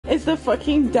is the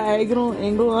fucking diagonal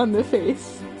angle on the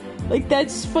face. Like,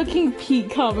 that's fucking peak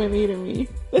comedy to me.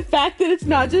 The fact that it's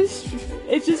not just,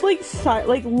 it's just like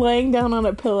laying down on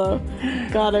a pillow.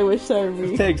 God, I wish that were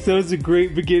me. Thanks, that was a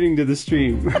great beginning to the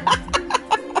stream.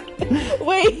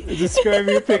 Wait. Describe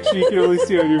your picture you can only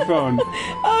see on your phone.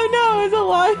 Oh no, it's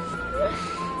alive.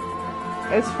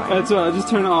 It's fine. That's right, I'll just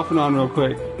turn it off and on real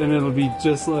quick, and it'll be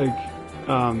just like,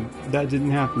 that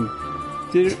didn't happen.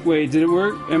 Did it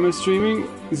work? Am I streaming?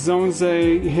 Someone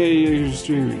say, hey, you're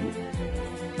streaming.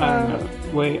 I don't know.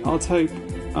 Wait, I'll type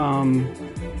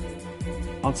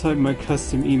my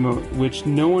custom emote, which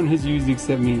no one has used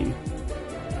except me.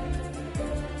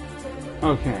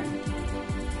 Okay.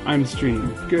 I'm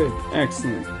streaming. Good.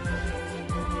 Excellent.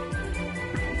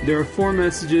 There are 4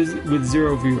 messages with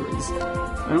 0 viewers.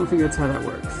 I don't think that's how that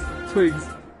works. Twigs,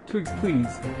 please.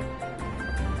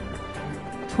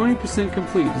 20%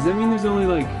 complete. Does that mean there's only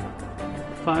like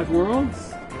 5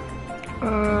 worlds?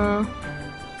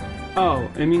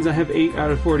 Oh, it means I have 8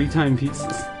 out of 40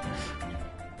 timepieces.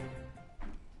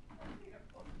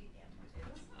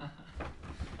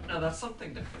 No, that's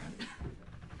something different.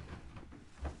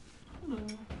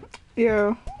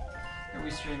 Yeah. Are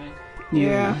we streaming?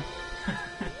 Yeah.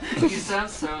 You sound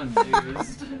so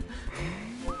enthused.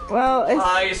 Well,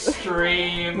 I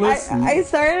stream. I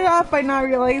started off by not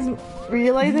realizing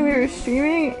we were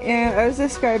streaming, and I was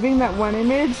describing that one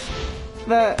image,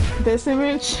 this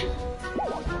image.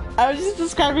 I was just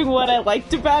describing what I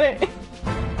liked about it.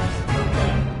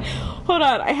 Hold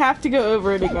on, I have to go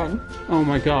over it again. Oh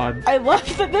my god. I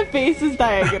love that the face is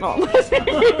diagonal. That's my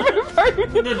favorite part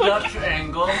of the Dutch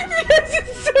angle. Yes,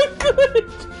 it's so good.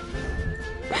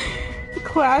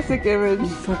 Classic image. You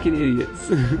fucking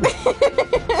idiots.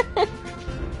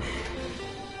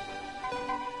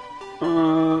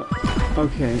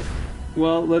 Okay.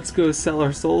 Well, let's go sell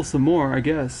our soul some more, I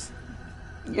guess.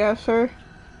 Yeah, sure.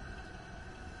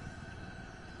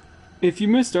 If you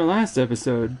missed our last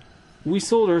episode, we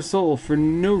sold our soul for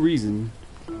no reason.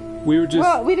 We were just...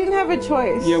 Well, we didn't have a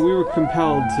choice. Yeah, we were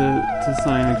compelled to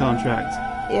sign a contract.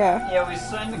 Yeah. Yeah, we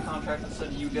signed a contract that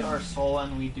said you get our soul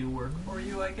and we do work for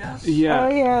you, I guess. Yeah. Oh,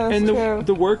 yeah, that's and true.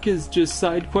 the work is just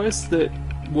side quests that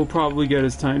will probably get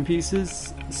us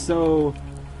timepieces. So,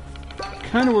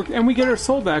 kind of work... And we get our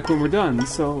soul back when we're done,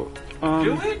 so...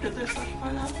 Do we? Did they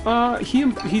specify that?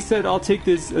 He said, I'll take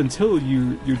this until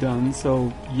you're done,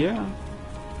 so yeah.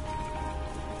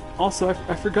 Also,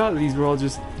 I forgot that these were all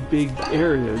just big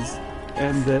areas,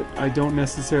 and that I don't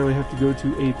necessarily have to go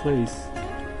to a place.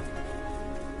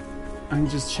 I can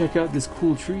just check out this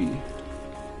cool tree.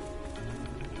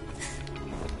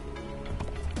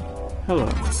 Hello.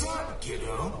 What's up,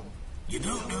 kiddo? You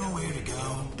don't know where to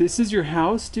go? This is your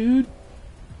house, dude?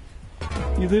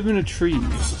 You live in a tree.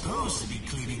 You're supposed to be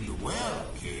cleaning the well,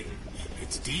 kid.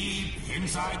 It's deep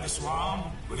inside the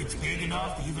swamp, but it's big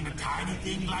enough even a tiny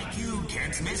thing like you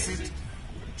can't miss it.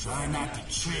 Try not to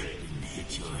trip and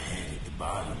hit your head at the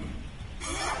bottom.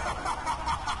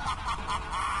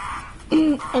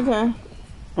 Okay.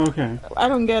 Okay. I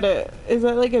don't get it. Is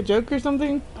that like a joke or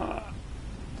something?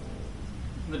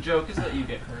 The joke is that you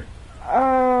get hurt.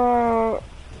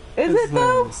 Is it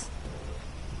though?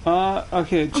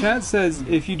 Okay, chat says,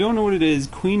 if you don't know what it is,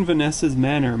 Queen Vanessa's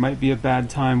Manor might be a bad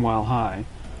time while high.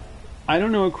 I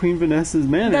don't know what Queen Vanessa's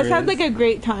Manor is. That sounds like a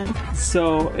great time.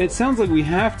 So, it sounds like we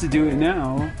have to do it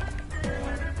now.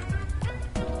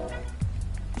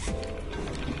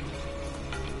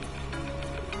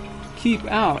 Keep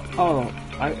out. Oh,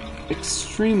 I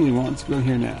extremely want to go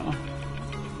here now.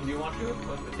 Do you want to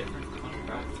equip a different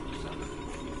contract or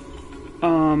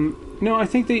something? No, I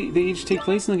think they each take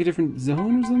place in like a different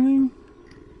zone or something.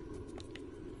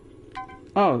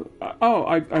 Oh,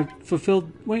 I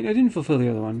fulfilled... Wait, I didn't fulfill the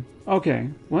other one. Okay,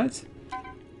 what?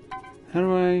 How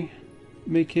do I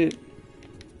make it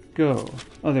go?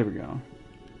 Oh, there we go.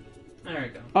 There we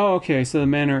go. Oh, okay, so the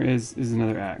manor is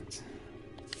another act.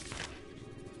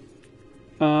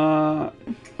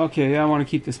 Okay, yeah, I want to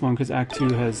keep this one because Act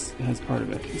 2 has part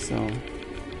of it, so...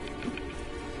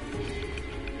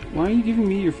 Why are you giving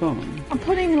me your phone? I'm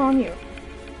putting it on you.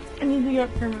 I need to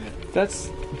get permanent. That's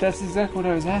exactly what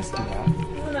I was asking about.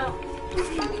 No.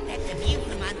 That the view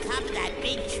from on top of that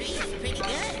big tree is pretty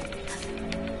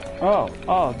good.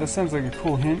 Oh, that sounds like a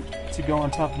cool hint to go on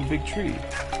top of a big tree.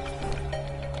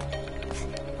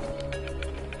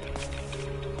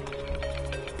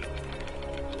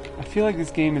 I feel like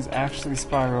this game is actually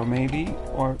Spyro, maybe,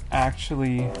 or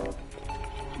actually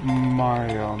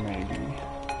Mario, maybe.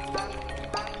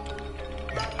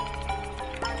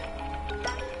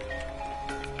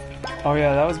 Oh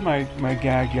yeah, that was my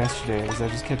gag yesterday, is I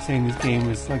just kept saying this game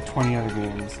was like 20 other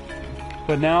games.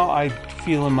 But now I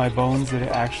feel in my bones that it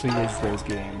actually is those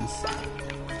games.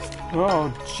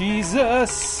 Oh,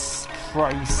 Jesus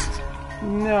Christ.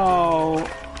 No.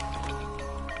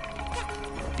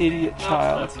 Idiot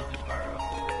child. That's Spyro.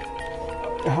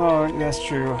 Oh, that's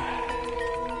true.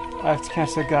 I have to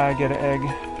catch that guy, get an egg.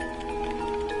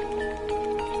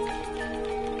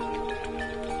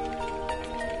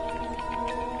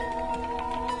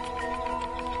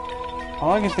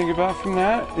 All I can think about from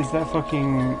that is that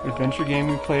fucking adventure game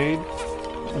we played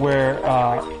where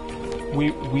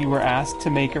we were asked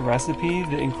to make a recipe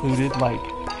that included like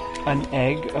an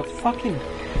egg of fucking...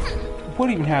 What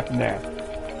even happened there?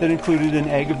 That included an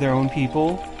egg of their own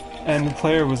people, and the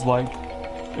player was like,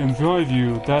 in my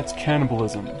view, that's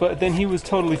cannibalism. But then he was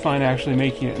totally fine actually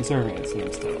making it and serving it to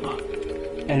them still.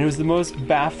 And it was the most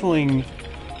baffling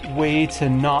way to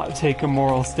not take a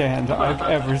moral stand I've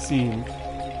ever seen.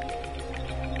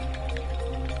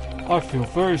 I feel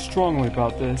very strongly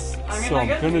about this, so I'm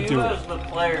gonna do it. As the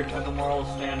player took a moral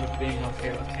stand of being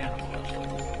okay with cannibalism.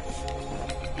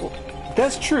 Well,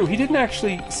 that's true. He didn't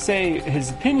actually say his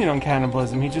opinion on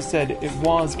cannibalism. He just said it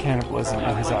was cannibalism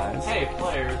in his eyes. Hey,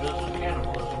 player, this is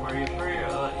cannibalism. Are you sure?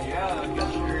 Yeah, I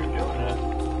guess you're doing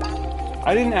it.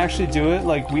 I didn't actually do it.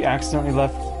 Like, we accidentally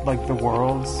left like the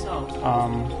worlds.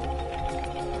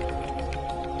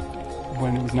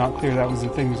 When it was not clear that was the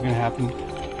thing that was gonna happen.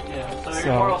 Yeah. So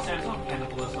your moral stance on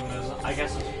cannibalism is, I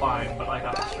guess it's fine, but I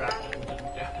got distracted and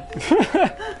didn't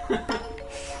do it.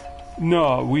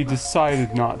 No, we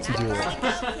decided not to do it.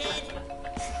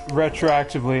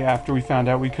 Retroactively, after we found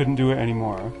out we couldn't do it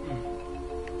anymore.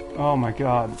 Oh my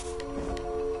god. This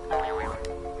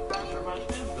reminds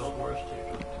me of Guild Wars 2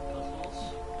 jumping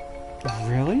puzzles.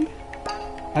 Really?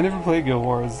 I never played Guild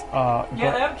Wars. Yeah, but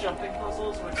they have jumping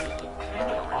puzzles, which is kind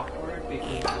of awkward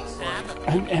because it's like...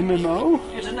 an MMO?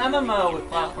 It's an MMO with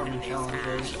platforming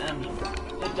challenges, and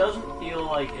it doesn't feel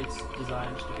like it's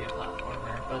designed to be a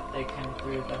platformer, but they can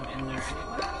include them in there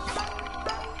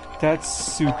anyways. That's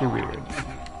super weird.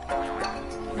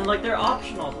 And like, they're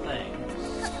optional things.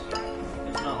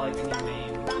 It's not like any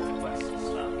main quest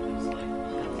stuff. It's like,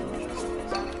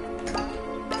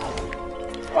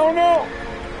 Oh no!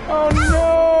 Oh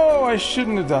no! I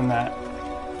shouldn't have done that.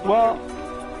 Well,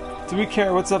 do we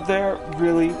care what's up there?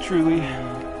 Really? Truly? I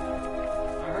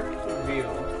heard it's a view.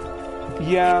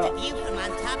 Yeah, The view from on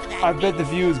top of that I bet the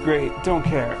view is great. Don't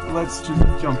care. Let's just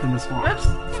jump in this one. Whoops.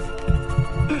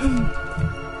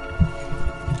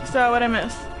 So, what I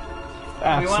miss?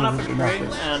 We went up a Absolutely tree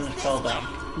nothing. and fell down.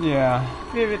 Yeah.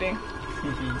 Riveting.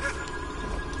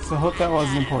 So I hope that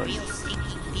wasn't important. real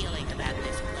sneaky feeling about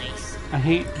this place. I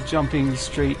hate jumping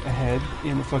straight ahead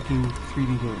in a fucking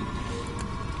 3D game.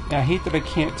 And I hate that I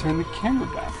can't turn the camera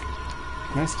back.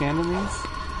 Can I stand on these?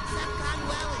 Some gone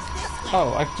well is this way.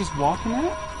 Oh, I could just walk in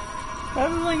that?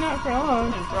 Probably not for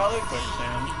long. And probably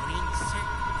quicksand. You ring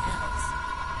certain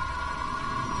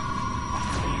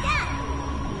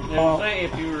bells. They Oh. would say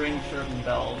if you ring certain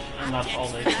bells, and that's all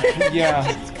they say. Yeah.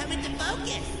 It's coming to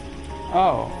focus.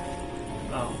 Oh.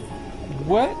 Oh.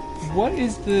 What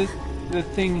is the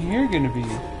thing here gonna be?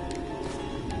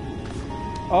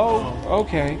 Oh,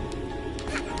 okay.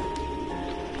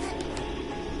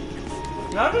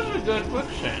 That is a good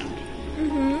quicksand.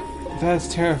 That's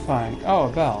terrifying. Oh,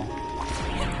 a bell.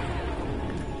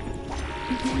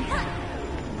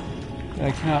 That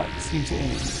I cannot seem to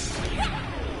aim.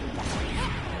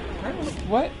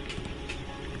 What?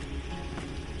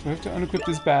 Do I have to unequip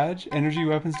this badge? Energy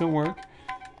weapons don't work?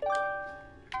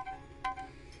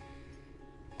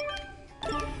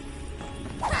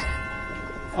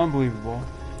 Unbelievable.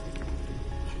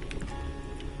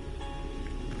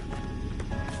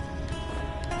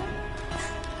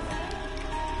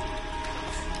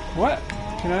 What?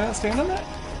 Can I not stand on that?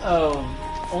 Oh,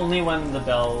 only when the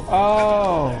bell.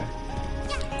 Oh.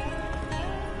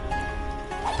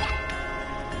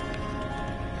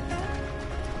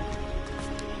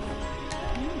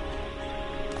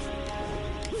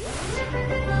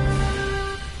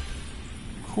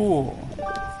 Cool.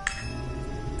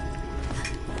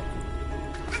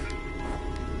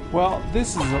 Well,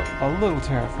 this is a little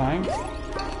terrifying.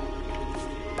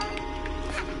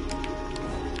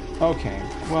 Okay,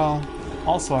 well,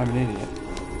 also I'm an idiot.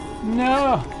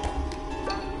 No!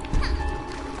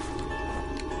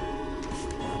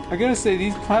 I gotta say,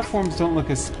 these platforms don't look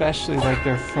especially like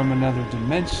they're from another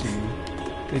dimension.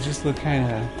 They just look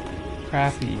kinda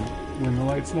crappy when the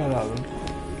light's not on them.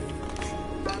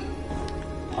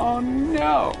 Oh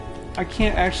no! I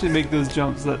can't actually make those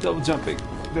jumps, that double jumping.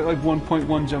 They're like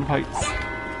 1.1 jump heights.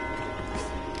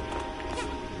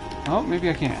 Oh, maybe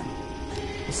I can.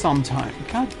 Sometime.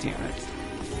 God damn it.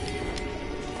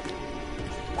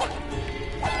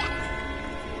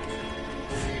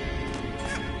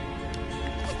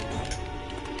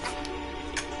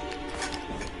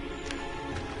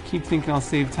 keep thinking I'll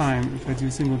save time if I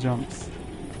do single jumps.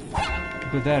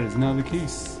 But that is not the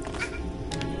case.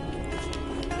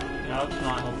 No, it's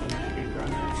not helping you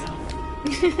speedrun right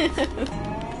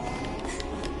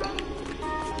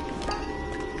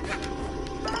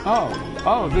now.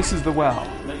 Oh, this is the well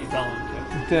That you fell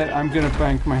into. that I'm gonna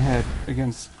bank my head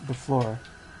against the floor.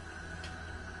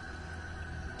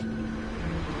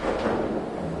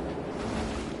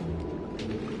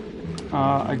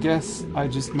 I guess I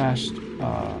just mashed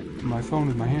my phone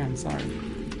with my hand, sorry.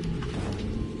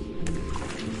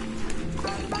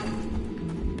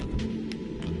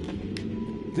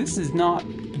 This is not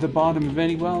the bottom of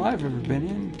any well I've ever been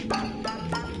in.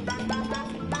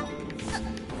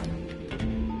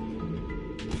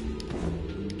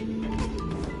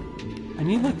 I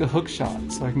need like the hook shot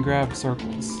so I can grab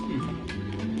circles.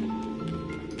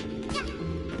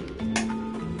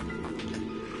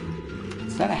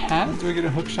 Is that a hat? Do I get a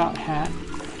hook shot hat?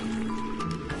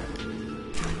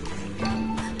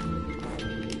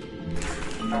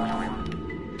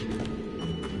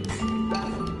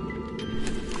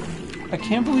 I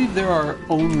can't believe there are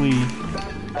only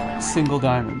single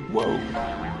diamond. Whoa.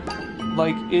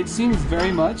 Like, it seems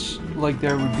very much like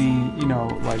there would be, you know,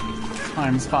 like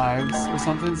 ×5s or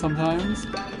something sometimes.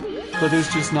 But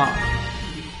there's just not.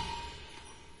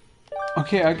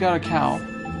 Okay, I got a cow.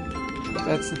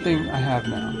 That's the thing I have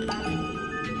now.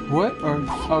 What? Or,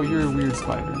 oh, you're a weird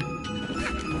spider.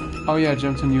 Oh yeah, I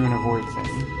jumped on you in a void thing.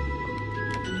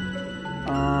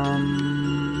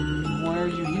 Why are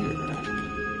you here?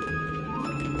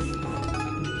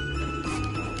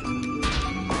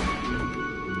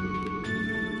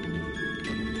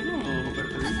 Oh, a little bit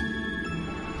rude.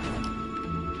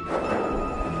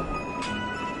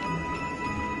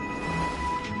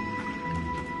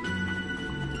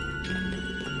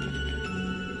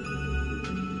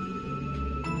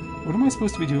 What am I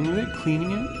supposed to be doing with it?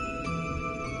 Cleaning it?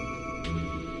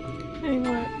 Hey,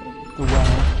 what? The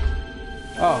well.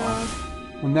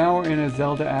 Oh. Well, now we're in a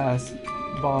Zelda-ass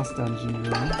boss dungeon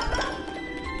room.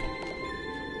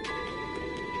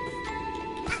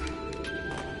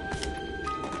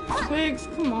 Biggs,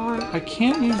 come on. I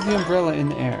can't use the umbrella in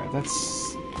the air.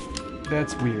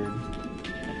 That's weird.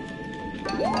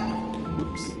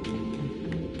 Oops.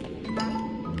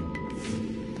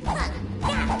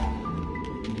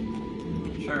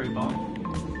 Cherry bomb.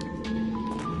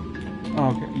 Oh,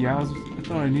 okay. Yeah, I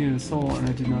thought I needed a soul and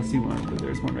I did not see one, but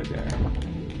there's one right there.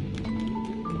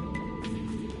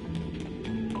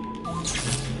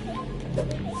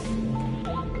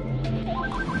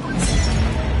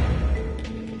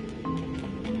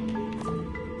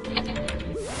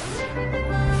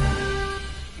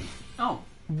 Oh,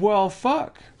 Well,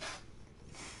 fuck.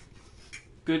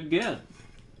 good get.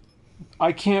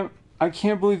 I can't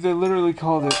believe they literally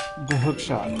called it the hook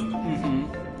shot. Mm-hmm.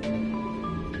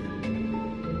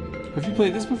 Have you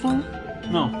played this before?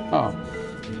 No. Oh.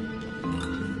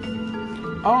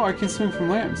 Oh, I can swing from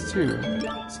lamps too.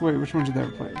 So wait, which one did that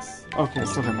replace? Okay,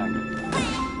 silver magnet. Did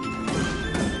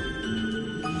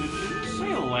she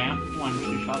say a lamp when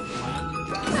she shot the lamp?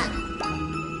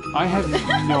 I have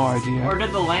no idea. Or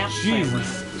did the lamp say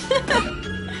Jesus. lamp?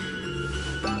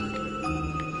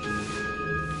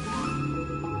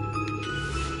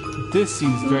 This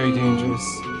seems very dangerous.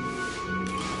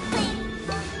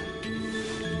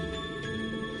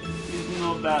 He's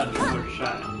no bad for a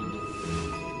child.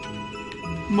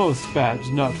 Most badge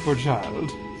not for child.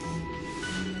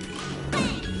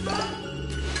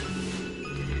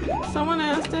 Someone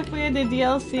asked if we had the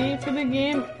DLC for the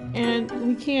game, and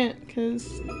we can't,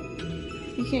 because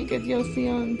you can't get DLC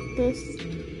on this.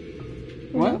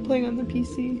 We're What? not playing on the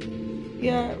PC.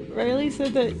 Yeah, Riley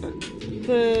said that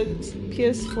the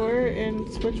PS4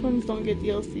 and Switch ones don't get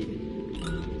DLC.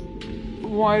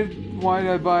 Why did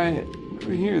I buy it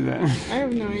here then? I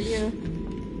have no idea.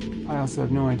 I also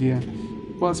have no idea.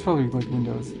 Well, it's probably like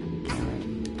Windows.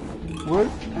 Alright. What?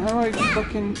 How do I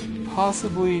fucking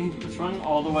possibly... Swing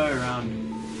all the way around.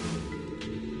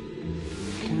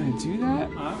 Can I do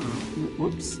that? I don't know.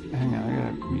 Whoops. Hang on, I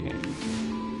gotta re-aim.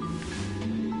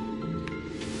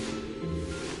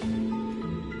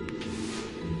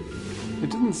 It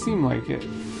doesn't seem like it.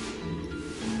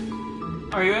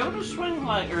 Are you able to swing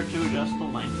like or to adjust the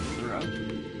length of the rope?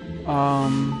 I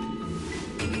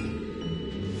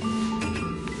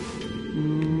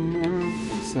don't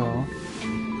think so.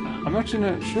 I'm actually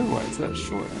not sure why it's that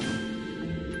short.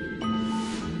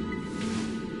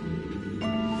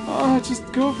 Oh,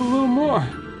 just go up a little more.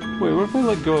 Wait, what if I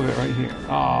let go of it right here?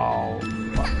 Oh,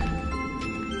 fuck.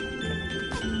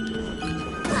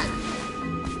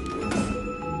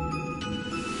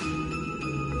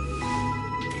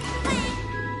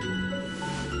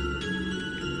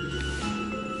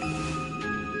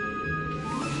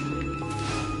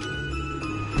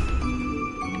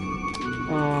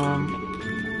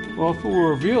 Well, if it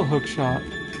were a real hook shot,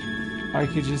 I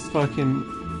could just fucking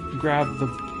grab the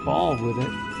ball with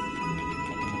it.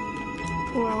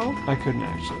 Well, I couldn't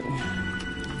actually.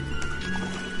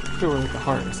 If it were like a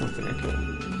heart or something, I could.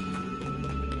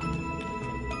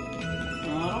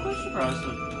 I'll be surprised if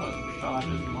hook shot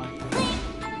isn't like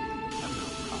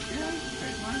copyright,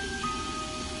 trademark.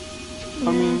 I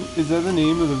mean, is that the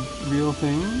name of the real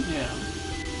thing? Yeah.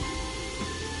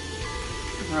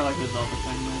 Or like the Zelda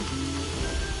thing.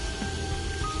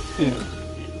 Yeah.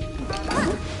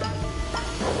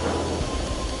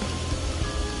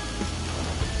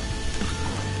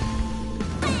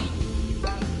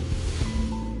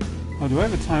 Oh, do I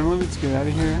have a time limit to get out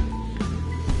of here?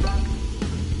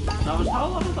 That was how a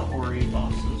lot of the Ori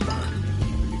bosses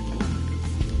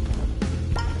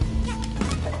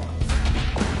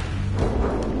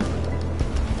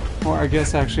are. Or I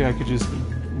guess actually I could just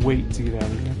wait to get out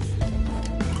of here.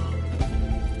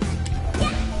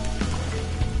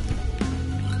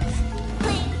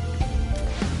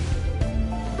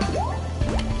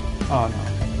 Oh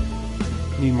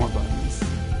no. Need more buttons.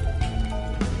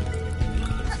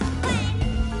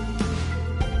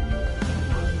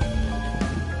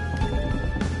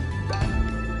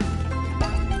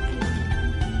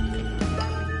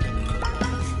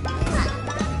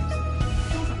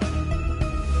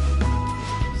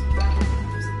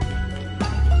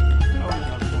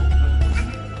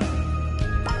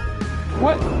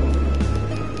 What?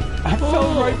 I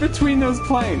fell right between those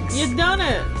planks. you done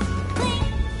it.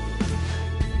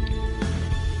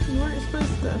 You weren't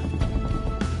supposed to.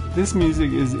 This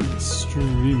music is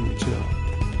extremely chill.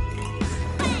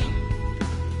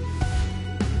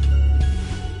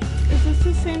 Is this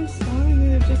the same song? Or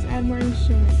did it just add more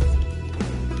instruments?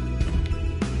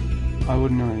 I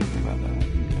wouldn't know anything about that.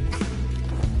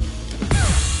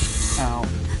 Ow.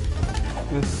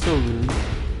 That's so rude.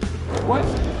 What?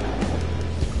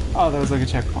 Oh, that was like a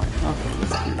checkpoint. Okay,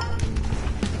 that's cute.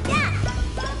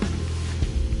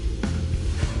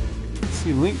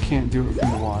 See, Link can't do it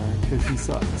from the water because he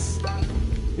sucks.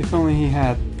 If only he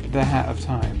had the Hat of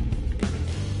Time.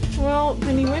 Well,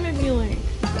 then he wouldn't be Link.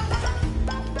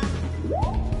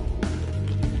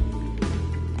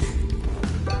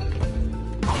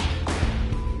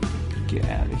 Get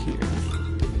out of here.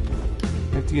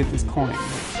 I have to get this coin.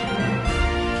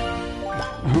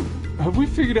 Have we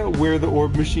figured out where the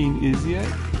orb machine is yet?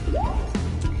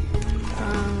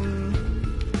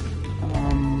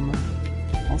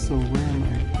 Also, where am I?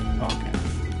 Oh, okay.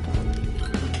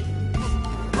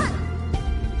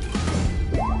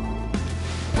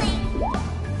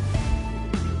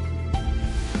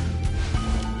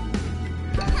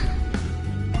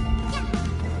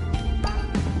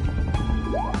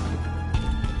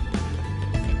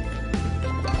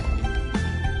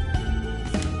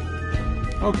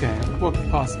 Okay, what could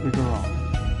possibly go wrong?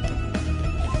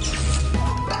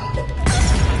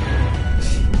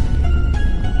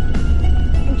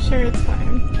 I'm sure it's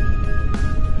fine.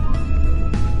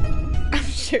 I'm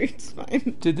sure it's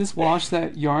fine. Did this wash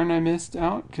that yarn I missed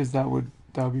out? Because that would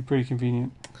be pretty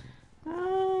convenient.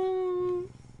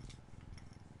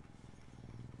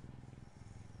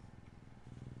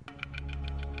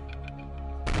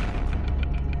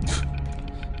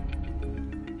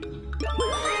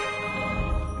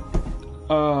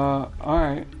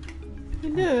 Alright. You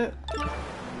did it.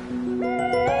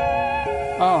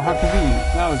 Oh, how convenient.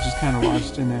 That was just kind of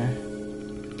lodged in there.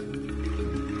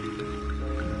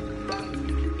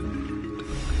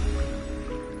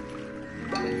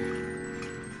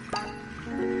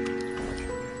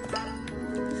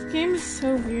 This game is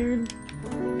so weird.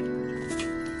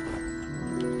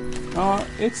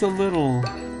 It's a little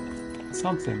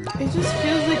something. It just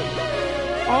feels like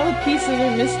all the pieces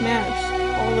are mismatched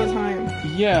all the time.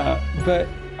 Yeah, but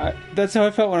that's how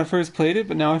I felt when I first played it,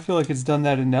 but now I feel like it's done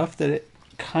that enough that it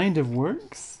kind of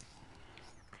works.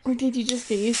 Or did you just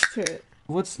get used to it?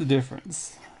 What's the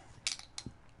difference?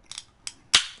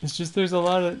 It's just there's a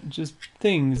lot of just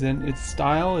things, and its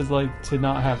style is like to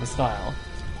not have a style.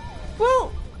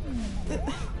 Well,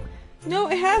 no,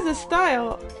 it has a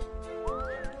style.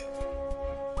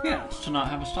 Yeah, it's to not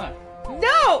have a style.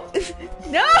 No!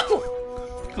 No!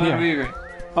 Glad Yeah. we agree.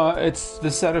 It's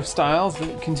the set of styles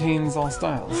that contains all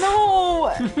styles.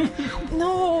 No!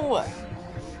 No!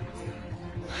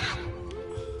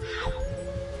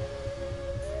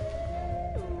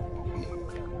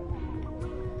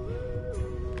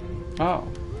 Oh.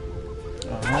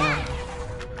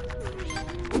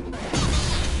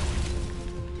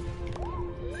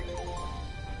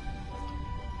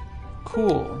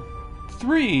 Cool.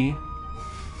 3?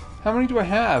 How many do I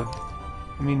have?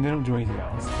 I mean, they don't do anything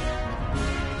else.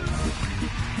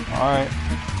 Alright.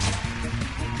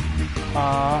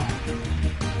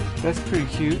 That's pretty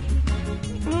cute.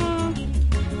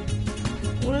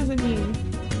 What does it mean?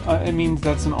 It means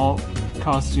that's an alt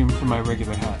costume for my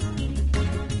regular hat.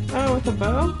 Oh, with a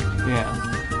bow? Yeah.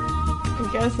 I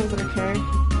guess that's okay. You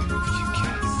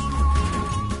guess.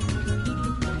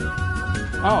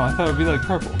 Oh, I thought it would be like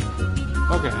purple.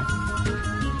 Okay.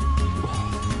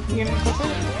 You gonna clip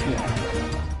it? Yeah.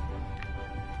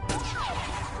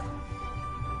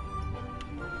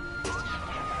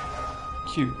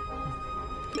 Cute.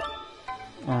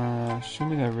 Show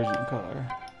me the original color.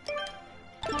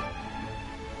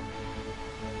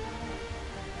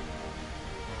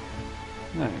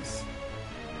 Nice.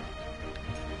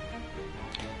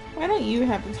 Why don't you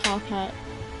have a top hat?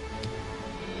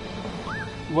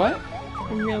 What?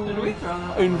 In real Did we life? throw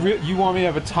that? You want me to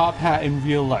have a top hat in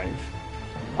real life?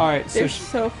 Alright, so They're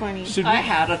so funny. should I we...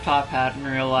 had a top hat in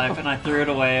real life, and I threw it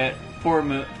away for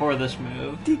this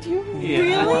move. Did you Yeah.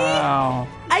 really? Wow.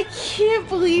 I can't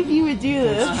believe you would do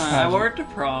this. I wore it to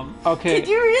prom. Okay. Did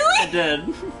you really? I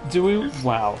did. Do we?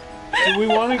 Wow. Do we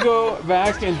want to go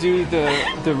back and do the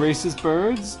racist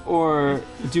birds, or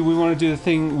do we want to do the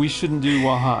thing we shouldn't do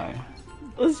while high?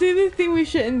 Let's do the thing we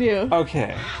shouldn't do.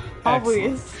 Okay.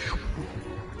 Always. Excellent.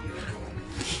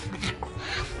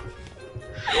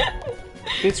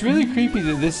 It's really creepy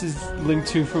that this is linked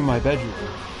to from my bedroom.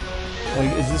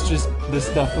 Like, is this just the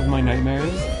stuff of my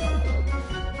nightmares?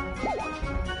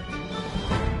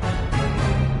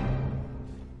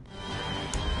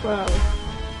 Wow.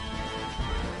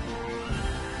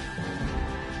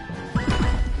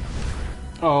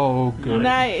 Oh, good.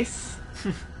 Nice.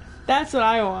 That's what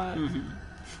I want.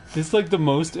 This is like the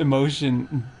most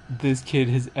emotion this kid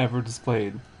has ever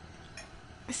displayed.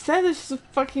 I said this is a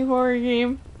fucking horror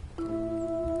game. This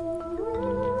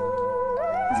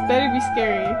better be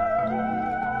scary.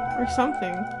 Or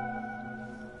something.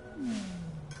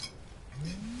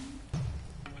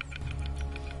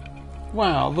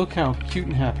 Wow, look how cute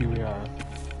and happy we are.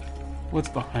 What's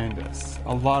behind us?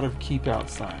 A lot of keep out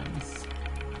signs.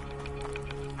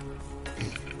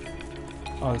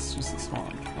 Oh, it's just a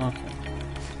swan. Okay.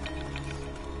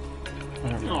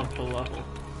 Whatever. Oh, it's a level.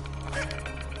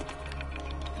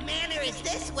 Manor is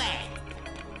this way.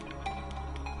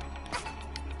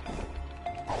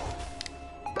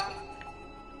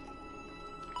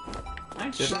 I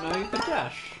didn't know you could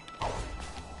dash.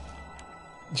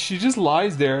 She just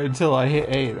lies there until I hit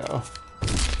A, though.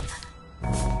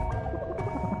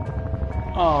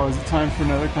 Oh, is it time for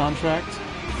another contract?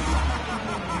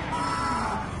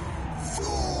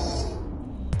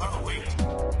 Oh, wait.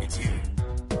 It's you.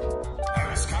 I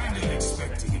was kind of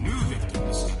expecting a new victim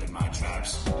to slip in my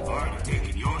traps. I've already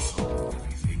taken your soul and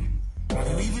everything. Have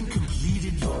you even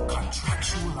completed your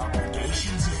contractual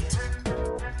obligations yet?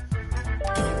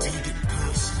 Don't take it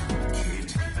personal,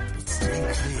 kid, but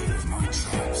stay clear of my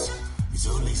traps. There's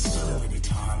only so many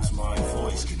times my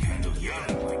voice can handle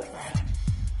yelling like that.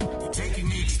 You're taking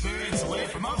the experience away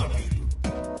from other people.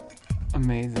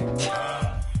 Amazing.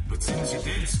 But since you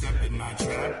did step in my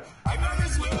trap, I might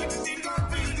as well extend our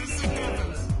business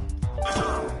together.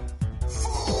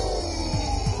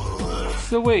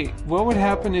 So wait, what would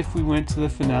happen if we went to the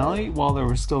finale while there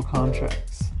were still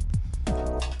contracts? I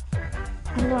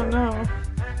don't know.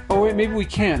 Oh wait, maybe we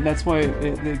can't. That's why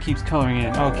it keeps coloring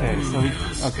in. Okay, so we...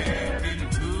 Okay.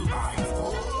 Into my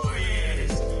 4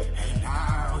 years, and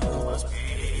now you must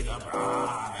pay the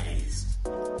price.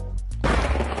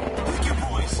 Pick your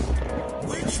poison.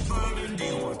 Which burden do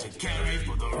you want to carry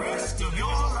for the rest of your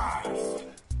life?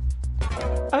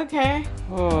 Okay.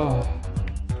 Oh.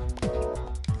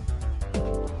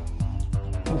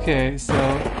 Okay, so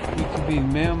we can be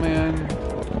mailman,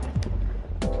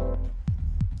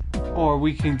 or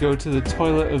we can go to the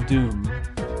toilet of doom.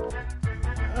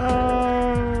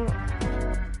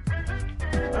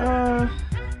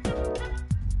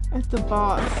 At the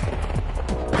boss.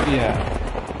 Yeah.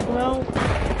 Well,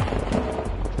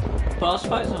 Boss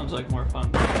fight sounds like more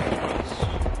fun than boss.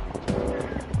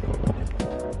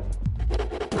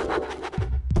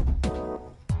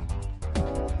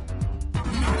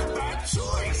 Not a bad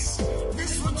choice.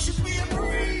 This one should be a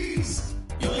breeze.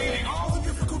 You're leaving all the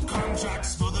difficult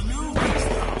contracts for the newbies,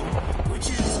 though, which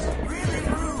is really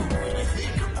rude when you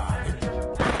think about it.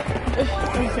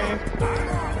 okay.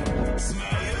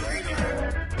 Smell you later.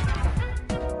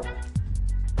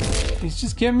 He's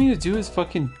just getting me to do his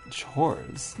fucking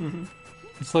chores.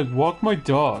 It's like, walk my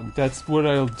dog. That's what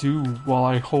I'll do while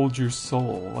I hold your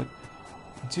soul. Like,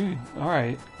 dude,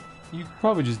 alright. You could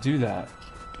probably just do that.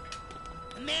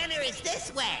 Manor is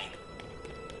this way.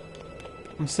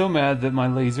 I'm so mad that my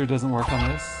laser doesn't work on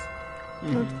this.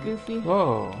 That's goofy.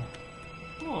 Whoa.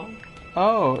 Oh.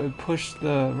 Oh, it pushed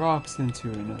the rocks into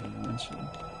another dimension.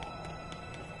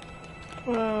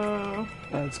 Whoa.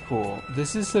 That's cool.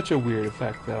 This is such a weird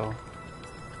effect, though.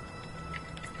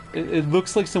 It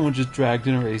looks like someone just dragged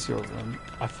an eraser over them.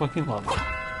 I fucking love it.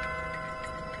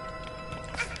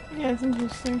 Yeah, it's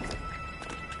interesting.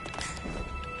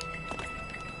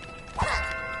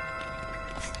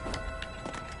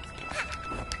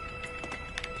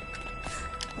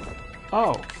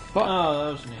 Oh, fuck. Oh,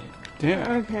 that was neat.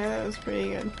 Damn. Okay, that was pretty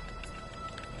good.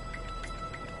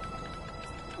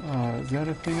 Is that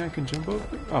a thing I can jump over?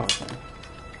 Oh, okay.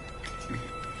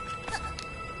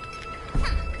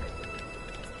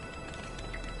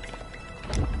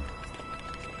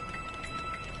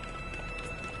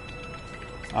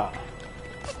 Ah.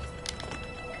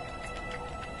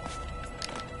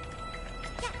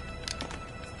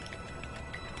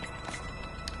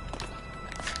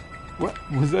 What?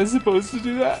 Was I supposed to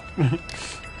do that?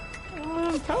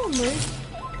 Probably.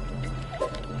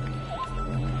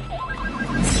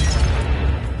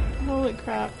 Holy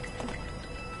crap.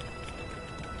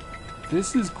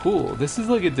 This is cool. This is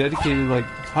like a dedicated, like,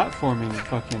 platforming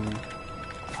fucking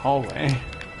hallway.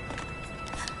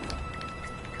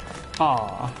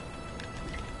 Aw.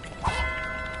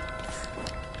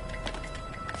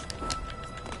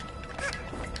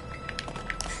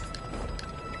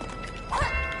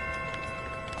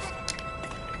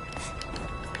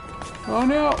 Oh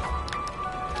no!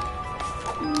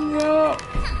 No!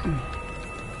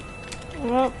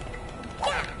 Well,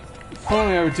 If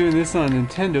only I were doing this on a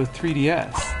Nintendo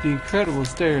 3DS, the incredible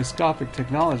stereoscopic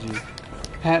technology,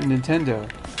 patent Nintendo,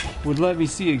 would let me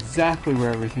see exactly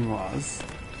where everything was.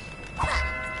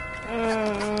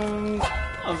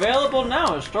 Available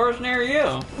now at stores near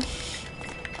you.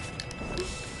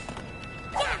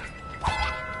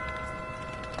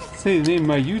 Say the name of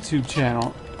my YouTube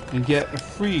channel and get a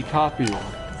free copy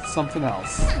of something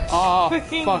else. Ah,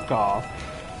 Fucking- fuck off.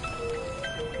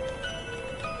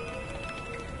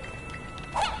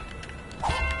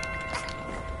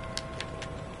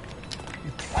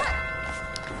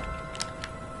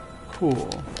 Cool.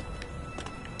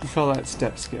 You call that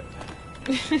step skip.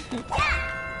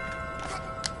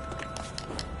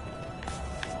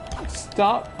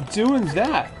 Stop doing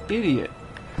that, idiot.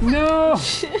 No!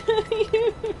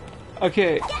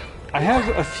 Okay, I have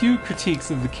a few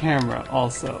critiques of the camera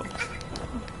also.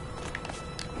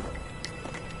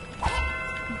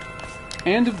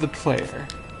 And of the player,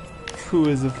 who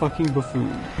is a fucking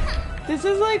buffoon. this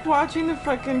is like watching the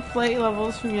fucking flight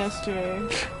levels from yesterday.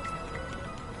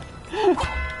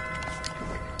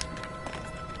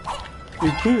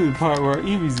 Including the part where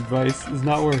Eevee's advice is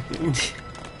not working.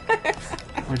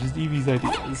 Or just Eevee's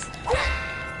ideas.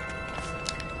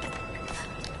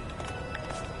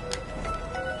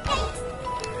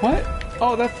 What?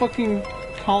 Oh, that fucking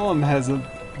column has a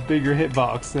bigger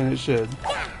hitbox than it should.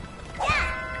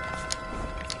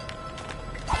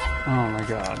 Oh my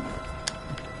god.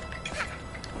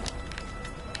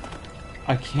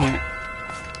 I can't.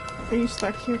 Are you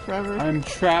stuck here forever? I'm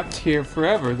trapped here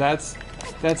forever. That's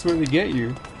where they get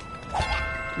you.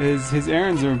 Is his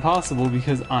errands are impossible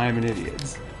because I'm an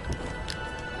idiot.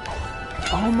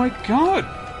 Oh my god!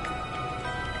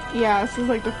 Yeah, this is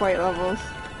like the flight levels.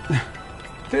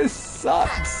 This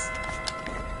sucks!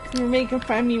 You were making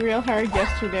fun of me real hard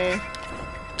yesterday.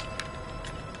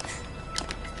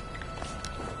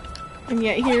 And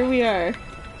yet here we are.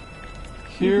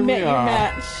 Here You've we met your are.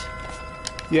 match.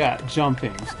 Yeah,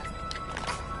 jumping.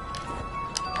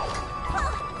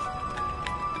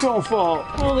 Don't fall!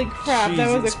 Holy crap, that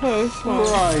was Jesus a close one.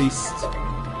 Christ!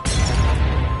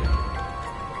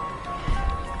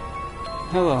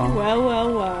 Hello. Well,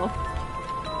 well, well.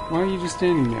 Why are you just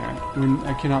standing there when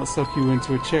I cannot suck you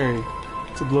into a cherry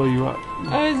to blow you up?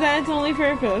 Oh, is that its only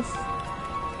purpose?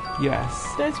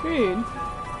 Yes. That's rude.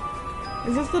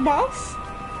 Is this the boss?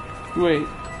 Wait,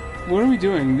 what are we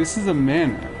doing? This is a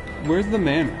manor. Where's the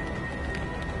manor?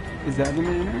 Is that the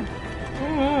manor? I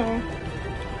don't know.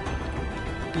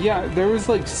 Yeah, there was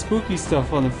like spooky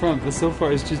stuff on the front, but so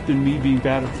far it's just been me being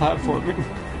bad at platforming.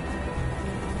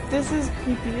 This is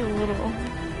creepy a little.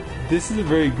 This is a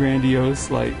very grandiose,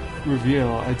 like, reveal.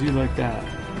 I do like that.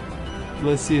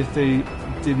 Let's see if they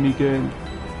did me good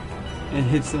and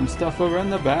hit some stuff over on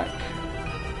the back.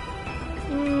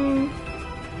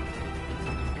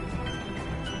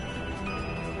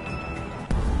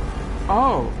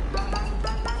 Oh!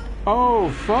 Oh,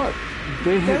 fuck!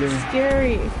 They hit That's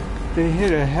scary. They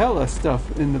hit a hella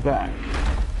stuff in the back.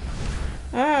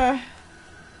 Ah.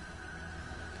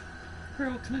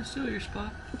 Girl, can I steal your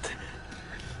spot?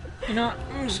 You know what?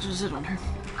 I'm just gonna sit on her.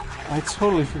 I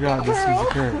totally forgot this was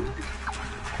occurring.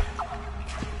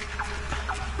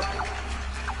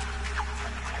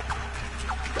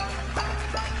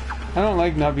 I don't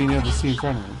like not being able to see in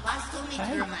front of me. I still need to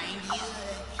remind you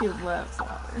She laughs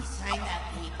louder. to sign that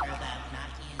paper about not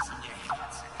using your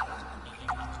hands.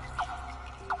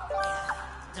 Yeah,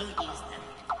 don't use them.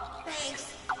 Thanks.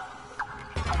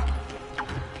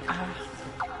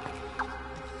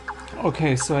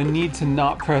 Okay, so I need to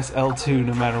not press L2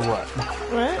 no matter what.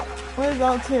 What? What is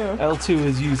L2? L2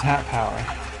 is use hat power.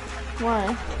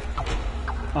 Why?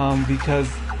 Because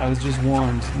I was just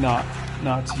warned not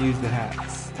to use the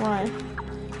hats. Why?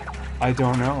 I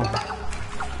don't know.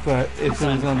 But if it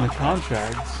was on the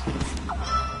contract...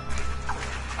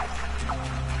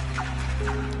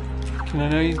 Can I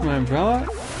now use my umbrella?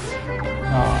 Oh,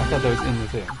 I thought that was in the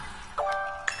thing.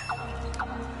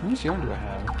 How much yarn do I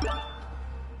have?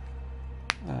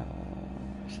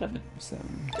 7.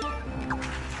 7.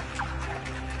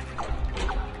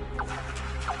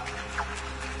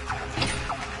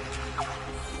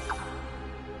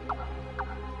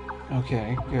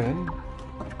 Okay, good.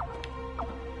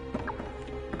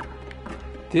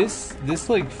 This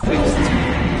like fixed.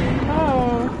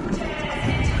 Oh.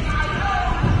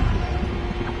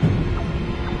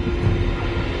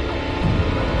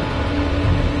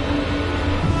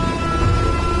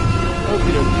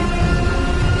 Okie dokie.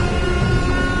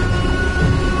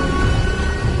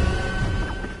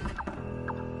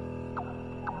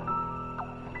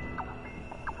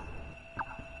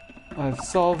 I've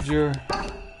solved your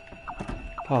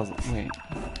puzzle. Wait.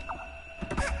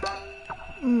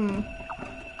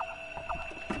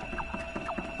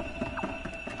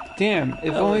 Damn,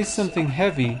 if only something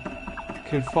heavy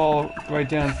could fall right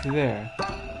down through there.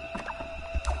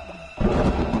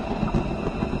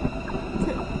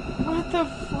 What the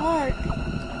fuck?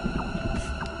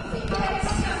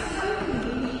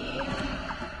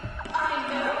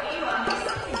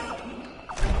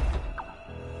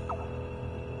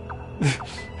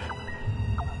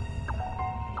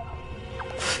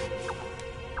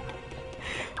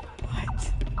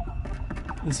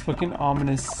 This fucking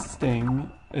ominous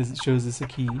sting as it shows us a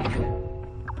key. How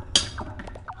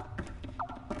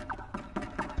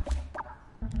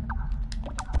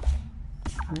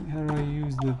do I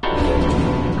use the...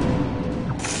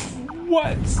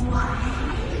 What?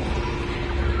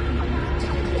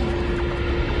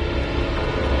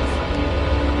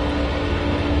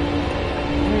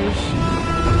 Where is she?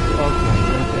 Okay,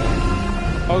 right there.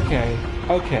 Okay,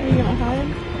 okay. Are you gonna hide?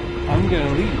 I'm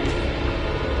gonna leave.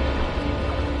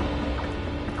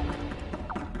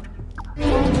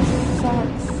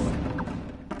 Sucks.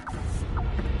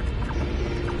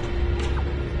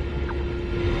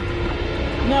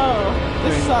 No,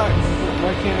 this Wait. sucks.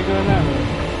 Why can't I go in that room?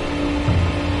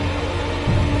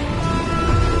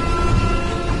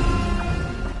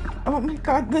 Oh my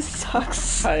god, this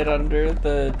sucks. Hide under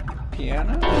the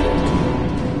piano?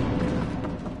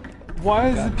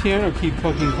 Why does the piano keep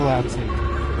fucking collapsing?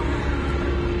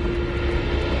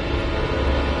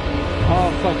 Oh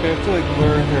fuck, I have to like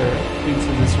lure her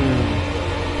into this room.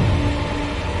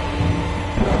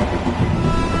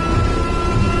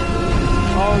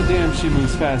 Oh damn, she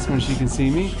moves fast when she can see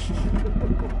me.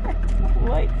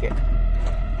 Like it.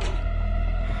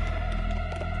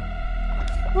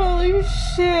 Holy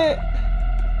shit.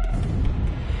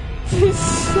 This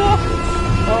sucks.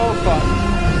 Oh fuck.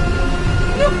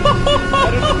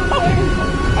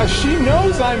 She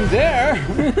knows I'm there!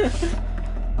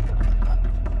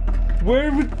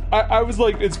 Where would... I was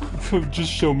like, it's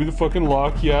just show me the fucking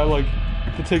lock, yeah, like,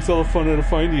 it takes all the fun out of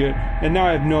finding it. And now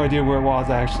I have no idea where it was,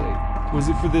 actually. Was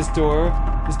it for this door?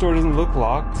 This door doesn't look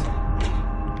locked.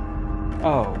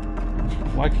 Oh.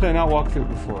 Why could I not walk through it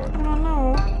before? I don't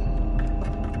know.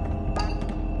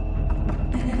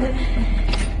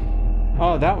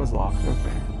 Oh, that was locked,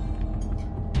 okay.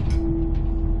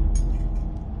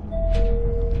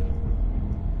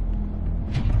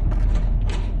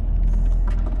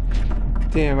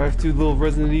 Damn, I have to do little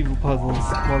Resident Evil puzzles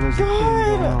while there's a thing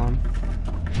going on.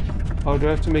 Oh, do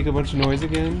I have to make a bunch of noise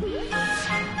again?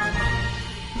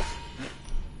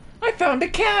 I found a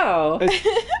cow!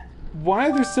 Why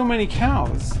are there so many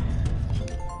cows?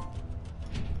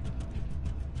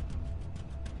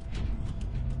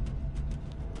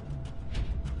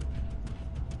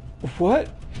 What?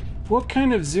 What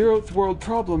kind of zeroth world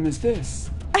problem is this?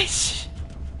 I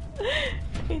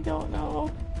don't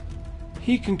know.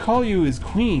 He can call you his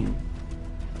queen.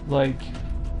 Like,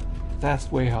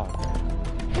 that's way hot.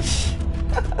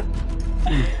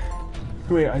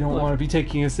 Wait, I don't want to be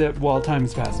taking a sip while time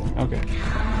is passing. Okay.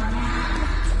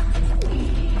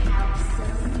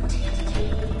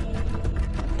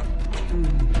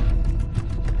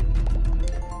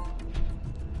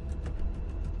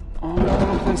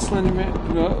 the Slenderman.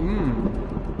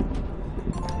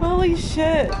 Holy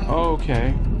shit. Oh,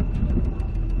 okay.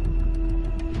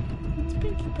 It's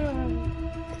Pinkie Pie.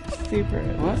 Super.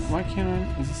 What? Why can't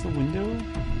I? Is this a window?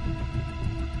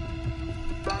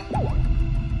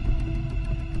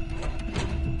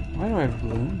 Why do I have a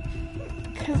balloon?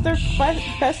 Because they're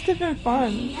festive and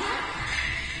fun.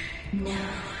 No.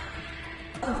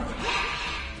 Oh,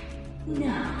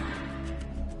 no.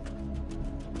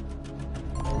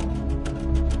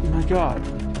 Oh my god.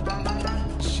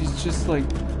 She's just like...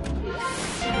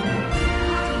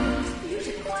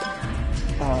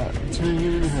 turning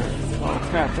you into her. Oh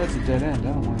crap, that's a dead end.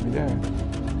 I don't want to be there.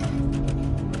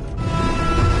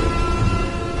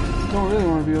 Don't really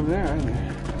want to be over there either.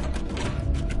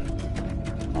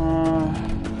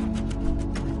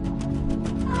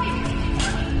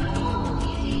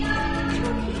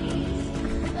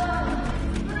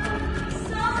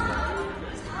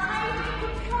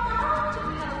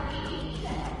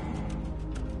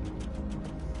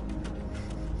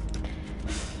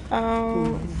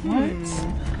 Oh, what?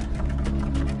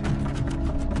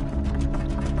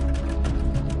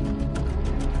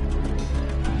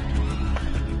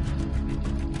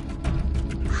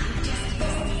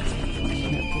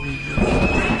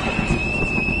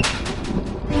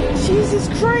 Jesus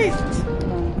Christ!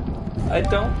 I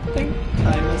don't think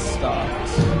time has stopped.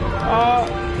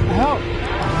 Help!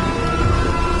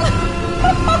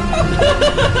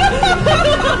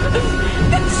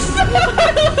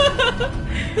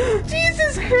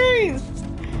 Jesus Christ!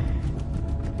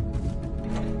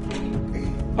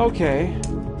 Okay.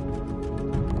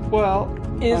 Well...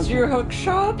 Is your hook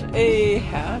shot a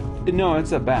hat? No,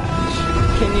 it's a badge.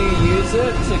 Can you use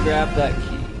it to grab that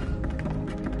key?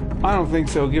 I don't think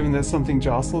so, given that something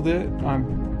jostled it.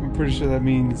 I'm pretty sure that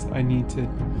means I need to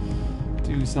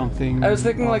do something. I was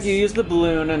thinking else. like you use the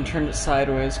balloon and turn it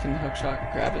sideways. Can the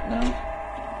hookshot grab it now?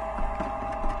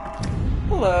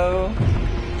 Hello.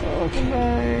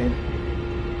 Okay.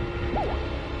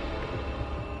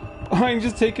 Oh, I can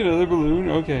just take another balloon?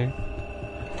 Okay.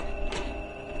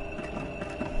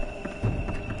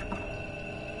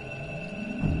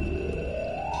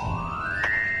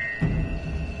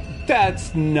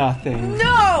 That's nothing.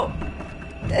 No!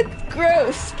 That's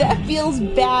gross. That feels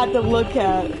bad to look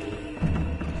at.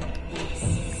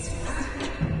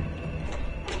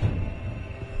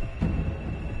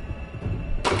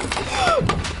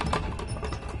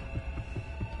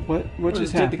 What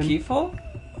just happened? Did the key fall?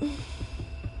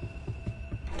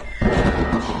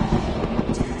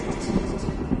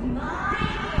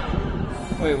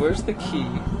 Wait, where's the key?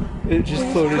 It just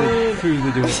floated through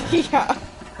the door. Yeah.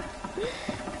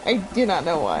 I do not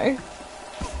know why.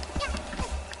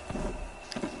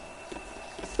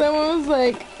 Someone was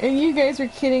like, and you guys were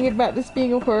kidding about this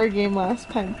being a horror game last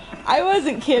time. I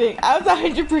wasn't kidding. I was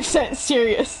 100%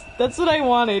 serious. That's what I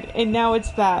wanted, and now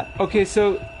it's that. Okay,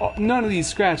 so none of these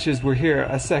scratches were here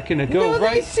a second ago, No,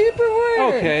 right? they super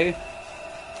were. Okay.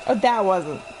 Oh, that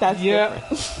wasn't. That's Yeah.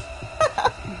 different.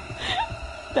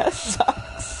 That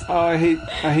sucks. Oh, I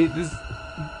hate this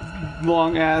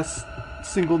long ass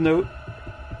single note.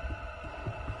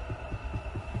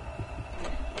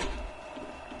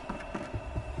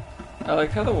 I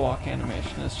like how the walk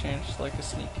animation has changed to like a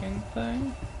sneaking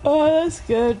thing. Oh, that's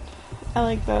good. I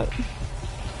like that.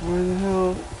 Where the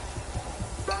hell?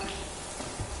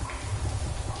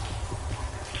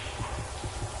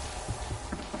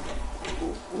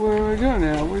 Where do I go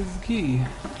now? Where's the key?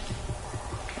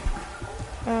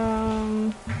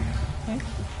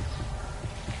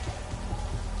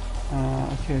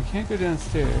 Okay, I can't go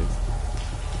downstairs.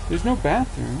 There's no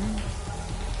bathroom.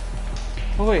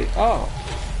 Oh wait, oh.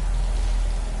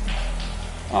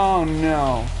 Oh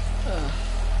no.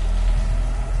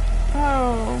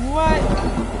 Oh, what?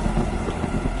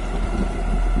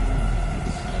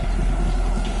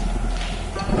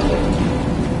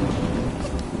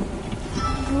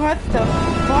 What the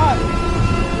fuck?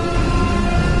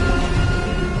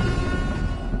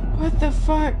 What the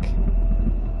fuck?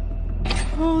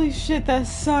 Holy shit, that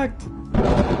sucked. I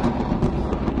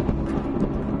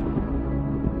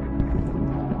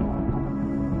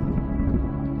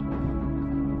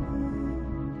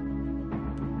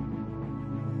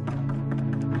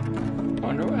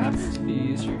wonder what happens if you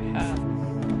use your hat. I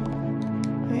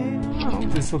don't know.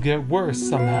 This will get worse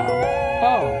somehow.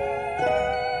 Oh.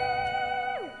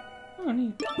 Oh,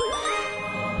 neat.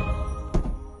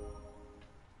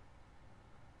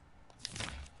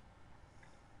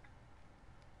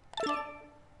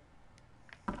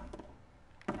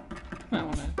 I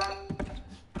wanna...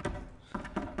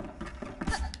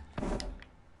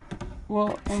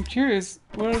 Well, I'm curious,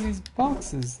 what are these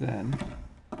boxes then?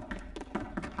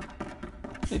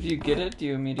 If you get it, do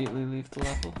you immediately leave the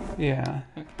level? Yeah.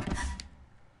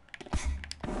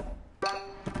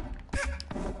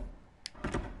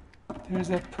 There's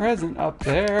a present up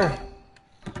there.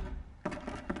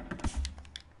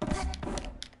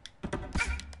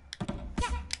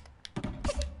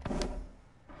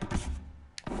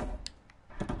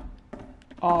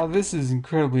 Oh, this is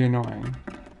incredibly annoying.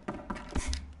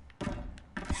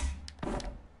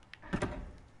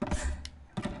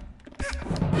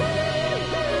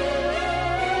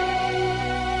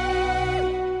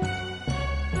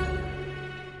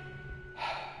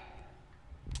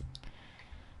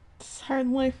 It's hard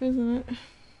life, isn't it?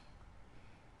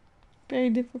 Very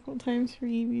difficult times for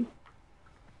Eevee.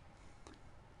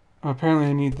 Oh, apparently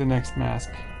I need the next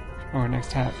mask. Or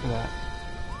next hat for that.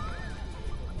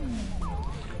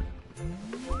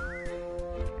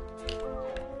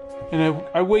 And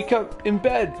I wake up in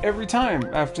bed every time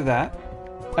after that.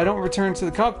 I don't return to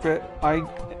the cockpit. I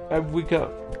wake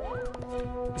up.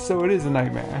 So it is a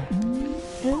nightmare.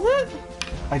 Is it?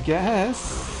 I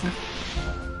guess.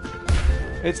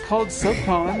 It's called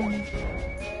Subcon.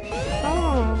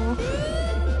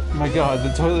 Oh. My god,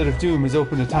 the Toilet of Doom has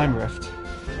opened a time rift.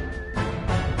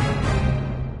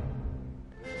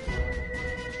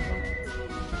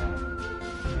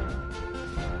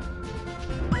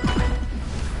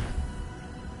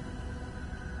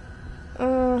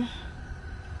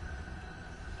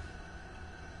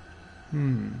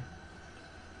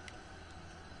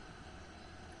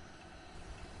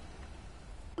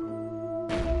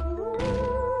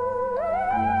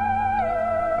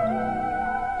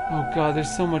 Oh god,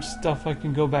 there's so much stuff I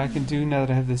can go back and do now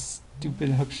that I have this stupid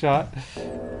hook shot.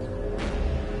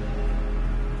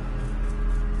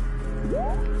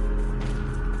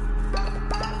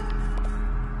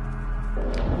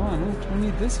 Come on, what do I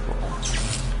need this for?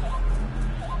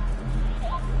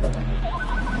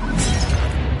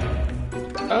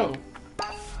 Oh,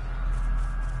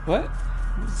 What?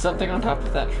 something on top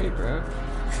of that tree broke.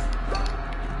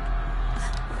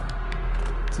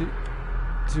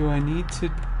 Do I need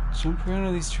to jump around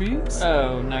all these trees?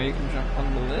 Oh, now you can jump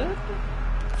on the lid?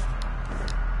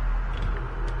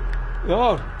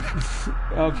 Oh!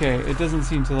 Okay, it doesn't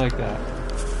seem to like that.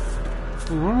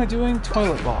 Wait, what am I doing?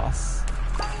 Toilet boss.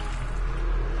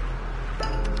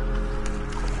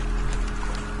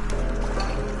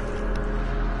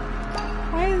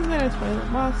 Why is there a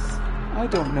toilet boss? I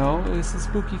don't know. It's a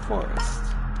spooky forest.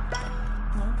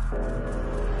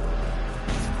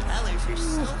 Colors are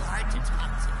so hard to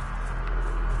talk to.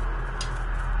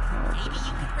 Maybe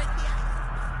you could break the ice.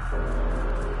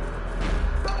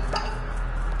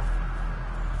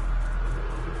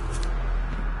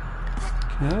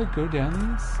 Can I go down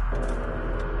these?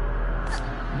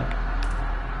 No.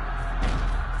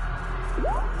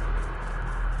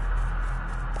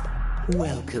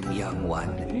 Welcome, young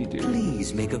one. Hey, dude.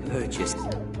 Please make a purchase.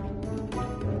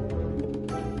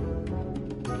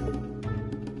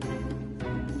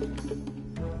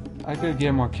 I gotta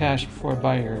get more cash before I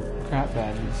buy your crap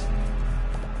badges.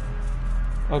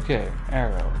 Okay,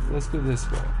 arrow. Let's go this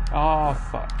way. Oh,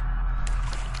 fuck.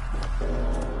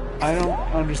 I don't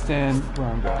understand where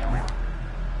I'm going. Up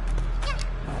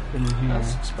in here.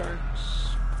 That's sparks.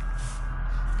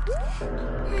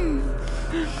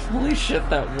 Holy shit,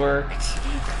 that worked.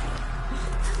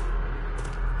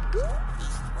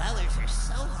 These dwellers are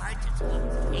so hard to talk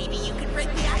to. Maybe you could break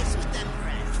the ice with them,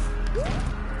 friend.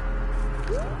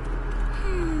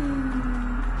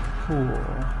 Cool.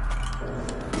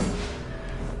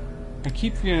 I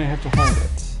keep forgetting I have to hold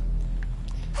it.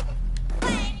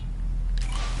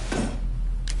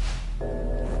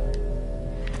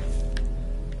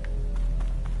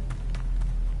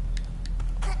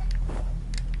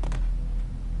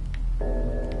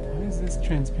 Why is this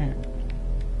transparent?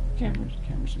 Camera's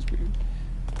just weird.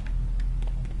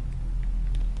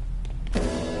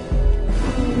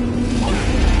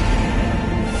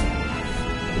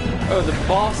 Oh, the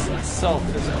boss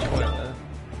itself is a toilet.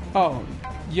 Oh,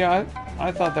 yeah,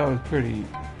 I thought that was pretty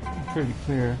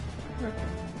clear.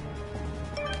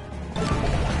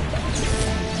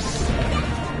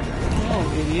 Oh,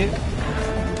 idiot.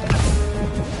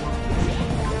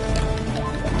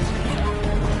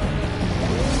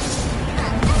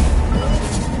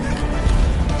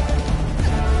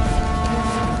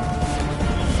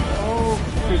 Oh,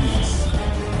 goodness.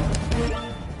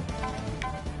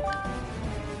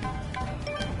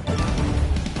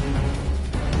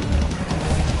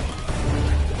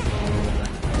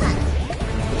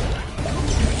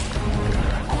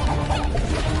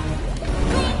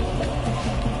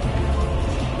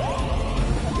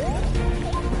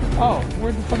 Oh,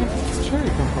 where the fuck did this cherry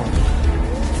come from?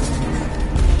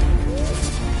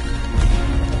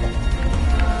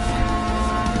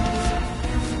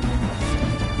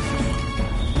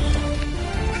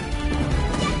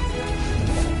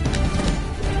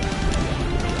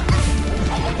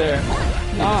 There.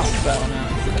 Ah, Battle now.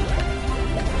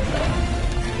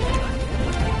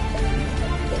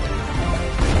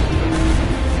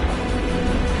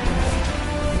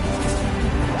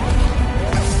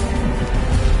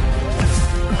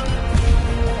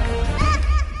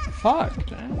 fuck.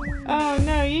 Oh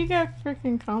no, you got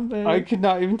freaking combo. I could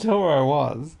not even tell where I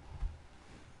was.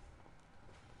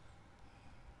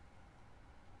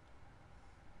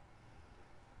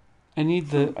 I need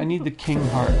the king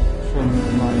heart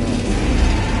from Mario.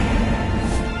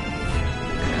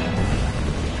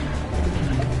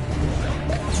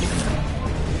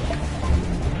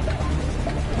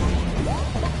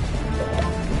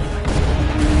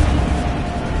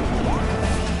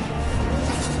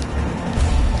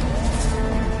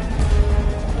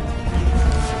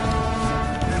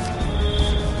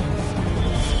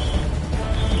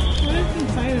 What is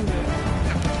inside of it?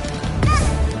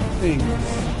 Things.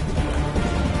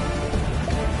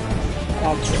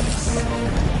 Objects.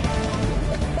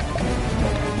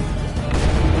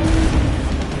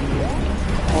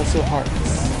 Also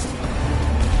hearts.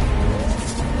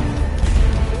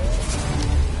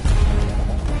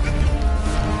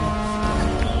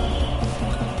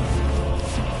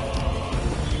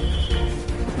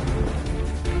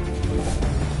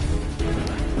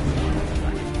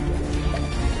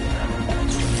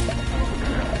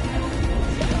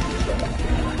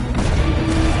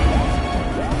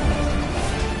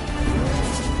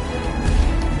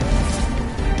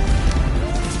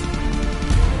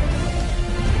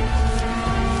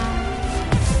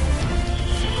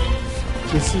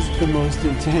 This is the most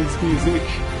intense music.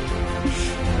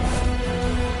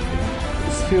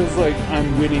 This feels like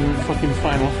I'm winning fucking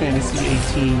Final Fantasy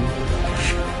 18.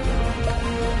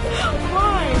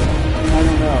 Why? I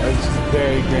don't know, it's just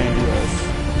very grandiose.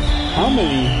 How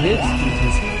many hits did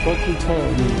this fucking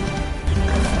toilet need?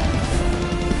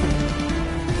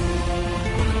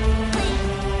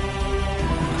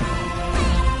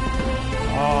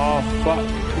 Oh, fuck.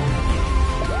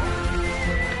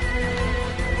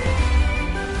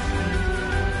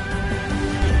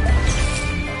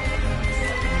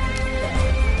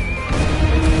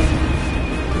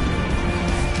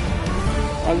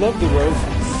 I love the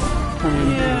roses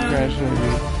coming Yeah. and congratulating me.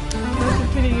 Those are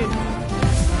pretty good.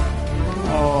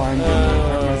 Oh, I'm gonna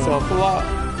hurt myself a lot.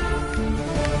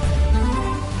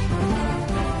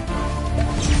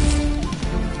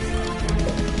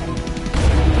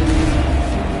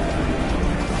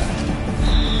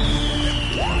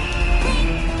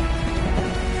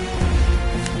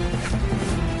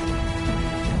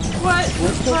 What?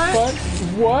 What the fuck?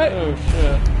 What? Oh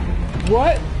shit.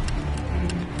 What?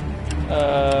 Do I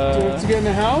have to get in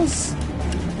the house?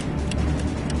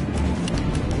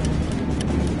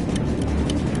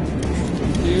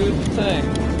 Do the thing.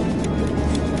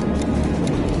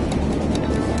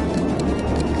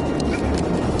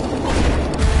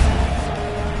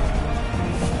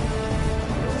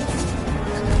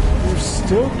 We're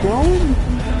still going?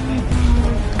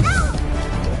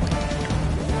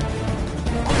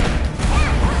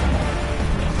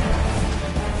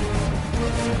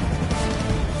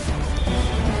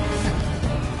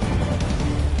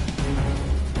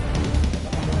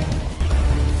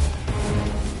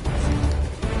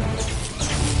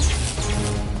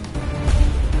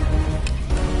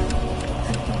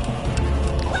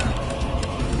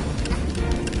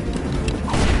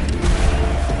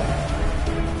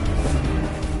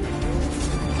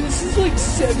 This is like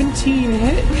 17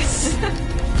 hits.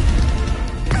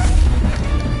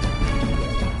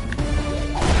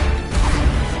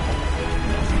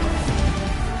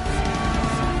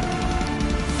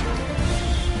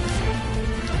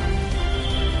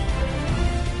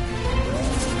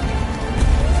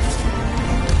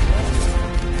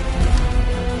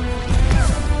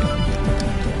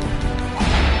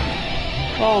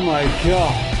 Oh my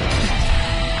god.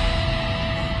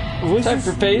 Was Time this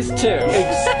for phase 2.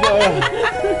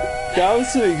 that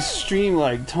was some extreme,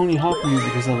 like, Tony Hawk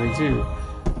music or something, too.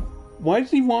 Why did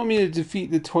he want me to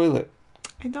defeat the toilet?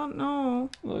 I don't know.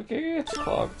 Look, it gets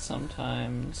clogged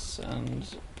sometimes, and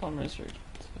plumbers are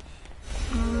expensive.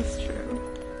 Oh, that's true.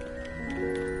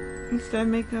 Instead,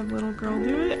 make a little girl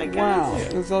do it, I guess. Wow,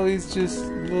 there's all these just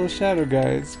little shadow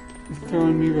guys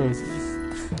throwing me roses.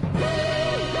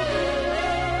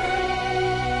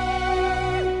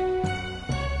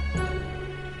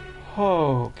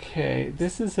 Okay,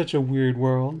 this is such a weird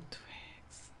world.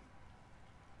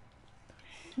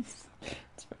 It's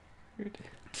weird.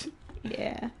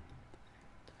 Yeah.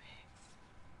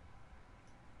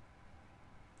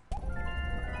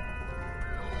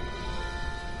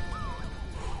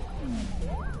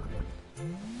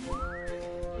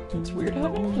 It's weird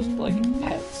having just like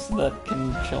pets that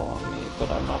can chill on me,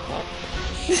 but I'm not that.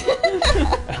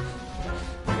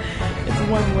 It's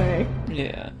one way.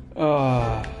 Yeah.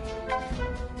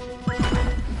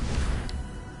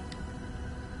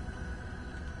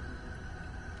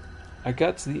 I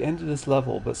got to the end of this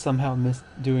level, but somehow missed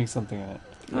doing something in it.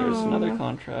 There's another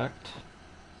contract.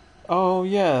 Oh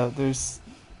yeah, there's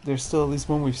still at least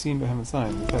one we've seen but haven't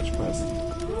signed. The fetch quest.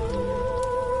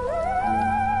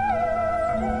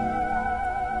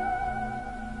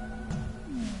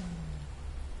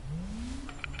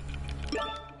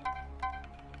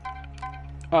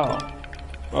 Oh.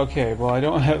 Okay, well I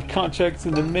don't have contracts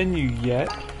in the menu yet.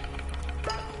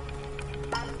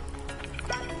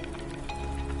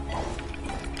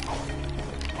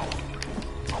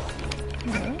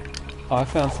 Oh, I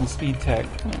found some speed tech.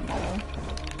 No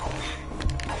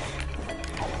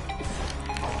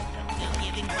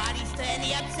giving bodies to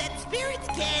any upset spirits,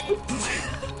 kid.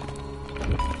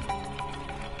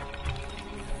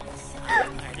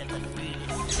 Part of the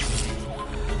feast.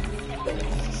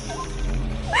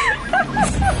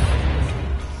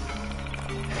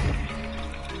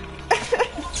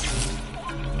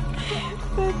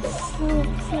 That's so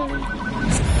upsetting.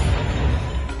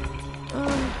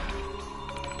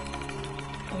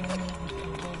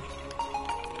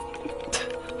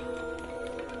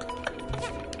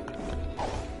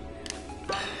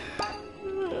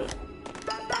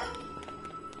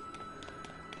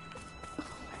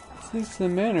 This is the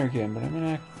manor again, but I'm in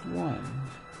Act 1.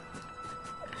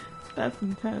 That's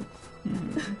intense.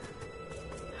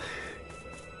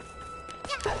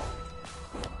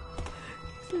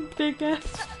 Some big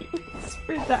ass feelings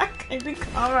for that kind of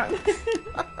comment.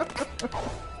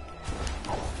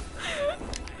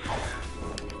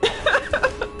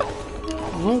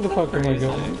 Where the fuck am I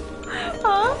going?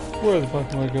 Huh? Where the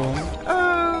fuck am I going?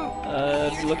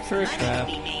 Look for a trap.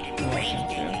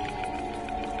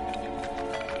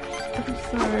 I'm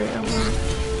sorry, I was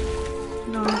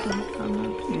nonsense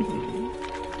comments.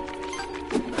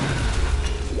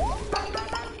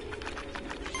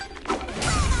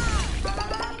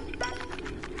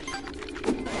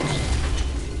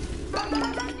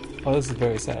 Oh, this is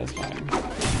very satisfying.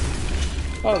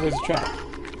 Oh, there's a trap.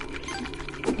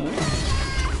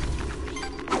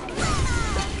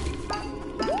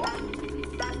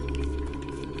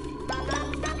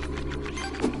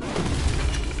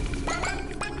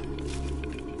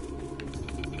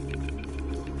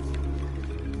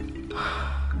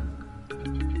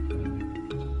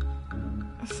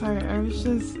 Sorry, I was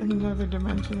just in another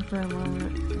dimension for a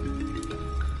moment.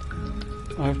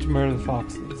 I have to murder the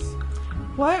foxes.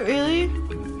 What, really?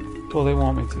 Well, they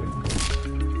want me to.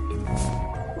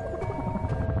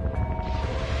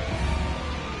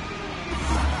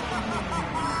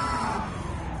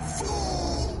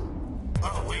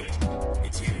 Oh, wait.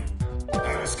 It's you.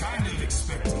 I was kind of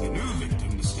expecting a new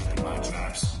victim to step in my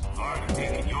traps. I've already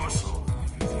taken your soul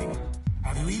and everything.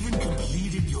 Have you even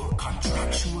completed your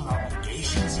contractual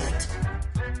obligations yet?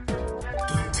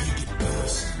 Don't take it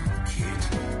personal, kid.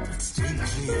 But stay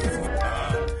clear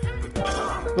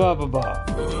of Blah blah blah.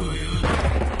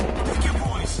 Take your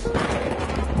voice.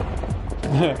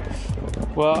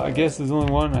 Well, I guess there's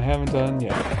only one I haven't done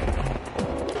yet. I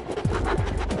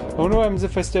wonder what happens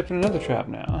if I step in another trap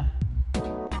now. Not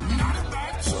a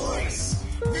bad choice.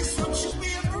 This one should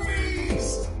be a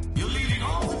breeze. You're leaving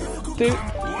all the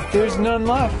difficult There's none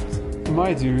left,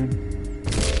 my dude.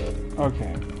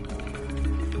 Okay.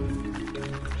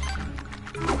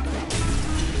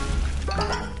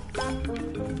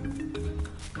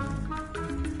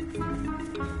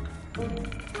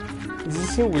 This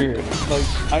is so weird.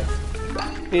 Like,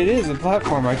 it is a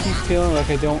platform. I keep feeling like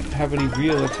I don't have any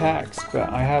real attacks, but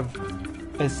I have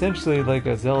essentially like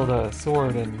a Zelda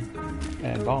sword and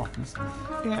bombs.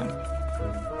 Yeah.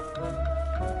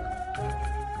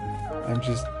 I'm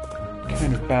just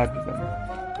kind of bad with them.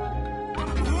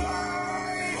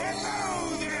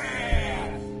 Hello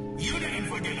there! You didn't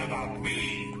forget about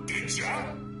me, did ya?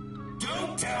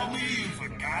 Don't tell me you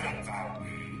forgot about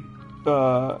me.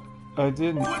 I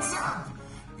didn't. What's up?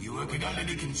 You working on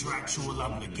any contractual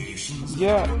obligations?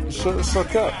 Yeah, shut the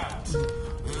fuck up.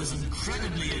 There's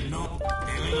incredibly annoying.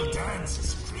 Their little dance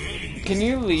is creating. Can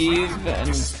you leave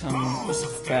and come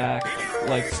back,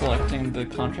 like selecting the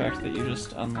contract that you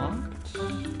just unlocked?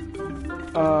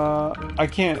 I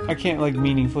can't like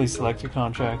meaningfully select a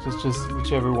contract. It's just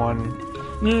whichever one.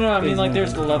 No, I mean like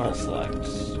there's the Isn't level it? select.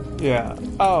 Yeah.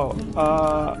 Oh,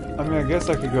 I mean, I guess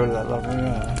I could go to that level,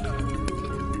 yeah.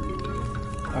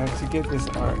 I have to get this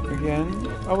art again.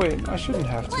 Oh wait, I shouldn't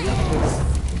have to.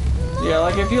 Because Yeah,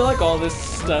 like if you like all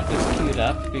this stuff is queued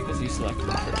up because you selected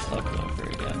the first level over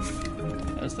again.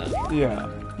 As that. Yeah.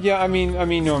 Yeah, I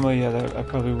mean, normally, yeah, I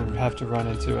probably would have to run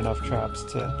into enough traps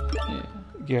to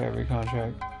get every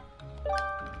contract.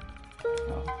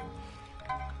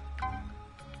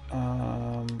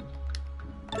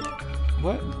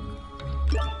 What?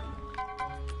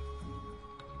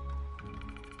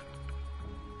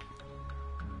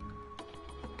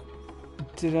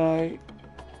 Did I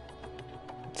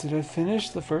finish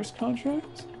the first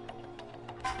contract?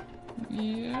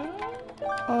 Yeah.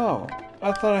 Oh,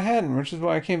 I thought I hadn't, which is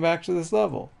why I came back to this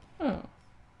level. Oh.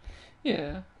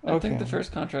 Yeah. I think the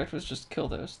first contract was just kill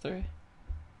those 3.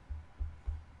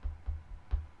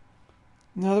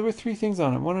 No, there were 3 things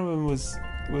on it. One of them was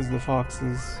the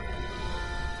foxes.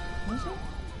 Was it?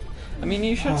 I mean,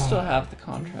 you should still have the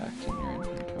contract in your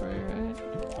inventory,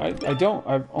 right? I don't.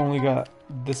 I've only got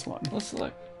this one. Let's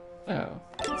select. Oh.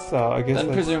 So I guess Then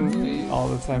that's presumably all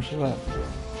that's actually left.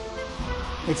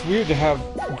 It's weird to have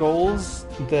goals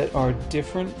that are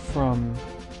different from.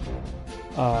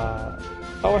 Oh,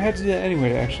 I had to do that anyway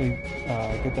to actually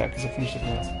get that because I finished it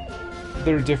once.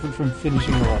 That are different from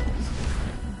finishing the levels.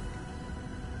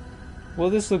 Well,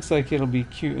 this looks like it'll be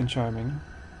cute and charming.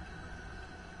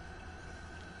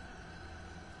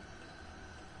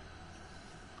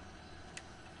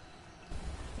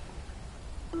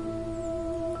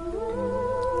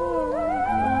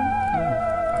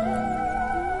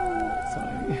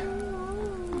 Sorry.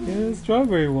 Yeah, the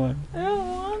strawberry one. I don't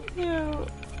want to.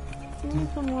 Give me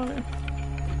some water.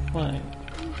 Fine.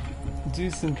 Do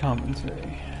some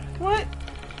commentary. What?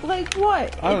 Like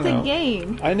what? I don't It's know. a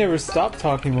game. I never stopped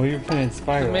talking while you were playing the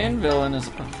Spyro. main villain is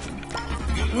a pumpkin.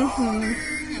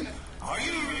 Are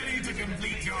you ready to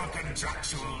complete your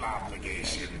contractual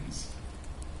obligations?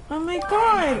 Oh my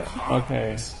god.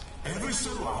 Okay. Every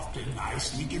so often, I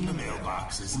sneak in the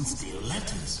mailboxes and steal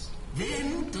letters,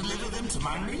 then deliver them to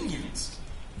my minions.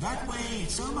 That way,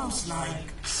 it's almost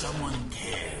like someone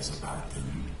cares about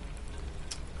them.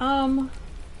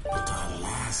 But our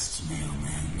last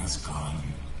mailman has gone.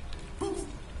 Poof.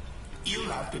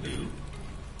 You'll have to do.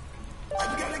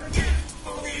 I've got a gift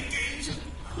for the occasion,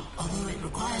 although it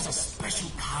requires a special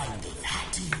kind of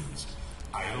hat to use.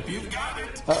 I hope you've got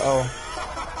it. Uh-oh.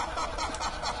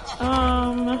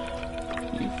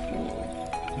 You fool.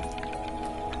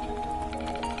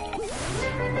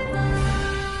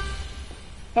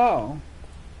 Oh.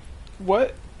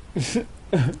 What?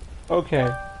 Okay.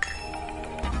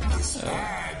 This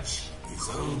badge is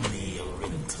only a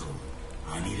rental.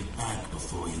 I need it back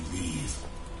before you leave.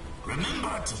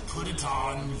 Remember to put it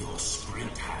on your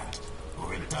sprint hat,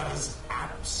 or it does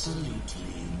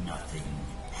absolutely nothing.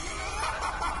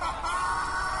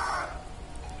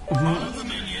 All of the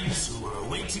minions who are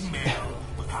awaiting mail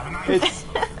will have an item.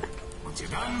 Once you're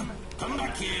done, come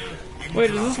back here. And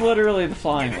Wait, is this literally the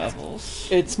flying levels?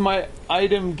 It's my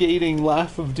item gating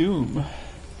laugh of doom.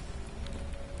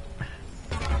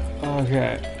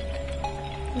 Okay.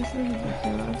 This is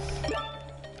ridiculous.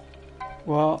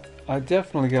 Well, I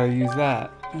definitely gotta use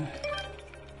that.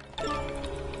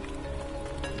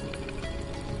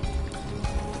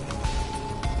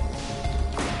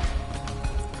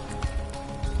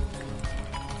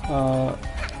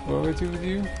 What do I do with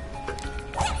you?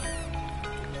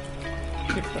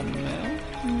 Give them mail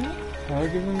How do I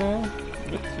give them mail?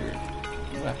 with your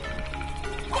weapon.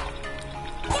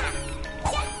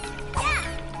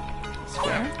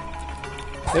 Square?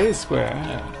 That is square.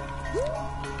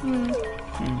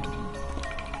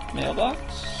 Mailbox?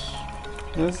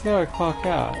 That's how I clock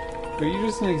out. Are you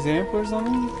just an example or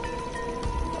something?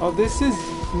 Oh, this is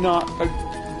not a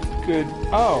good...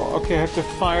 Oh, okay, I have to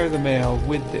fire the mail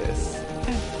with this.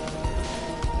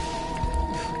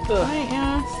 My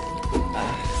ass.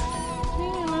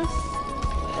 Yes.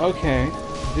 Okay,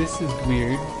 this is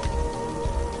weird.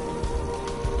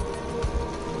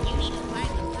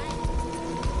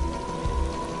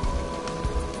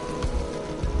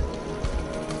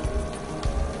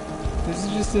 This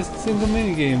is just a single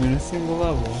minigame in a single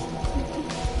level.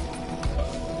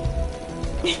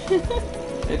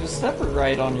 Hey, just step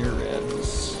right on your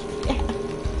ribs.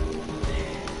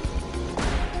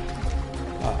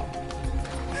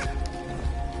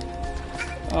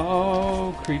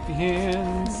 Oh, creepy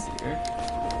hands. Here.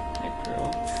 Hey,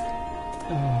 girl.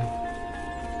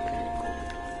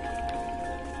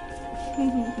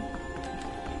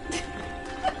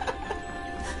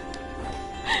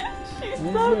 She's Why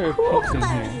is so there a cool. pizza in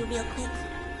Follow here? you real quick.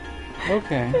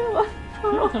 Okay.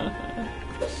 Oh,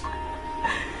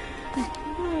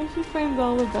 she finds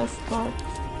all the best spots.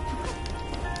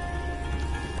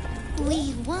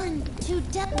 We want to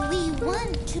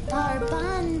our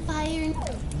bonfire.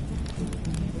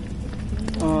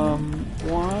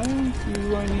 Why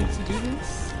do I need to do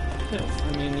this? I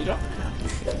mean, you don't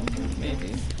have to.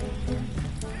 Maybe.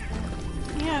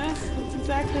 Yeah, that's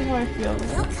exactly how I feel.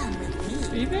 You'll come with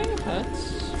Are me. you being pets?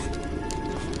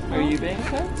 Are you being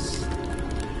pets?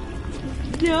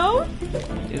 No?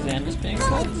 Is Anna's being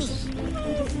Come pets? with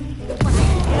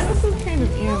Yeah, this is kind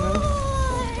of Anna.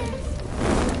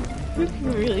 You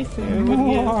can really say I would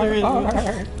answer it.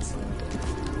 Art.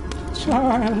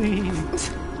 Charlie.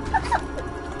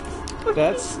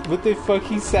 That's what they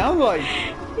fucking sound like.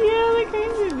 Yeah, they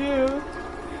kind of do.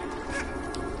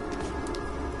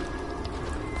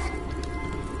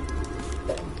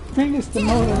 Bring us the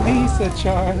Mona Lisa,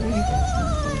 Charlie.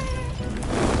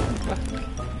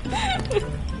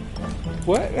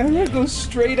 What? I'm gonna go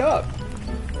straight up.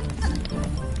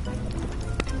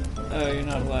 Oh, you're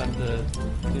not allowed to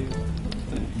do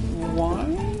things. Why?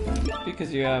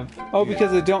 Because you have... Oh,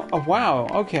 because I don't. Oh, wow.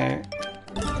 Okay.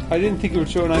 I didn't think it would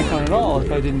show an icon at all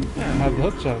if I didn't have the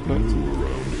hook shot equipped.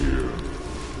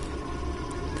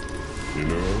 You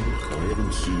know, I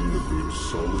haven't seen a good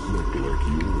solid neck like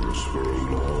yours for a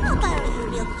long I'll borrow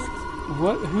time. you real quick.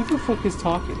 What? Who the fuck is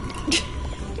talking?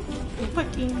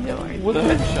 Fucking door. What The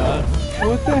the? hook shot.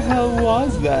 What the hell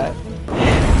was that?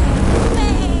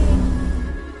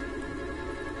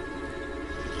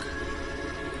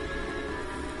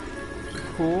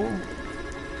 Cool.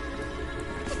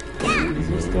 Is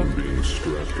there stuff? Being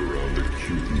strapped around a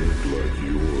cute neck like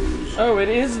yours. Oh, it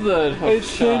is the hook It's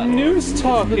shot. the news The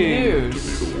talking.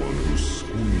 news. The one who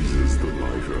squeezes the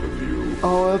life out of you.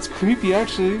 Oh, that's creepy,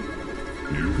 actually. You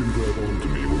can grab onto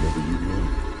me whenever you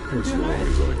like, as long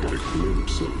as I get a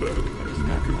glimpse of that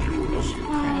neck of yours.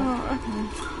 Oh, okay.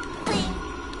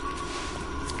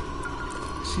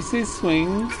 She says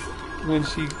swing when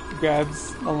she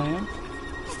grabs a lamp.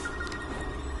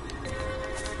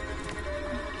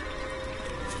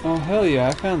 Oh, hell yeah,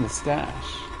 I found the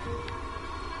stash.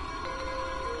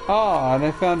 Ah, and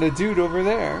I found a dude over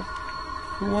there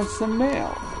who wants some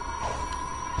mail.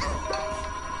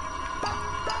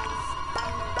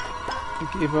 I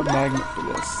gave up magnet for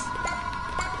this.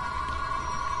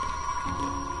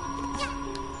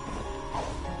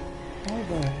 How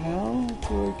the hell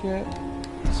do I get...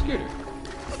 Scooter.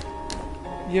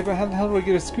 Yeah, but how the hell do I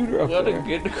get a scooter up What there? a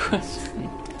good question.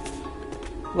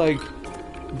 Like,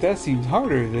 that seems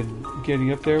harder than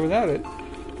getting up there without it.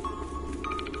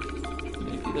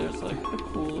 Maybe there's like a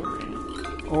cooler in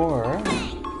it. Or...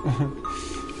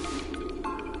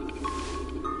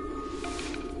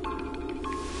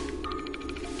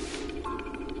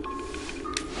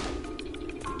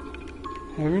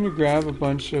 having to grab a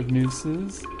bunch of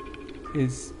nooses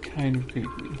is kind of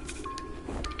creepy.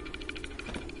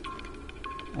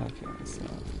 Okay, so...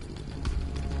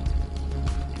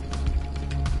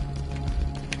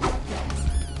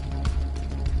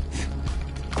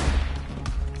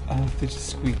 I have to just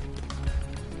squeak.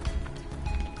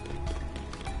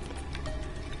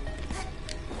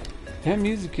 That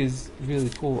music is really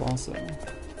cool also.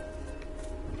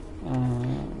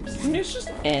 Does the news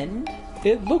just end?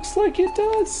 It looks like it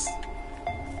does.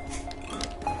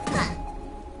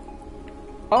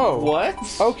 Oh. What?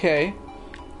 Okay.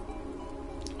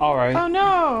 Alright. Oh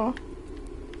no!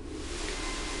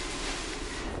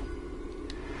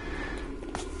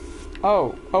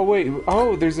 Oh. Oh wait.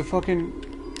 Oh, there's a fucking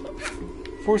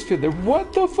force field there.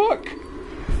 What the fuck?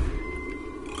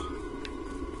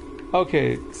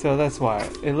 Okay, so that's why.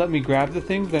 It let me grab the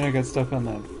thing, then I got stuck on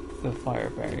the fire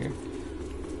barrier.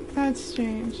 That's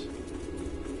strange.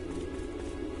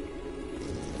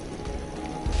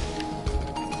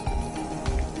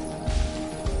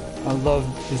 I love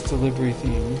this delivery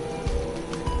theme.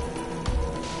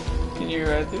 Can you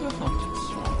ride through the haunted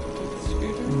swamp with the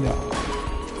scooter? No.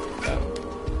 Oh.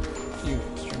 You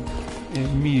extreme. It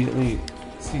immediately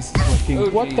ceases working. Oh,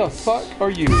 what the jeez. fuck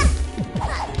are you?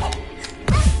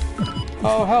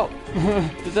 Oh, help.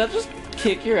 Did that just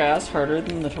kick your ass harder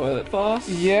than the toilet boss?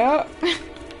 Yeah.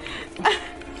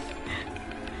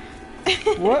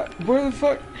 What? Where the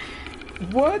fuck?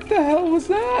 What the hell was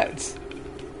that?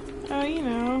 Oh, you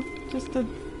know, just a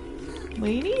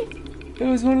lady? It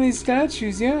was one of these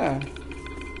statues, yeah.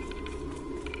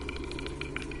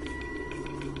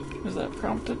 Was that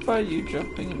prompted by you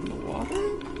jumping in the water?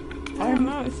 I don't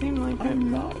know, it seemed like it.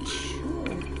 I'm not sure.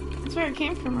 That's where it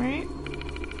came from, right?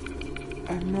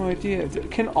 I have no idea.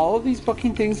 Can all of these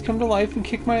fucking things come to life and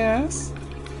kick my ass?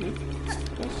 Good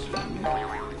question.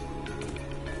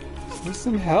 There's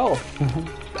some help. The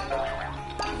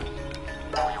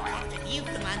view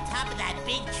from on top of that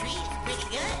big tree is pretty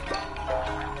good.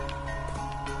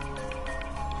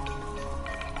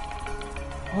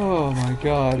 Oh my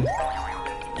god.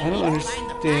 I don't Find understand.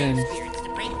 the understand Spirits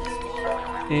to bring this to you.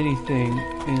 anything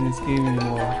in this game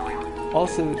anymore.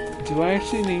 Also, do I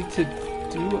actually need to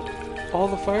do all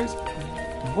the fires?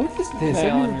 What is this? I've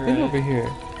Mail, never you're been right. over here.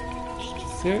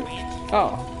 Is there?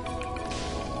 Oh.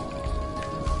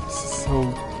 This is so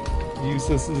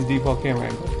useless as a default camera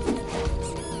angle.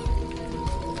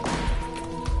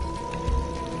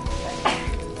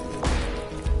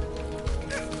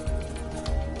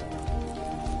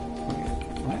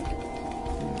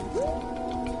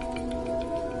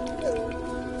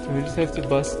 Do we just have to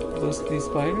bust these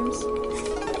spiders?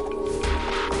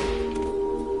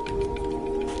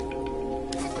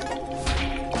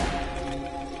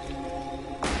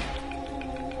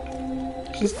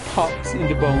 Just pops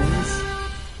into bones.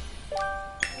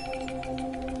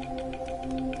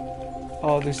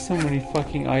 Oh, there's so many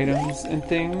fucking items and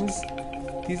things.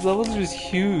 These levels are just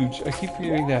huge. I keep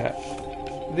forgetting that.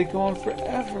 They go on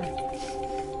forever.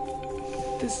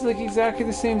 This is like exactly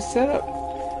the same setup.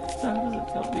 How does it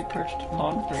feel to be perched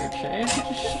upon for a change?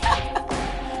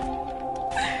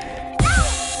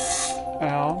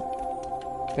 Ow.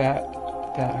 That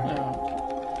hurt.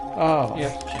 No. Oh. You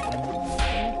have to change.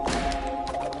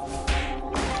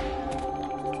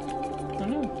 I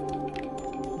don't know.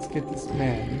 Let's get this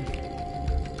man.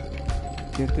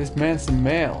 Get this man some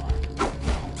mail.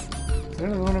 Is there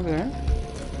another one over there?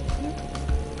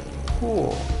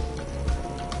 Cool.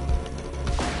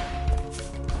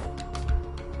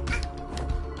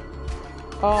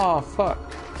 Oh, fuck.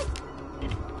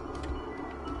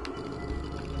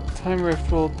 Time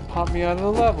rift will pop me out of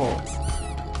the level.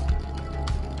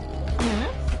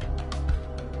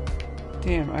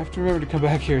 Damn, I have to remember to come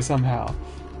back here somehow.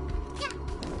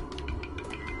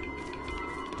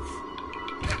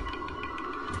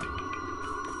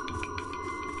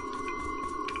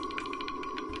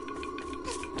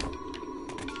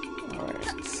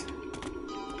 Alright.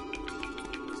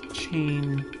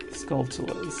 Chain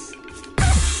sculptulas.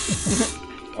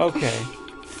 Okay.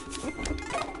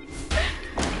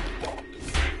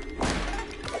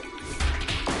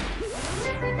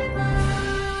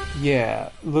 Yeah,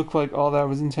 looked like all that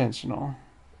was intentional.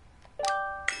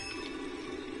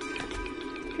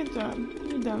 Good job.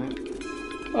 You've done it.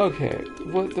 Okay,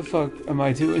 what the fuck am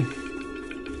I doing?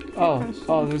 Oh,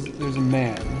 there's a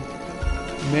man.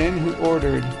 A man who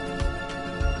ordered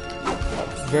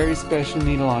a very special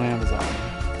needle on Amazon.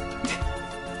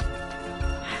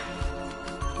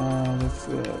 That's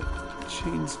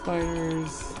chain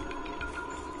spiders.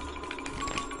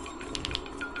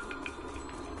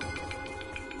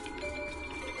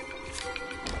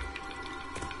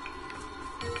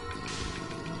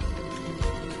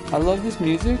 I love this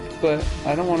music, but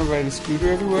I don't want to ride a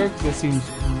scooter everywhere because that seems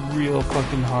real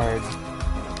fucking hard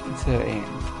to aim.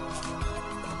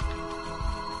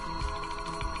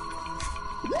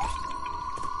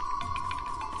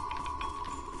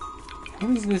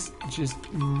 What is this just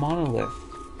monolith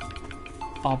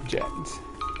object?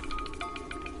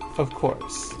 Of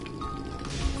course.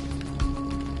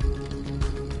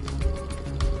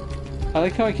 I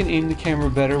like how I can aim the camera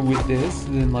better with this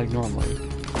than like normally.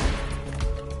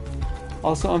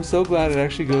 Also, I'm so glad it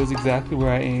actually goes exactly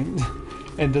where I aimed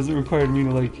and doesn't require me to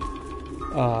like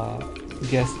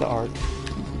guess the arc.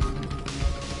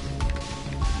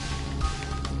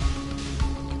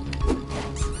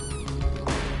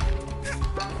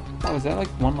 Oh, is that like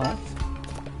one left?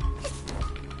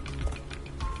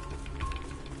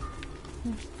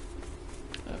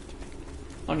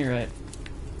 On your right.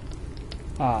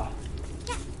 Ah.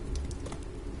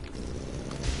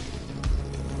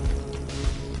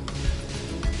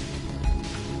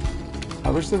 I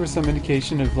wish there was some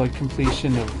indication of like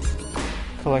completion of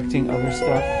collecting other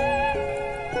stuff.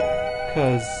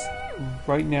 Because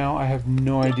right now I have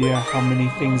no idea how many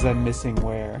things I'm missing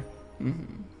where.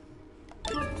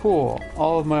 Cool.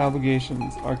 All of my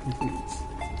obligations are complete.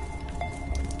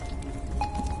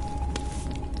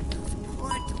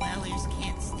 Poor dwellers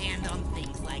can't stand on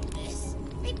things like this.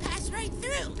 They pass right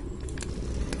through.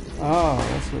 Oh,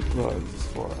 that's what gloves is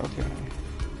for. Okay.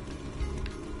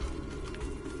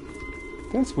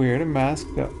 That's weird. A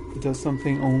mask that does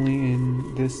something only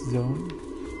in this zone.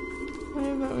 Why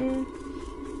is that weird?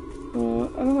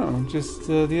 I don't know. Just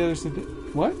the others have been...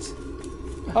 What?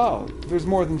 Oh, there's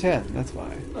more than 10. That's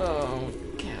why. Oh,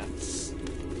 cats.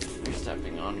 You're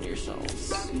stepping on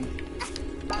yourselves.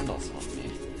 And also on me.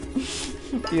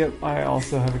 Yep, I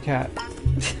also have a cat.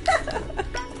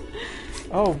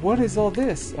 Oh, what is all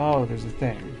this? Oh, there's a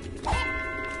thing.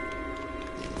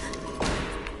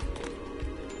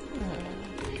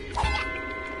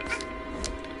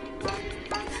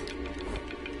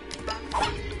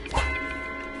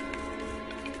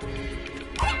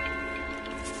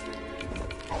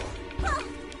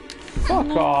 Fuck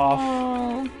off.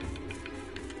 Oh.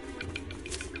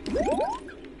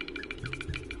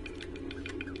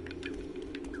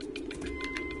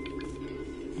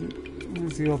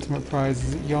 What's the ultimate prize?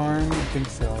 Is it yarn? I think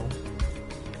so.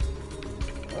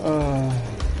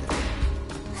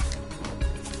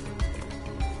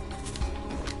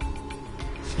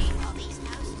 Shape all these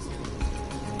houses.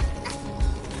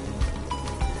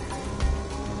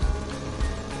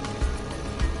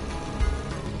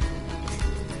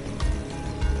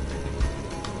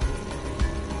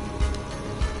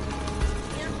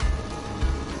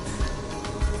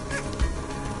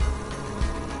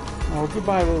 Oh,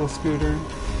 goodbye, little scooter.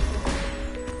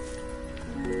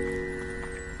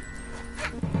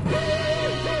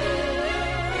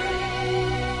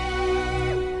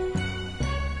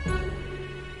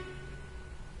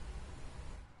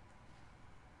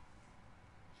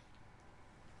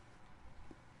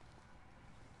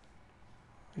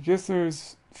 I guess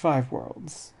there's 5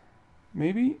 worlds.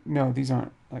 Maybe? No, these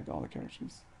aren't like all the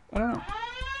characters. I don't know.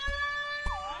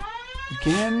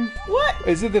 Again? What?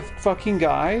 Is it the fucking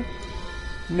guy?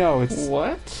 No, it's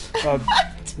What?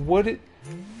 what it?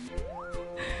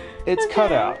 It's Okay.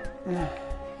 cut out.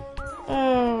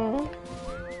 Oh.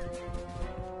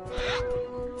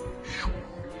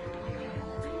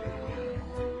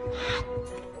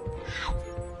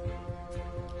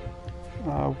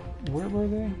 Where were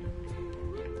they? I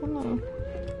don't know.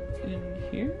 In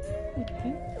here? I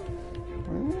think.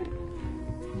 Were they?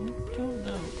 I don't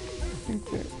know. I think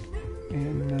they're in.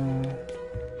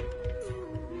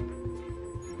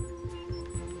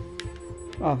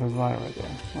 Oh, there's a light right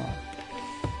there.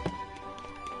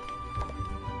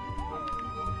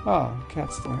 Oh,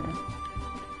 cat's still here.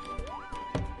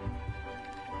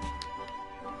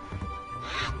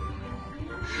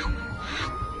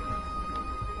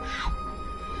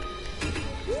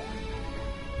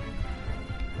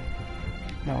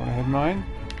 Not what I had in mind.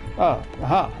 Oh,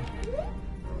 aha.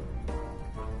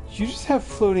 You just have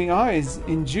floating eyes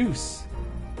in juice.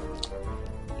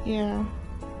 Yeah.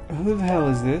 Who the hell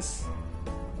is this?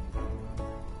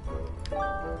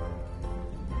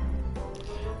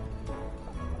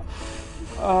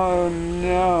 Oh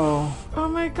no. Oh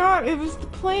my god, it was the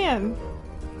plan.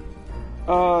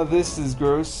 Oh, this is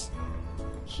gross.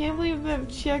 Can't believe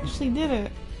that she actually did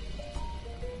it.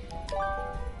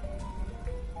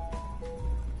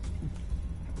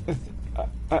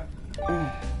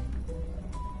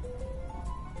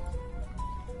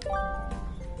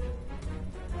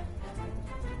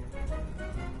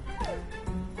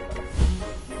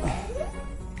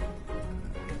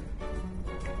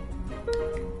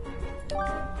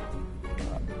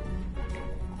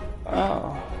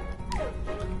 Oh.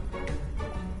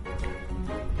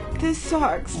 This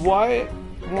sucks. Why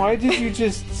did you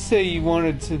just say you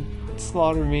wanted to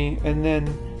slaughter me and then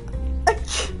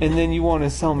you want to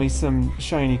sell me some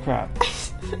shiny crap?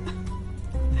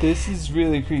 This is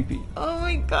really creepy. Oh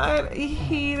my god, I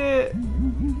hate it.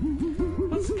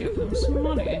 Let's give him some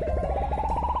money.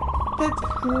 That's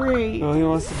great. Well, he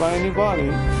wants to buy a new body.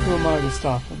 Who am I to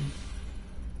stop him?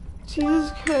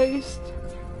 Jesus Christ.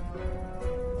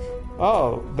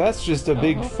 Oh, that's just a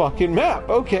big fucking map.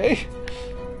 Okay.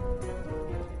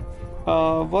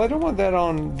 Well, I don't want that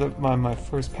on my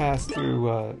first pass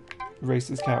through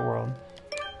Racist Cat World.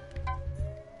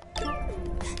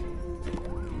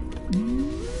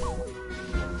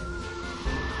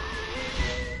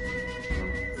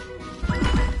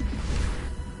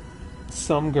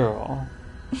 Some girl.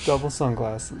 Double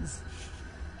sunglasses.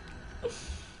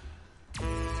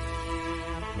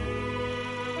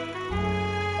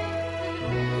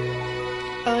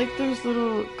 I like those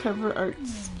little cover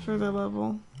arts for the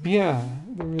level. Yeah,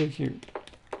 they're really cute.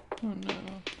 Oh no.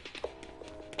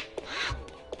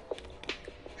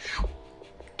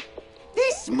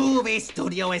 This movie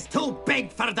studio is too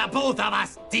big for the both of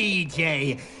us,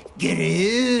 DJ.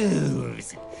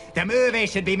 Grooves. The movie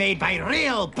should be made by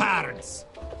real birds.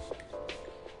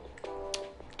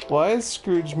 Why is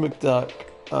Scrooge McDuck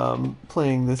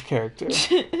playing this character?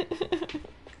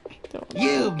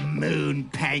 You moon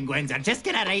penguins are just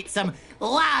gonna write some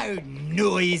loud,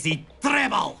 noisy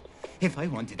dribble. If I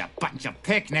wanted a bunch of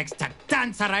picnics to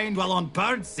dance around while on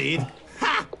birdseed,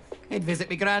 ha! I'd visit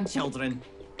my grandchildren.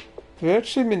 They're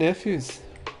actually my nephews.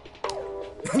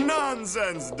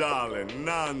 Nonsense, darling,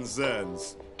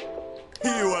 nonsense.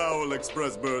 You Owl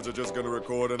Express birds are just gonna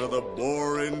record another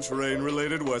boring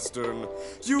train-related western.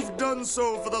 You've done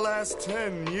so for the last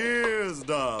 10 years,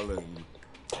 darling.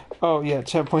 Oh yeah,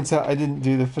 Chad points out I didn't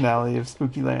do the finale of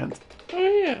Spooky Land. Oh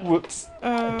yeah. Whoops.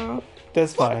 Oh.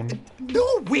 That's fine.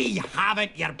 No, we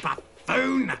haven't, you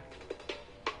buffoon.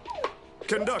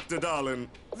 Conductor, darling,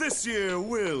 this year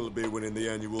we'll be winning the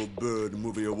annual Bird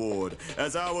Movie Award,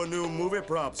 as our new movie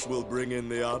props will bring in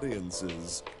the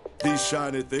audiences. These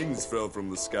shiny things fell from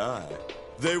the sky.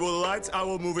 They will light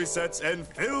our movie sets and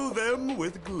fill them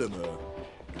with glimmer.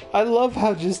 I love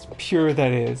how just pure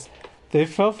that is. They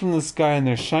fell from the sky and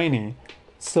they're shiny,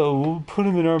 so we'll put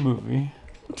them in our movie.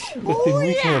 The thing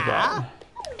we care about.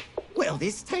 Well,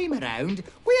 this time around,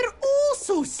 we're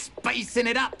also spicing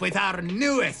it up with our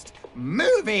newest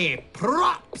movie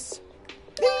props.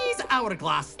 These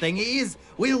hourglass thingies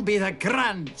will be the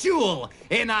grand jewel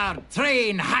in our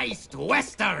train heist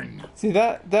western. See,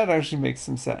 that actually makes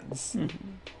some sense.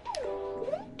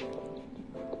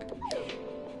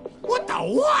 What the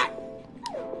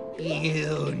what?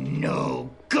 You no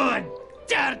good,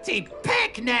 dirty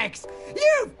picnics!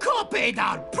 You've copied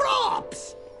our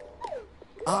props!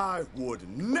 I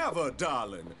would never,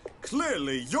 darling.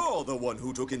 Clearly, you're the one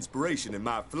who took inspiration in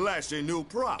my flashy new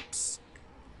props.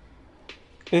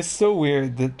 It's so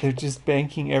weird that they're just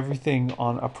banking everything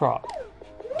on a prop.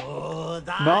 Oh,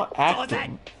 that Not does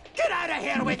acting. it. Get out of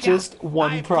here with Just you.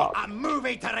 one I've prop. got a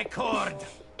movie to record.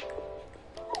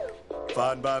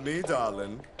 Fine by me,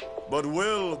 darling. But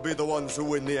we'll be the ones who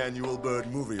win the annual Bird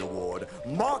Movie Award.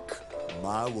 Mark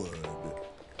my word.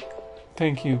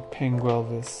 Thank you,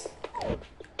 Penguelvis.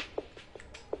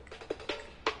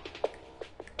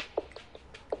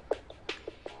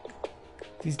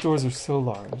 These doors are so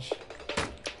large.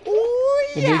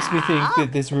 Oh, It makes me think that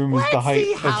this room is the Let's height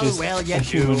see of how just well you a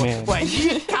human do man. when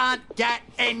you can't get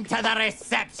into the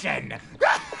reception.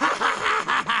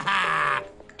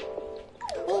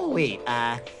 Oh, wait,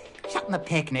 shutting the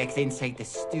picnics inside the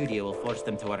studio will force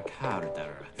them to work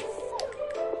harder.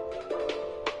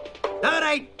 All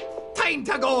right, time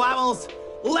to go, owls.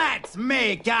 Let's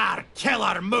make our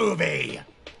killer movie.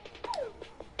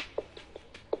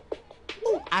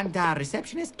 Oh, and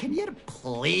receptionist, can you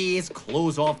please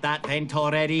close off that vent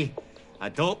already? I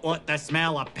don't want the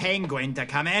smell of penguin to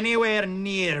come anywhere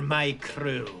near my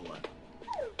crew.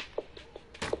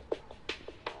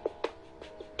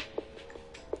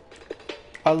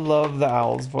 I love the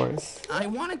owl's voice. I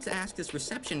wanted to ask this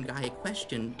reception guy a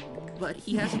question, but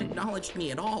he hasn't acknowledged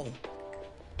me at all.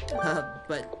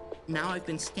 But now I've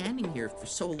been standing here for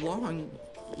so long,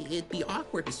 it'd be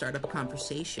awkward to start up a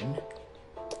conversation.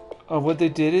 What they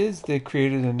did is they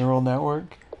created a neural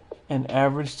network and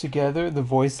averaged together the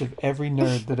voice of every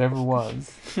nerd that ever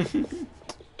was.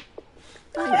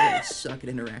 I really suck at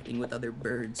interacting with other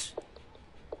birds.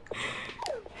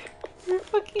 You're a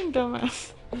fucking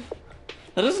dumbass.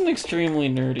 That is an extremely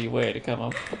nerdy way to come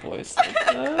up with a voice like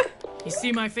that. You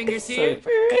see my fingers So here?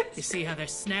 serious. You see how they're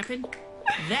snapping?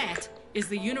 That is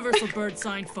the universal bird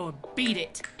sign for beat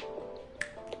it.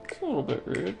 It's a little bit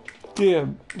rude.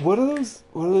 Damn, what are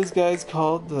those guys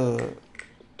called?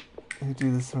 Who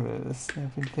do this sort of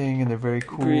snapping thing and they're very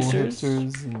cool Greasers?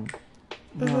 hipsters and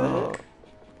no.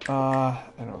 I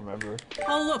don't remember.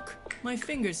 Oh look, my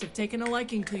fingers have taken a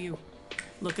liking to you.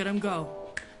 Look at them go.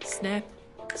 Snap,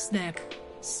 snap,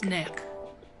 snap.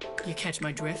 You catch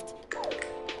my drift?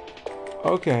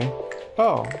 Okay.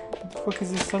 Oh, what the fuck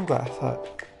is this sunglass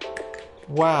hut?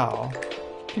 Wow.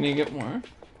 Can you get more?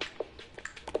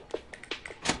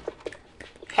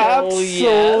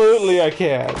 Absolutely I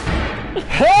can.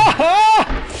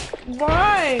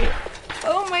 Why?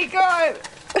 Oh my god.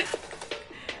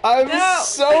 I'm No.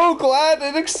 so glad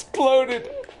it exploded.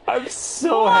 I'm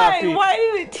so Why? happy. Why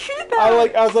did it do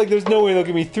that? I was like, there's no way they'll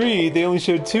give me 3. They only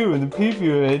showed 2 in the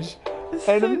preview image. And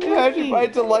so imagine goofy. my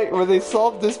delight when they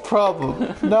solved this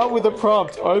problem. Not with a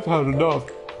prompt, I've had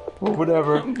enough. Or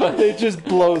whatever. But it just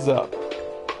blows up.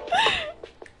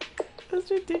 That's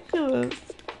ridiculous.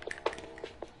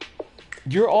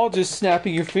 You're all just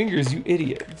snapping your fingers, you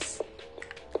idiots.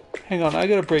 Hang on, I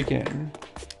gotta break in.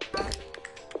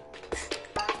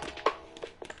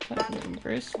 Time to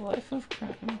embrace a life of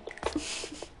crime.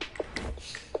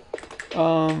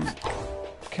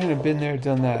 Kind of been there,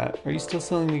 done that. Are you still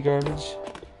selling me garbage?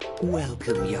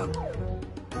 Welcome, young.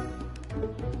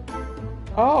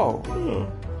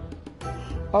 Oh.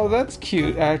 Oh, that's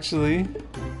cute, actually.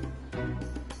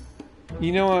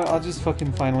 You know what? I'll just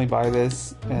fucking finally buy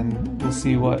this, and we'll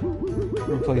see what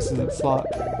replaces its slot.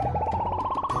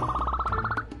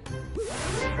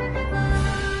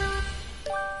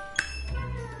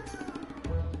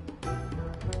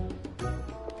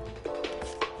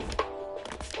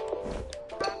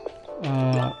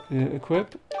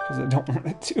 Equip? Because I don't want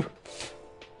it to.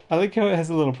 I like how it has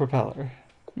a little propeller.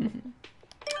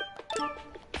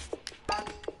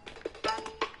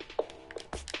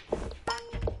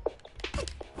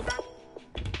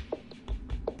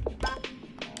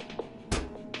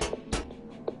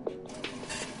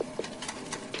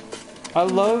 I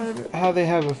love how they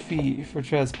have a fee for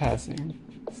trespassing,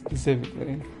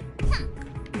 specifically.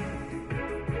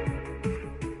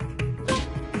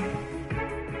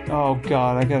 Oh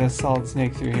god, I got a solid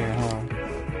snake through here, huh?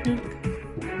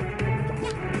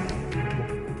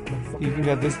 Even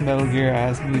got this Metal Gear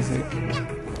ass music.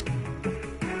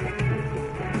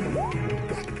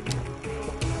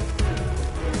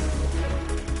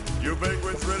 You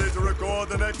penguins ready to record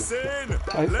the next scene?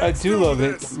 I do love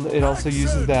it. It also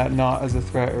uses that not as a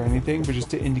threat or anything, but just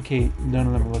to indicate none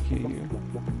of them are looking at you.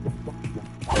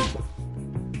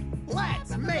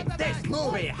 Let's make this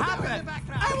movie happen!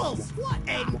 I will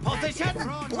in position!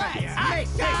 Let's make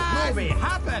this movie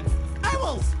happen! I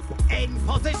will in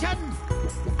position!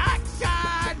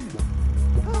 Action!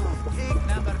 Take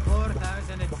number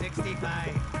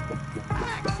 4065.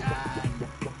 Action!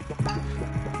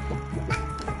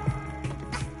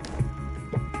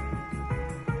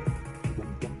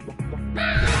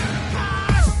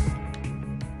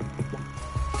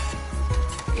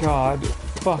 God,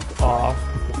 fuck off.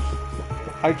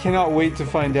 I cannot wait to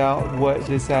find out what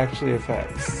this actually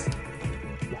affects.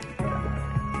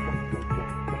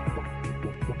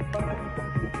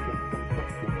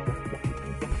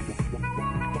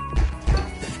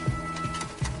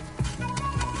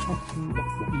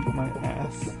 Eat my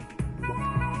ass.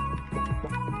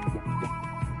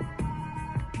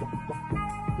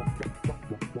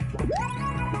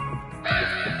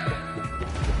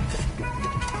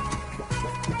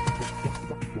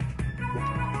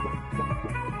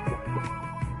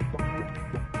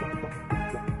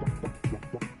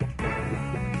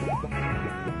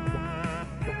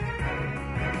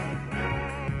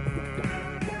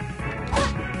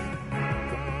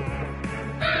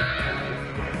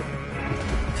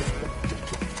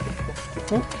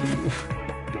 Fuck you.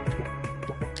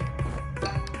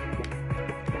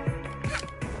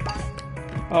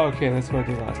 Oh, okay, that's what I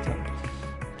did last time.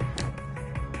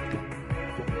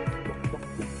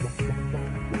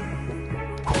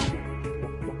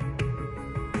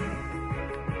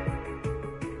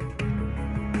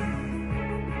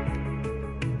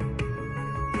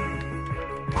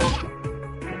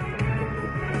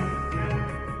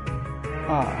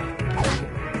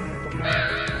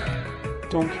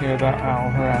 Don't care about owl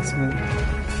harassment.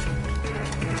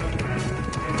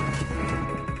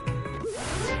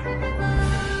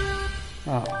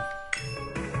 Oh.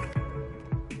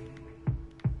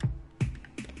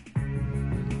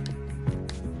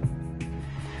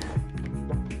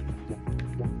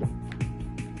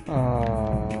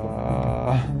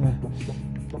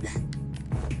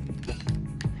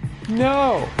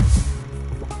 No!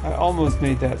 I almost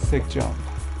made that sick jump.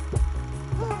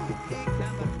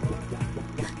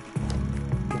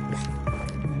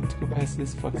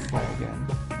 This fucking guy again.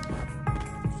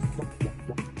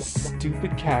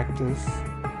 Stupid cactus.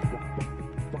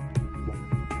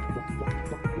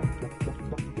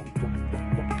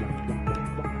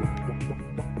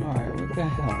 Alright, what the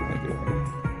hell am I doing?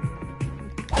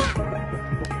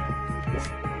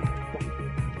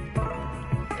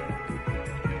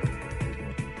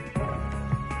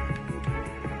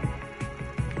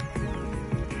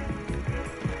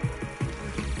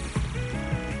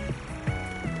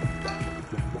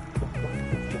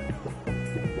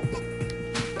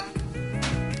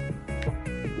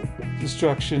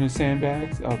 Destruction of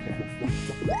sandbags? Okay.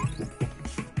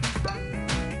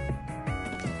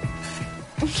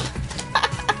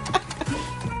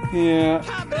 Yeah.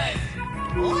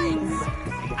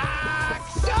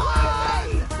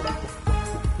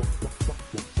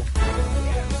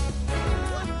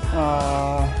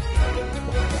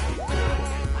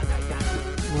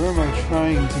 Where am I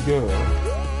trying to go?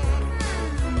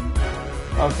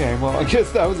 Okay, well, I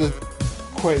guess that was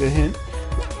quite a hint.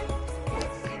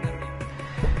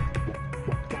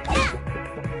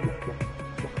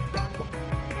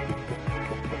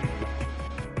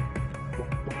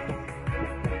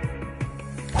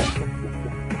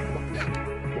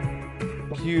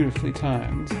 Beautifully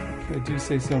timed, if I do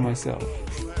say so myself.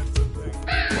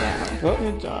 Wow, oh.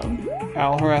 Good job.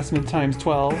 Owl harassment times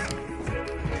 12.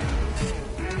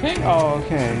 Okay. Oh,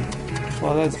 okay.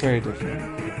 Well, that's very different.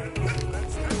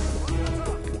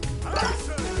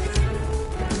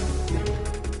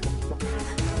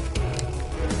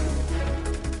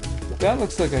 That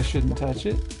looks like I shouldn't touch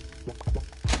it.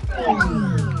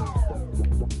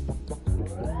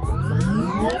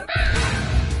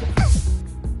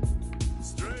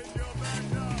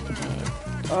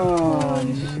 Oh,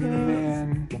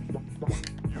 man.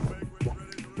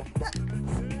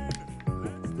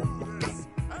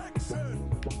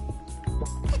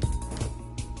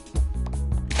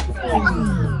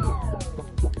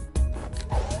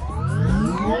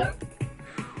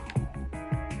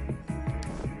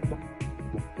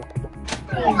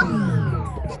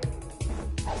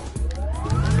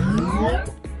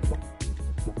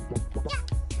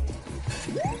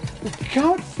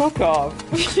 God, fuck off.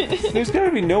 There's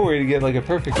gotta be no way to get like a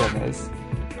perfect on this.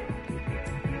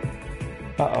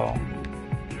 Uh-oh.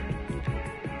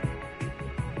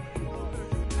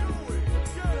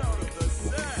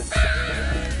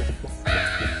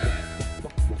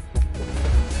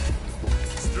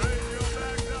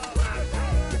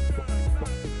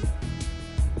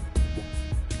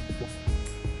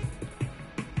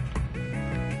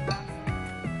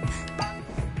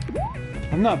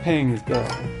 I'm not paying this bill.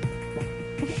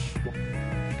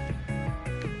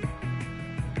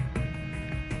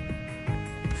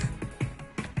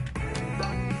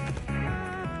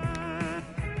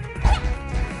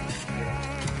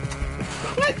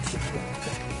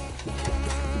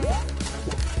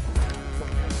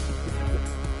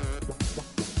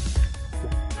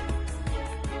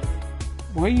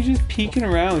 Why are you just peeking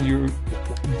around? You're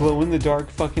glow in the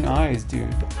dark fucking eyes,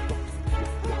 dude.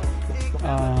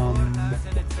 Oh.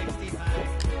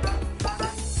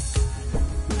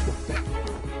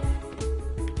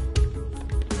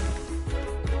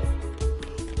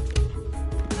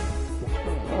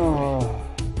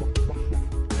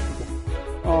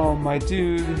 Oh, my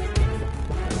dude.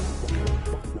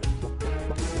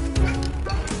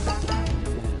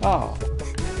 Oh.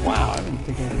 Wow, I didn't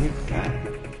think I'd hit that.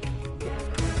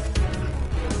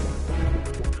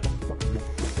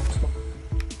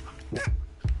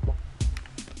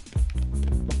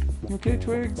 Okay,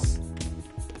 Twigs.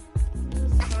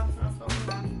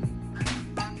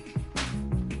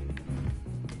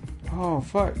 Oh,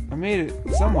 fuck. I made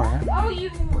it somewhere. Oh, you.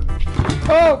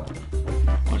 Oh!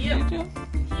 What did you do?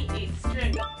 He ate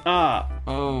string. Ah.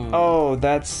 Oh. Oh,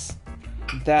 that's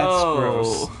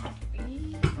gross.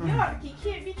 Yeah, he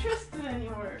can't be trusted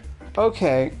anymore.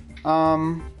 Okay,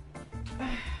 I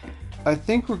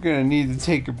think we're gonna need to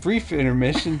take a brief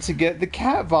intermission to get the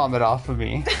cat vomit off of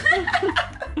me.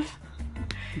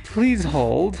 Please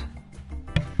hold.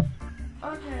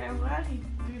 Okay, I'm glad he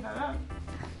threw that up.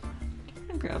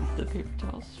 I grabbed the paper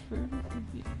towels for you.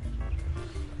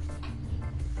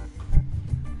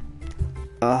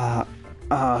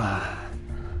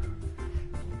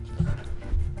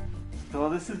 Well,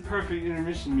 this is perfect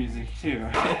intermission music too.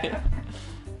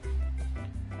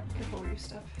 Careful your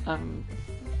stuff.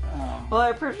 Well, I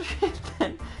appreciate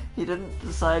that he didn't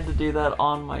decide to do that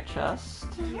on my chest.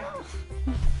 Yeah.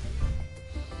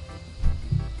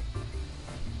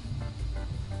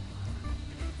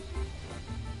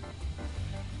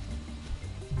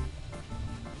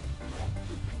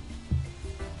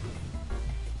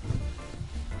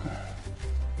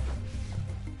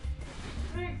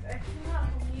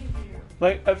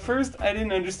 Like, at first, I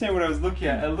didn't understand what I was looking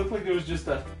at. It looked like it was just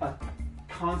a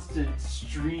constant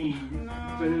stream.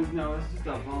 No. But it was, no, it's just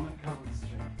a vomit-covered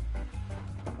stream.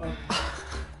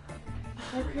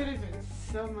 That could have been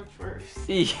so much worse.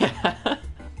 Yeah.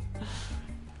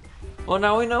 Well,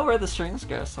 now we know where the strings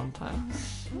go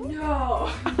sometimes.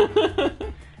 No.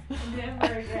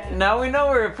 Never again. Now we know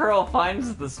where Pearl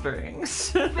finds the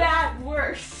strings. That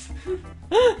worse.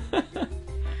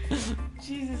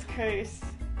 Jesus Christ.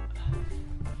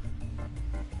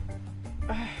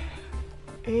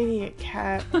 Idiot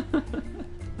cat.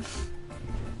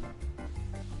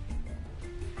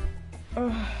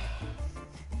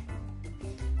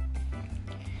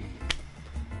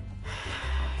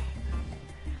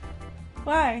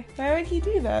 Why? Why would he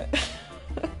do that?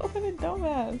 What a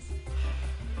dumbass.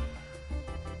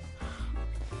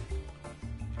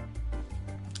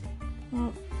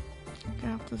 Well, I'm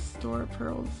gonna have to store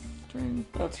Pearl's string.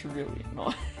 That's really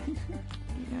annoying.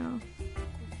 Yeah.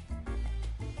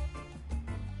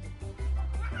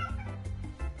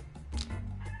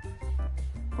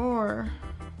 Or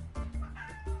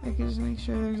I could just make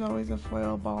sure there's always a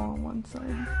foil ball on one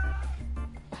side.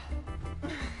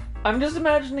 I'm just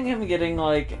imagining him getting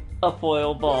like a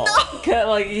foil ball. Cut,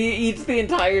 like he eats the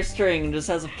entire string and just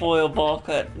has a foil ball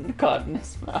caught in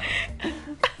his mouth. I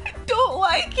don't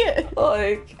like it.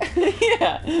 Like,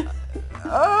 yeah.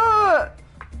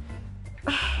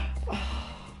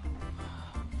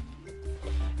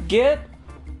 Get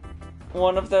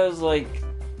one of those like.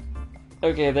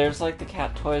 Okay, there's like the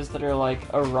cat toys that are like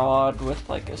a rod with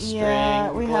like a string.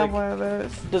 Yeah, we have like, one of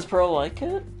those. Does Pearl like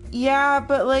it? Yeah,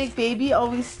 but like baby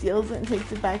always steals it and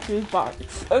takes it back to his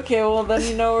box. Okay, well then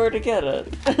you know where to get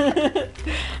it.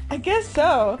 I guess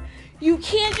so. You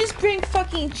can't just bring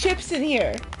fucking chips in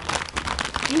here.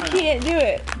 You can't do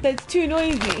it. That's too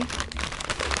noisy.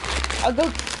 I'll go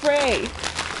pray.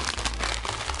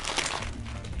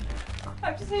 I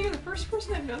have to say, you're the first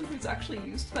person I've known who's actually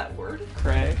used that word.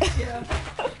 Cray. Yeah.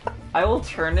 I will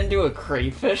turn into a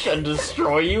crayfish and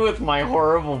destroy you with my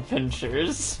horrible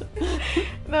pinchers.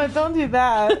 No, don't do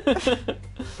that.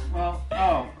 Well,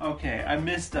 oh, okay. I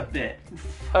missed a bit.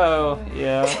 Oh,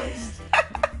 yeah.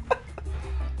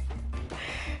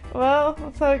 Well,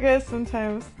 that's how it goes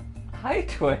sometimes. Hi,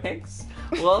 Twigs.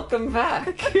 Welcome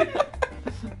back.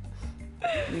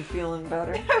 You feeling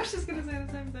better? I was just gonna say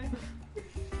the same thing.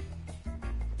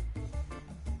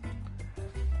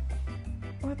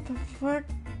 What the fuck?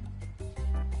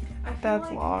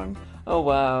 That's long. Oh,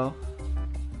 wow.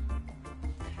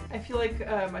 I feel like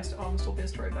my almost told me a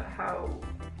story about how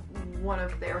one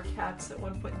of their cats at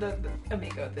one point, the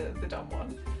Amigo, the dumb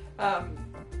one,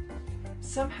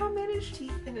 somehow managed to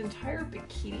eat an entire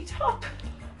bikini top.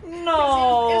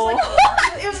 No!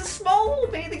 It was a small little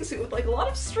bathing suit with like a lot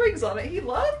of strings on it. He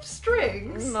loved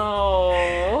strings.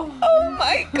 No. Oh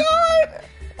my god!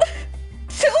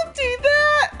 Don't do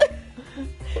that!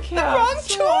 The wrong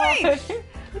choice!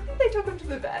 I think they took him to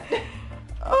the vet.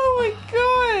 Oh my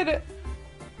god!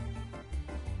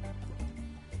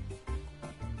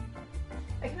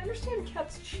 I can understand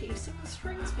cats chasing the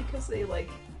strings because they like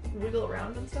wiggle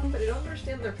around and stuff, but I don't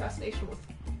understand their fascination with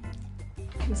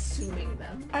consuming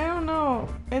them. I don't know.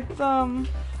 It's I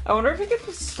wonder if it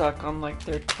gets stuck on like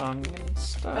their tongue and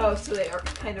stuff. Oh, so they are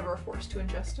kind of forced to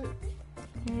ingest it.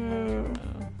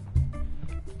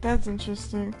 That's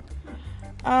interesting.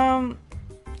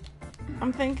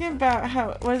 I'm thinking about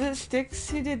how was it Styx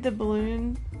who did the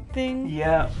balloon thing?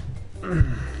 Yeah.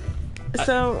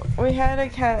 So we had a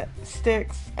cat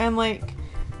Styx, and like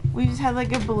we just had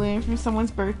like a balloon from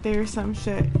someone's birthday or some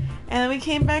shit, and then we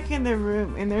came back in the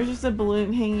room and there's just a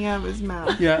balloon hanging out of his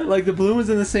mouth. Yeah, like the balloon was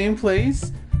in the same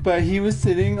place, but he was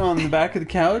sitting on the back of the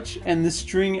couch, and the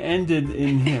string ended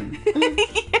in him.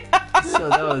 So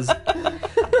that was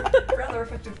rather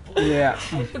effective. Yeah.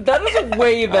 That is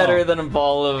way better than a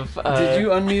ball of. Did you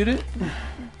unmute it?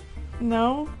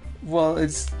 No. Well,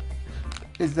 is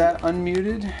that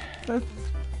unmuted?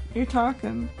 You're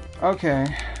talking. Okay,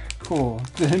 cool.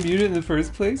 Did I mute it in the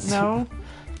first place? No.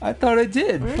 I thought I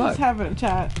did. We're Fuck. just having a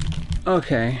chat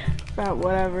Okay. about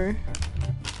whatever.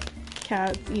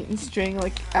 Cats eating string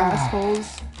like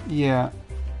assholes. Yeah.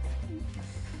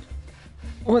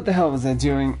 What the hell was I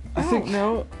doing? I don't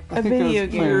know. I A think I was video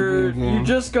playing a video game. You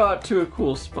just got to a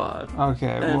cool spot. Okay,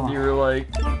 And well. you were like.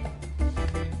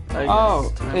 I Oh,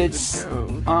 guess time it's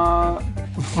to go.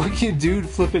 fucking dude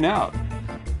flipping out.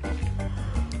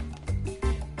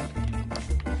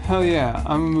 Hell yeah,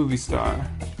 I'm a movie star.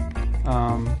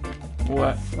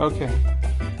 What? Okay.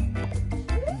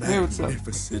 Hey, what's up?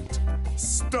 Magnificent,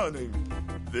 stunning.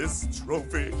 This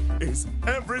trophy is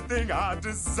everything I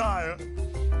desire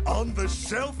on the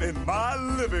shelf in my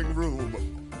living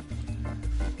room.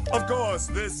 Of course,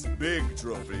 this big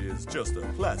trophy is just a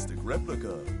plastic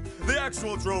replica. The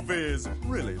actual trophy is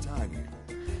really tiny.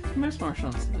 Miss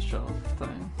Marshall's the shelf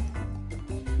thing.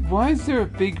 Why is there a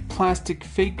big plastic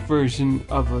fake version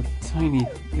of a tiny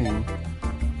thing?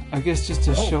 I guess just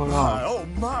to show it off. Oh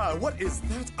my, what is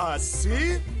that I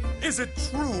see? Is it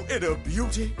true inner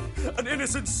beauty? An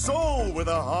innocent soul with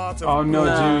a heart of Oh no,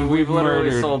 dude, we've literally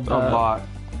murdered sold a that. lot.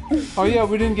 Oh yeah,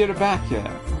 we didn't get it back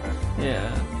yet.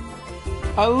 Yeah.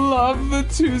 I love the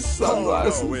two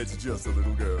sunglasses. Oh no, it's just a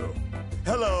little girl.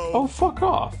 Hello. Oh, fuck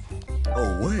off.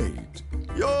 Oh, wait.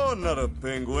 You're not a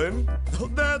penguin. Oh,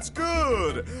 that's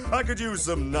good. I could use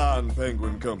some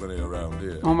non-penguin company around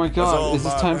here. Oh my As god, all is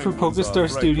this my time for penguins are PokeStar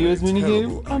frankly Studios minigame?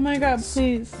 terrible. Oh my god,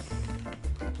 please.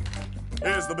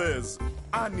 Here's the biz.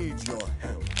 I need your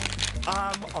help.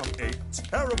 I'm on a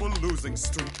terrible losing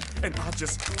streak, and I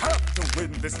just have to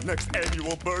win this next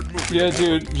annual bird movie. Yeah,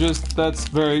 dude, just, that's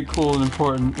very cool and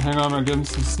important. Hang on, I'll give him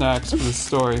some snacks for this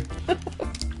story.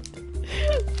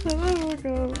 Oh my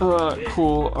god.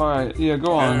 Cool, alright, yeah,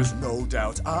 go on. There's no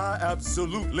doubt I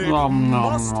absolutely Nom,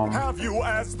 nom, must nom. have you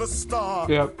as the star.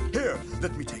 Yep. Here,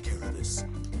 let me take care of this.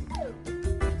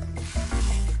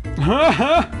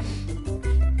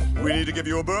 We need to give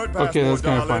you a bird passport, Okay, that's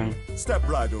kinda darling. Step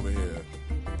right over here.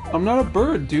 I'm not a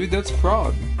bird, dude, that's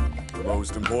fraud. The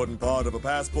most important part of a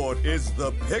passport is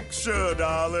the picture,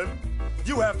 darling.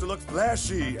 You have to look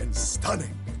flashy and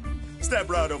stunning. Step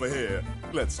right over here.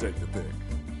 Let's take the pic.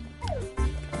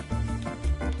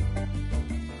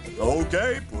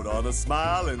 Okay, put on a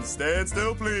smile and stand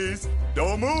still, please.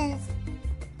 Don't move.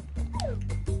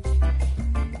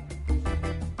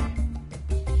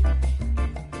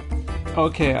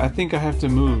 Okay, I think I have to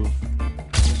move.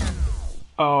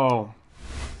 Oh.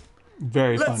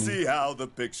 Very Let's funny. see how the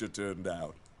picture turned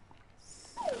out.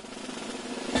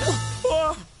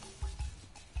 Oh.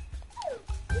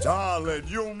 Darling,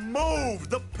 you moved!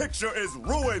 The picture is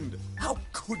ruined! How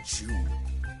could would you?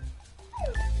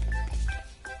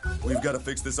 We've got to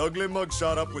fix this ugly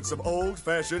mugshot up with some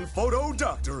old-fashioned photo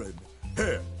doctoring.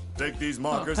 Here, take these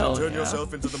markers and turn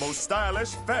yourself into the most stylish,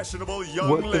 fashionable young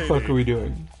lady. What the fuck are we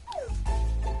doing?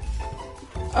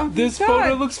 Oh, this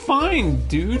photo looks fine,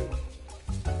 dude.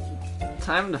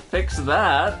 Time to fix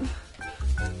that.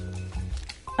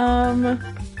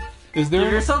 Is there?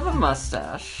 Give yourself a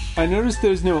mustache. I noticed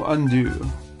there's no undo.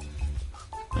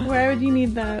 Why would you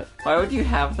need that? Why would you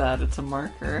have that? It's a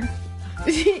marker.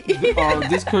 Oh,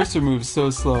 this cursor moves so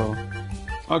slow.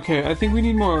 Okay, I think we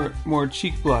need more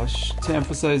cheek blush to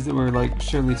emphasize that we're like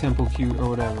Shirley Temple cute or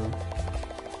whatever.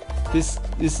 This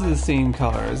is the same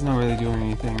color. It's not really doing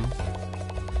anything.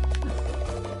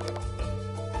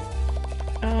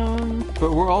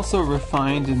 But we're also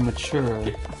refined and mature,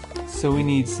 so we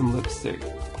need some lipstick.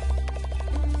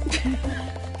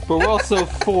 But we're also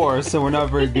 4, so we're not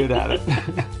very good at it.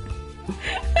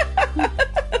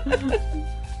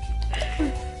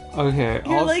 Okay,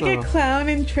 You're like a clown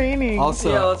in training.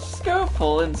 Also, yeah, let's just go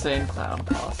full insane clown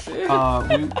posse.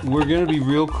 we're gonna be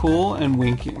real cool and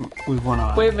winking with one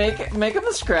eye. Wait, make him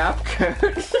a scrap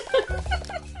code.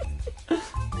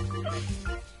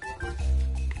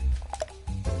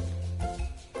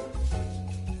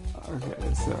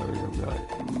 Okay, so we're gonna be like,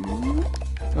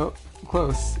 oh,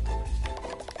 close.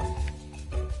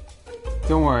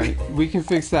 Don't worry, we can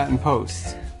fix that in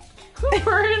post.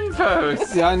 We're in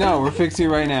post. Yeah, I know, we're fixing it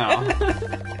right now.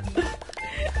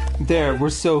 There, we're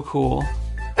so cool.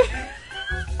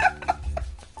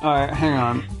 Alright, hang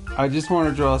on. I just want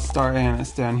to draw a star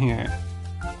anise down here.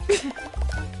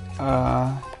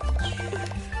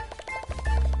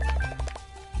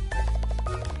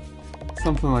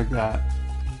 Something like that.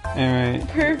 Alright.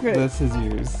 Perfect. That's his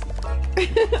ears.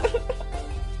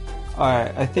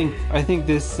 Alright, I think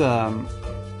this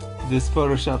this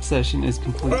Photoshop session is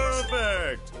complete.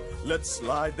 Perfect! Let's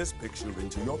slide this picture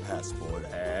into your passport,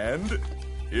 and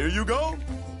here you go.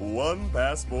 1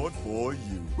 passport for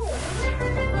you.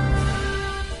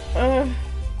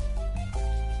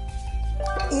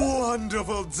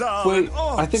 Wonderful, darling. Wait,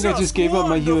 I think I just gave up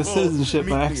my U.S. citizenship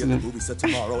by accident. Movie set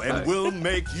tomorrow, and we'll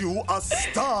make you a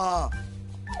star.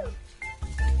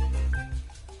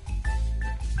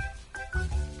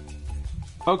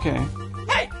 Okay.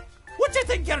 Hey! What do you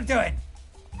think you're doing?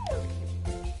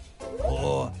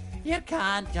 Oh, you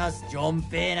can't just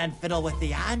jump in and fiddle with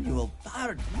the annual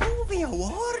Bird Movie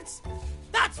Awards.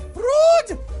 That's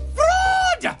fraud!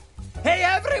 Fraud! Hey,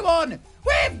 everyone!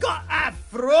 We've got a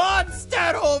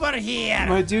fraudster over here!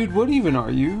 My dude, what even are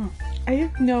you? I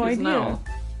have no idea. No.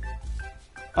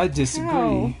 I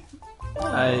disagree.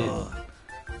 How?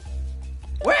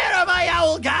 Where are my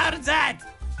owl guards at?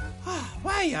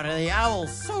 Why are the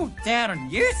owls so darn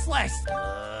useless?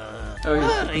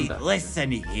 Alright,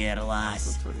 listen here,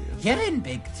 lass. You're in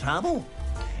big trouble.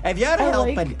 If you're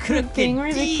helping crooked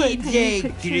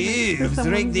DJ Grooves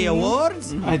rig the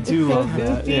awards, I do love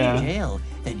that, yeah. jail,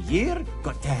 then you're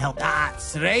got to help.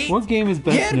 That's right. What game is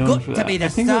best You're known got for to that? be the I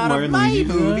think star Mario of and my Luigi do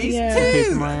that. movies Yeah. Paper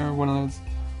too. Mario, one of those.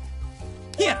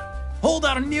 Here, hold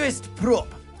our newest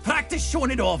prop. Practice showing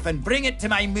it off and bring it to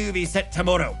my movie set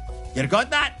tomorrow. You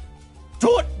got that?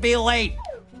 Don't be late.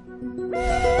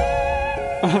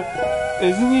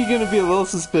 Isn't he gonna be a little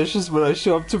suspicious when I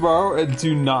show up tomorrow and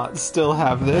do not still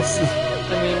have this? I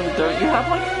mean, don't you have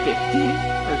like 50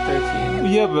 or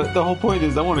 13? Yeah, but the whole point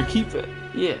is I want to keep it.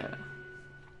 Yeah.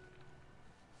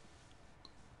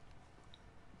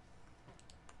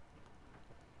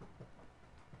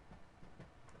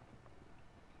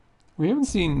 We haven't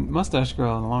seen Mustache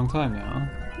Girl in a long time now.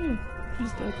 Yeah,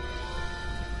 she's dead.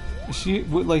 She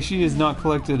has not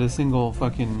collected a single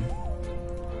fucking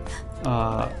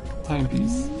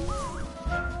timepiece.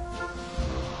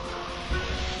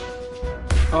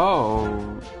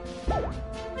 Oh.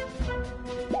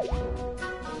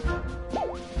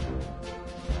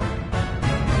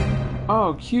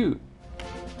 Oh, cute.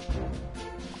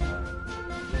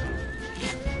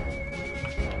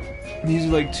 These are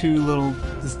like 2 little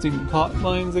distinct plot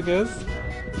lines, I guess.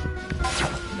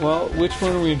 Well, which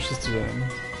one are we interested in?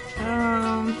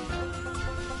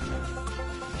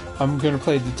 I'm gonna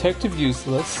play Detective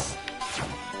Useless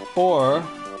or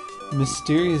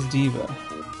Mysterious Diva.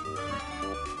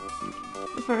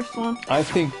 The first one. I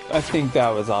think that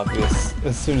was obvious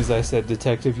as soon as I said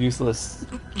Detective Useless.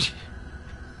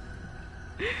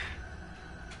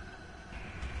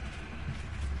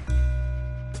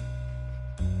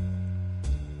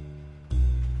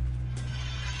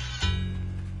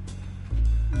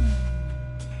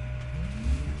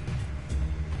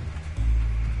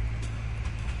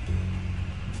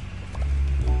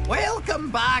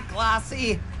 Welcome back,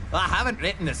 lassie. I haven't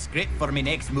written the script for my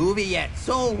next movie yet,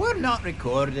 so we're not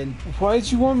recording. Why did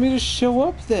you want me to show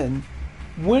up then?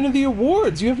 When are the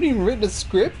awards? You haven't even written a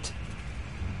script?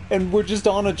 And we're just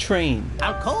on a train.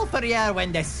 I'll call for you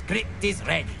when the script is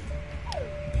ready.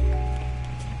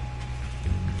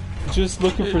 Just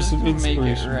looking for some Make it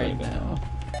inspiration right right now.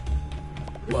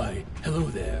 Why, hello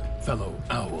there, fellow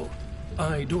owl.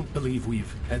 I don't believe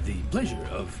we've had the pleasure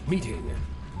of meeting.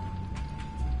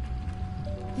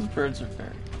 These birds are very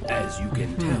cool. As you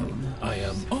can tell, I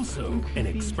am also an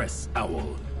express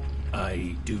owl.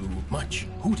 I do much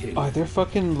hooting. Are there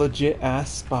fucking legit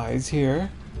ass spies here?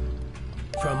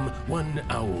 From one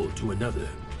owl to another,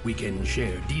 we can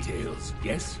share details,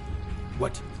 yes?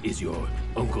 What is your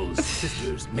uncle's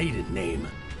sister's maiden name?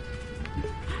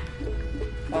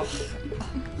 Ugh.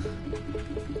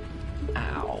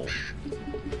 Ow.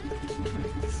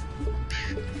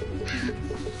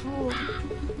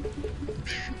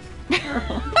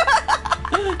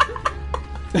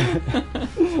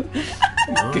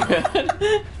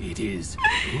 It is.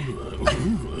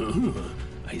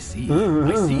 I see.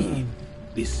 I see.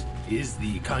 This is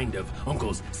the kind of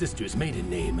uncle's sister's maiden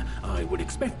name I would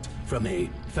expect from a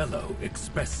fellow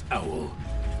express owl.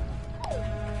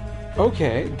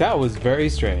 Okay, that was very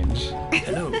strange.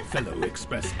 Hello, fellow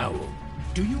express owl.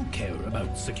 Do you care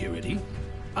about security?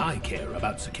 I care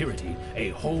about security a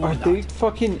whole Are lot. they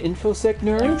fucking infosec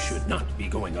You nerds? should not be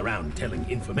going around telling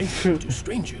information to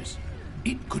strangers.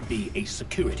 It could be a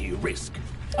security risk.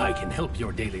 I can help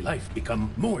your daily life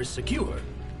become more secure.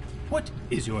 What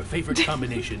is your favorite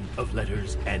combination of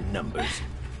letters and numbers?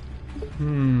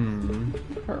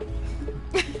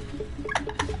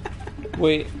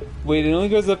 Wait, it only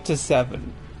goes up to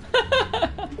 7.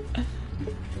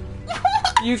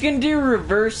 You can do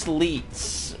reverse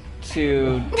leets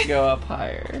to go up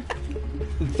higher.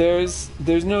 There's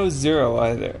no 0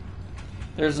 either.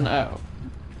 There's an O.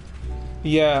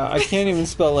 Yeah, I can't even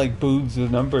spell like boobs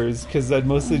with numbers because I'd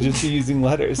mostly just be using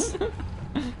letters.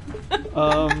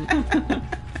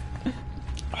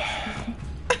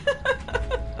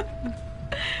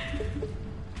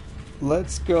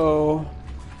 Let's go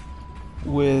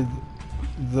with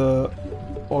the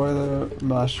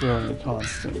Euler-Mascheroni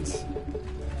constant.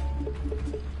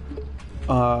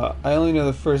 I only know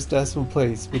the first decimal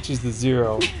place, which is the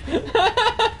 0.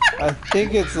 I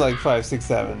think it's like 5, 6,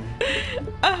 7.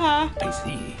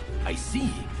 I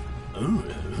see.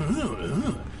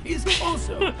 Is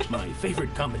also my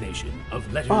favorite combination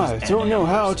of letters I and don't know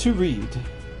how numbers. to read.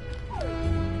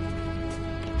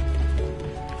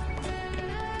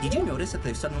 Did you notice that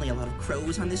there's suddenly a lot of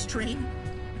crows on this train?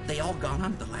 They all gone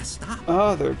on to the last stop.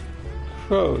 Ah, they're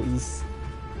crows.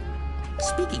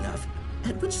 Speaking of,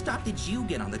 at which stop did you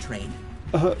get on the train?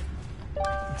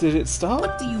 Did it stop?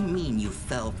 What do you mean you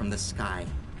fell from the sky?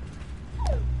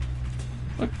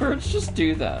 Look, birds just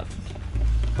do that.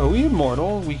 Are we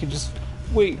immortal? We can just...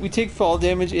 Wait, we take fall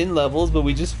damage in levels, but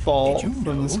we just fall Did you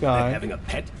from know the sky. that having a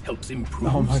pet helps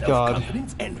improve Oh my God.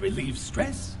 self-confidence and relieve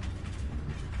stress?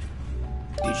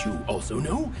 Did you also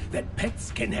know that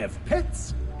pets can have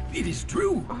pets? It is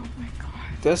true. Oh my god.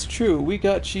 That's true. We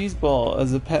got Cheeseball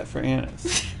as a pet for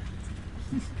Annis.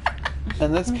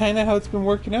 And that's kind of how it's been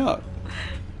working out.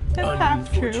 That's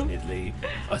half true. Unfortunately,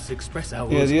 us express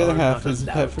owls Yeah, the other are half not is a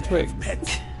pet allowed for to have Twigs.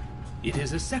 pets. It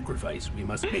is a sacrifice we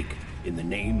must make in the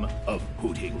name of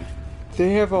hooting.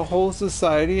 They have a whole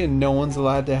society and no one's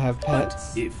allowed to have But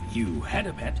pets. if you had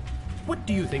a pet, what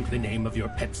do you think the name of your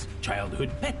pet's childhood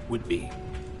pet would be?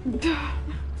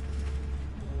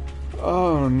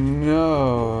 Oh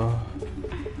no.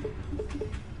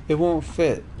 It won't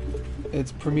fit.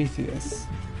 It's Prometheus.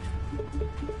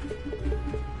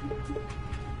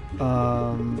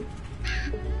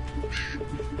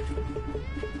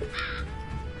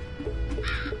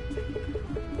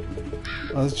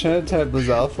 I was trying to type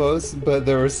Lizalfos, but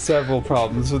there were several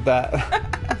problems with that.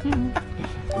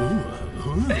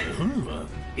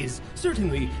 Is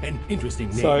certainly an interesting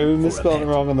name. Sorry, we for a misspelled pet.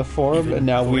 it wrong on the forum, Even and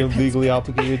now for we a are pet's legally pet.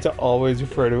 obligated to always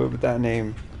refer to it with that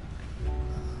name.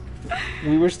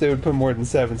 We wish they would put more than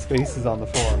 7 spaces on the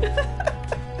forum.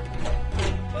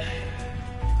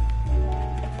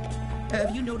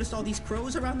 Have you noticed all these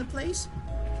crows around the place?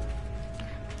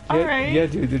 Yeah,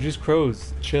 dude, they're just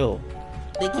crows. Chill.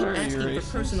 They keep Are you asking racist?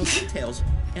 for personal details,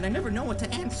 and I never know what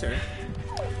to answer.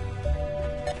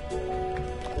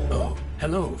 Oh,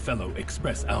 hello, fellow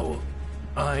express owl.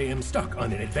 I am stuck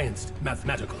on an advanced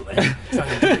mathematical and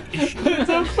scientific issue. It's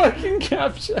a fucking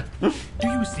captcha. Do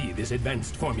you see this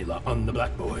advanced formula on the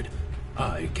blackboard?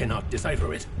 I cannot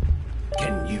decipher it.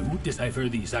 Can you decipher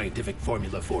the scientific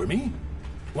formula for me?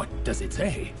 What does it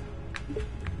say?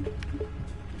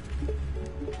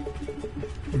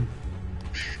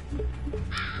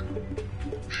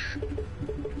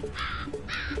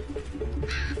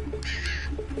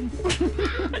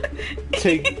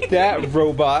 Take that,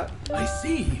 robot. I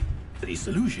see. The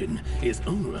solution is...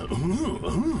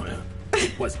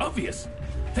 It was obvious.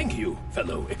 Thank you,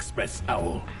 fellow Express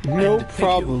Owl. No and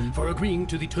problem. Thank you for agreeing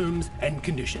to the terms and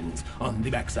conditions on the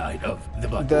backside of the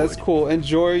blackboard. That's cool.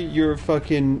 Enjoy your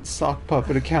fucking sock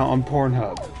puppet account on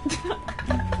Pornhub.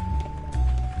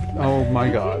 Oh my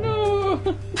god. No.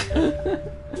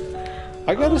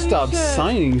 I gotta stop shit.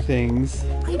 signing things.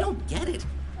 I don't get it.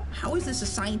 How is this a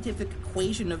scientific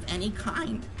equation of any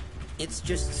kind? It's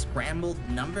just scrambled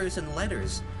numbers and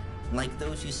letters, like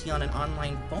those you see on an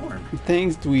online form.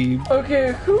 Thanks, dweeb.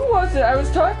 Okay, who was it? I was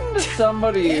talking to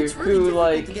somebody It's really who, difficult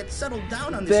like, to get settled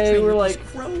down on this they train were, with these like-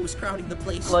 crows crowding the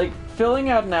place. like, filling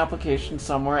out an application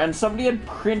somewhere, and somebody had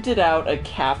printed out a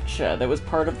CAPTCHA that was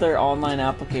part of their online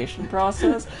application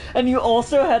process, and you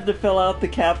also had to fill out the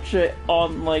CAPTCHA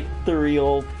on, like, the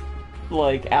real,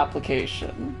 like,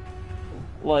 application.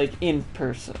 Like, in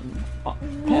person.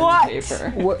 Pen What? and paper.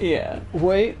 What? Yeah.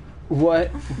 Wait, what?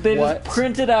 They what? just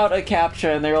printed out a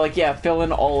CAPTCHA, and they were like, yeah, fill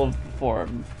in all of the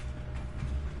form.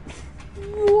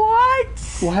 What?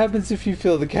 What happens if you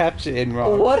fill the captcha in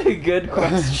wrong? What a good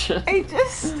question. I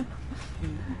just.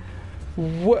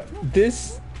 What?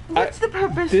 This... What's the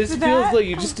purpose This for feels that? like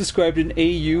you just described an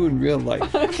AU in real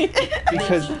life.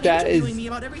 Because that Interviewing is me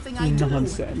about everything I do.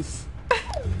 nonsense.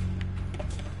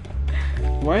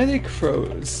 Why are they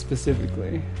crows,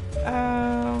 specifically?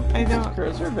 I don't.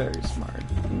 Crows are very smart,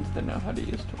 and they know how to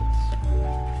use tools.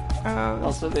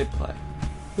 Also, they play.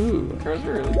 Ooh. Crows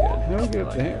are really good. How do we get I up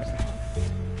like there?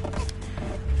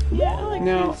 Yeah, I like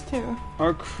Now, those too.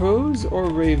 are crows or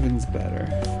ravens better?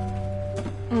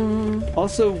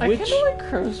 Also, I which kind of like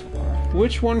crows more.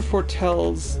 which one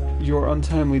foretells your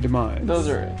untimely demise? Those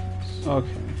are it. Okay.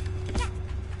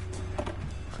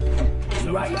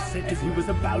 Right as he was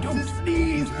about to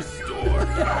sneeze. Restore.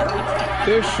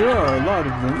 There sure are a lot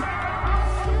of them.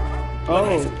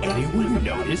 Has Oh. anyone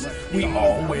noticed we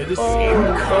all wear the Oh, same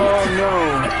coat? oh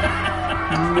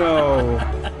no. No.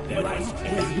 Right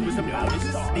as he was about to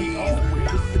sneeze.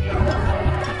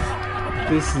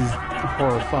 This is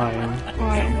horrifying.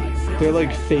 They're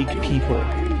like fake people.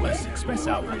 Us Express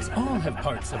Owls all have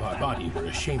parts of our body we're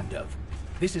ashamed of.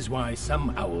 This is why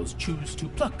some owls choose to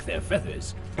pluck their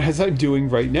feathers. As I'm doing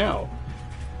right now.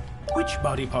 Which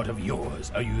body part of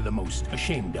yours are you the most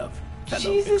ashamed of, fellow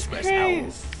Jesus Express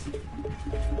Christ.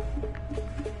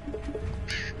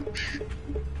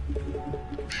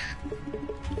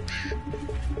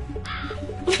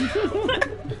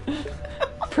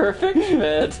 Perfect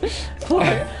fit.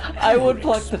 I would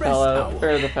pluck the fellow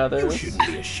or the You feathers. shouldn't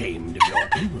be ashamed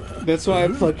of your... That's why I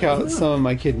pluck out some of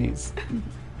my kidneys.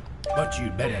 But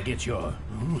you'd better get your...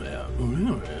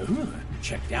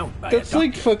 checked out by That's a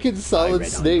like doctor. fucking Solid read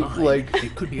Snake, online like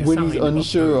it could be a when he's sign of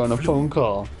unsure bird on a flu. phone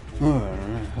call.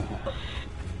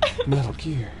 Metal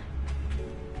Gear.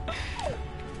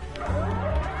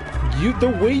 The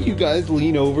way you guys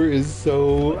lean over is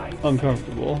so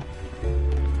uncomfortable.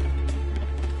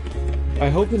 I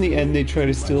hope in the end they try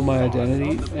to steal my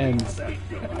identity and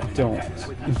don't. They're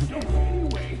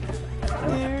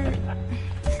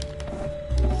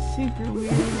super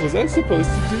weird. Was I supposed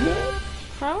to do that?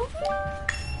 Probably?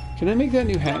 Can I make that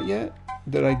new hat yet?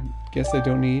 That I guess I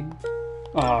don't need?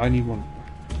 Oh, I need one.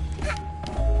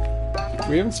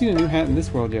 We haven't seen a new hat in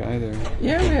this world yet either.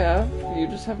 Yeah, we have. You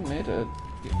just haven't made it.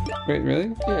 Wait,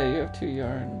 really? Yeah, you have 2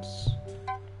 yarns.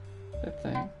 I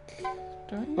think.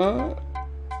 Don't you?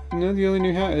 No, the only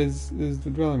new hat is the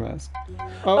Dweller mask.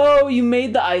 Oh, you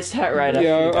made the ice hat right after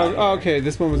Yeah, you got here. okay,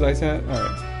 this one was ice hat?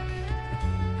 Alright.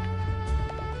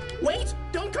 Wait!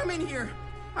 Don't come in here!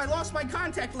 I lost my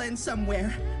contact lens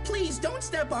somewhere. Please don't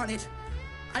step on it.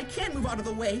 I can't move out of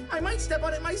the way. I might step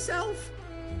on it myself.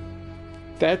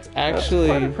 That's That's actually...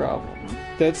 quite a problem.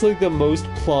 That's like the most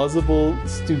plausible,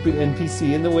 stupid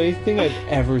NPC in the way thing I've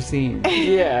ever seen.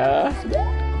 Yeah.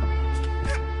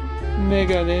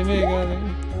 Megane.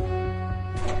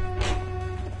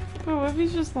 Oh, what if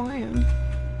he's just lying?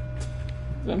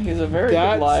 Then he's a very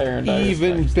That's good liar. And I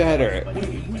even respect better.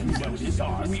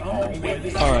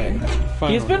 Alright,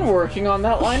 finally. He's been working on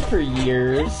that line for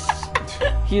years.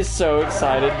 He's so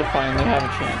excited to finally have a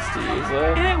chance to use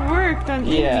it. And it worked on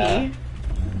Yeah. Eevee.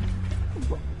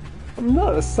 I'm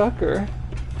not a sucker.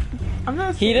 I'm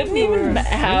not He didn't saying you even were.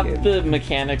 have the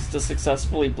mechanics to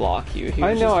successfully block you. He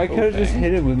I was know, just I could have just hoping.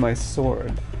 hit him with my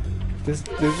sword. There's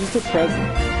just a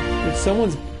present. If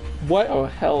someone's... What? Oh,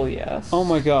 hell yes. Oh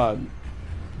my god.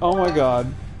 Oh my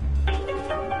god.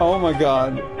 Oh my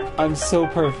god. I'm so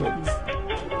perfect.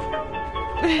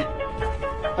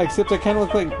 Except I kind of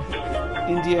look like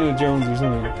Indiana Jones or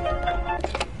something.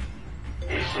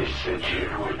 Is this the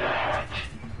dude with the hat?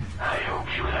 I hope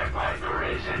you like my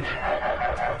present.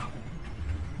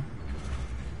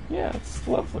 Yeah, it's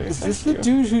lovely. Is Thank this you. the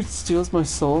dude who steals my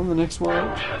soul in the next one? Go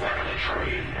to the back of the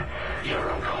train. Your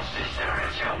uncle's sister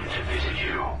has come to visit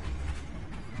you.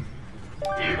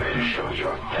 You better show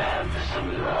your fam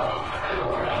some love,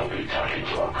 or I'll be talking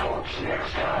to a corpse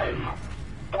next time.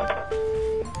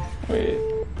 Wait,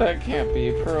 that can't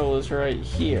be. Pearl is right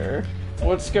here.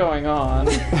 What's going on?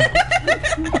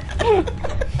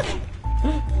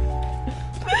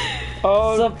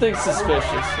 Oh, something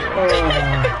suspicious here.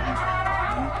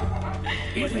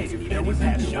 I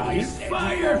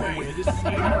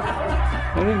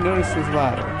didn't notice this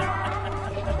ladder.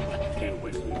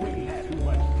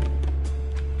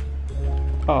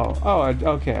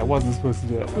 Okay, I wasn't supposed to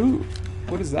do it. Ooh,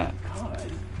 what is that?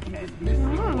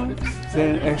 Is that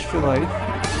an extra life?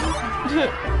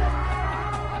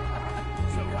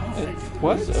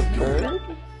 What? A bird?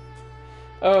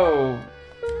 Oh.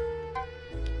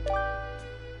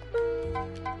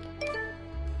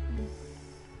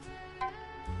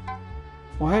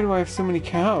 Why do I have so many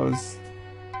cows?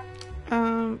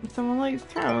 Someone likes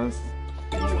cows.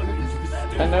 I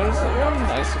noticed that you have a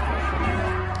nice impression.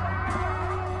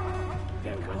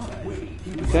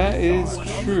 That is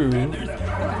true. And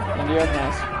you have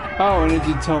nice. Oh, and it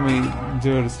did tell me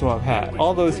do it to swap hat.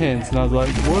 All those hints, and I was like,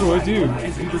 what do I do?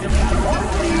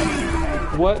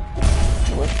 What?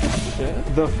 What the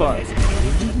shit? The fuck?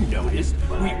 You noticed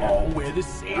we all wear the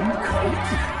same coat.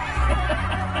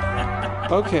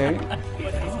 Okay.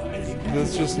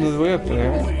 That's just another way up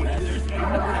there.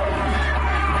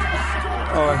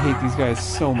 Oh, I hate these guys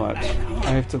so much.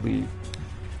 I have to leave.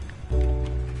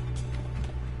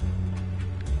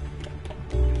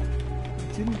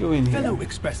 Didn't go in here. Fellow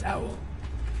Express Owl,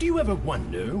 do you ever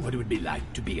wonder what it would be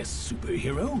like to be a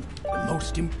superhero? The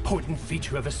most important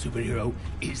feature of a superhero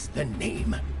is the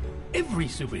name. Every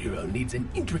superhero needs an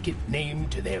intricate name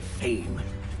to their fame.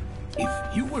 If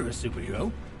you were a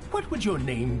superhero, what would your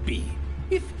name be?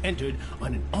 If entered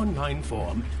on an online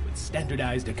form with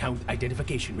standardized account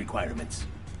identification requirements.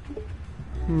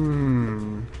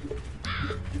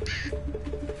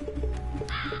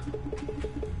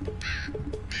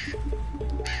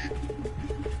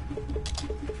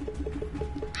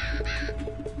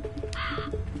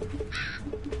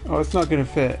 Oh, it's not gonna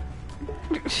fit.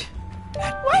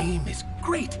 That name is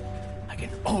great. I can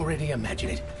already imagine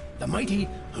it. The mighty...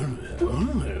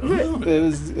 It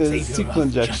was a sequel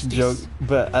injection joke,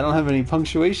 but I don't have any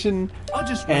punctuation I'll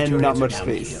just write and your not answer much down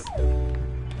space. here.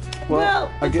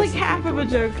 Well, I it's guess like half of a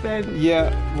joke then.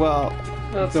 Yeah, well,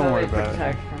 That's don't how worry they about it.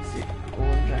 protect from sequel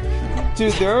injection.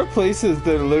 Dude, there are places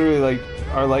that literally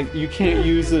are like you can't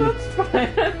use an.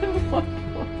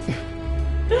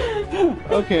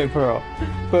 Okay, Pearl,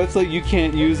 but it's like you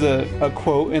can't use a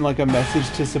quote in like a message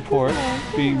to support.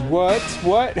 Be what?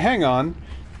 What? Hang on.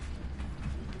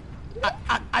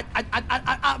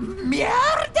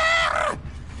 Murder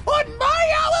on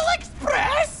my Owl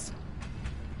Express.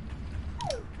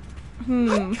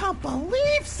 I can't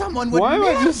believe someone would Why am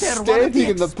I murder just one of standing the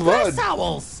in the Express blood?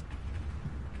 Owls.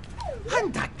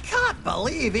 And I can't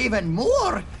believe even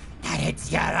more that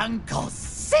it's your uncle's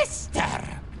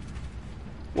sister.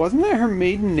 Wasn't that her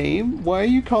maiden name? Why are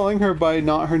you calling her by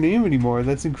not her name anymore?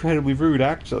 That's incredibly rude,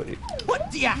 actually.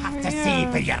 What do you have to see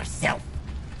for yourself?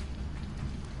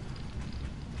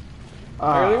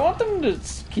 I really want them to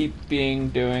keep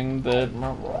doing the.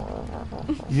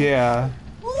 Yeah.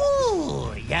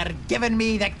 Ooh, you're giving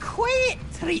me the quiet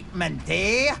treatment,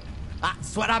 eh?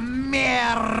 That's what a murderer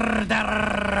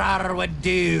would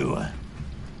do.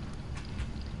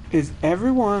 Is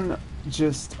everyone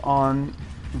just on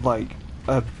like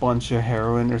a bunch of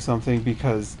heroin or something?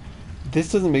 Because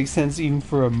this doesn't make sense even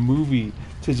for a movie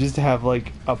to just have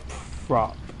like a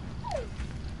prop.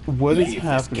 What is Leave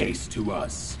happening? this case to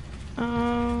us.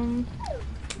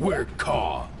 We're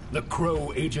Caw, the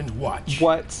Crow Agent Watch.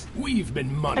 What? We've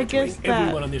been monitoring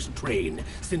everyone on this train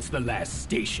since the last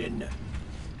station.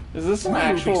 Is this an We'll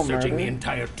actual be searching murder? the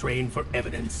entire train for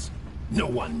evidence. No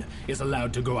one is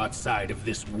allowed to go outside of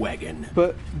this wagon.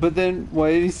 But then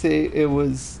why did he say it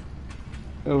was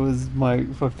my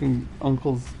fucking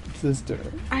uncle's sister,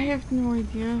 I have no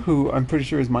idea. who I'm pretty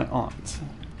sure is my aunt?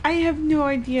 I have no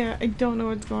idea. I don't know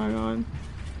what's going on.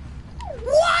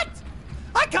 What?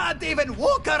 I can't even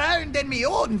walk around in my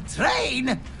own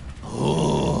train.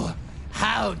 Oh,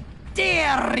 how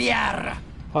dare ya!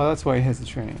 Oh, that's why he has the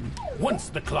train. Once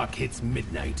the clock hits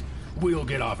midnight, we'll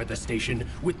get off at the station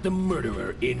with the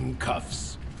murderer in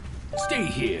cuffs. Stay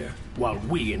here while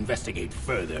we investigate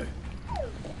further.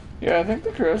 Yeah, I think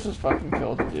the Crows fucking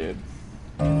killed the dude.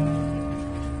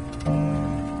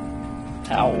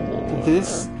 Ow.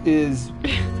 This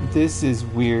is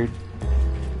weird.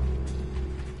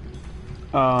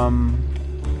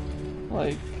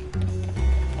 Like.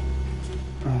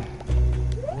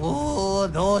 Oh,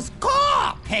 those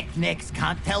car picnics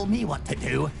can't tell me what to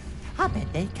do. I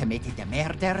bet they committed the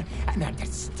murder and are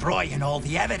destroying all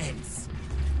the evidence.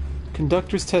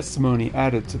 Conductor's testimony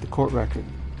added to the court record.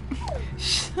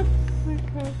 Oh my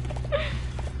god.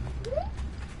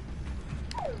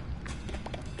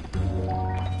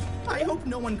 I hope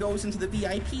no one goes into the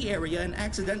VIP area and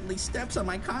accidentally steps on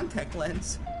my contact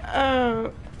lens.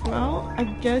 Well, I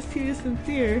guess he was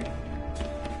sincere.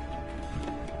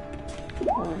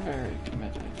 We're very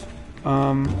committed.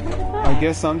 I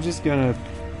guess I'm just gonna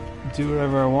do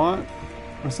whatever I want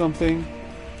or something.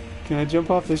 Can I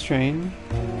jump off this train?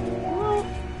 Well,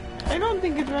 I don't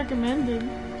think it's recommended.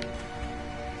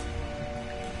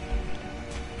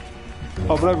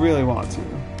 Oh, but I really want to.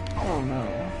 Oh no.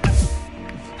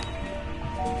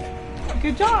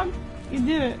 Good job. You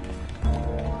did it.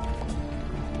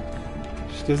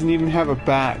 She doesn't even have a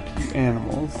back, you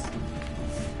animals.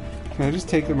 Can I just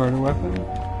take the murder weapon?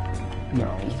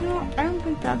 No. You know, I don't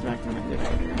think that's recommended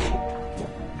either.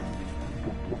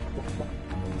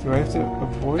 Do I have to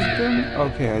avoid them?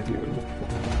 Okay, I do. I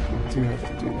do have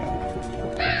to do that.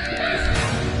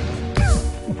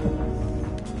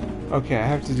 Okay, I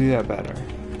have to do that better.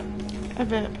 I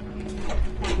bet.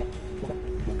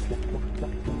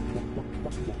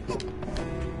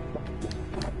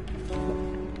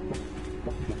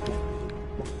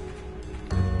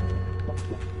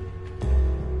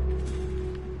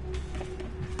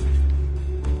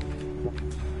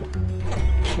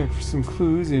 Check for some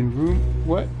clues in room.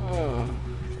 What?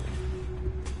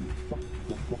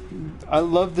 I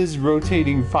love this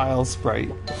rotating file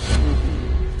sprite.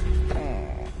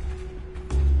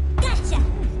 Gotcha!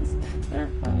 They're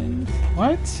fine.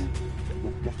 What?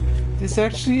 This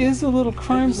actually is a little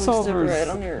crime solver right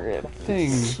on your rib.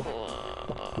 thing. It's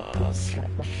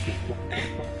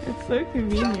so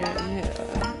convenient.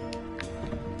 Yeah.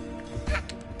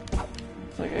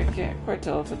 It's like I can't quite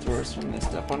tell if it's worse when they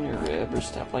step on your rib or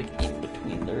step like in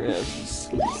between the ribs.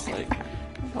 It's like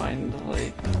find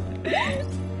like. It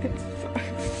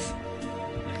sucks.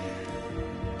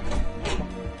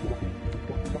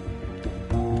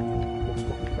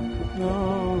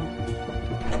 No.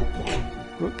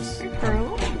 Whoops.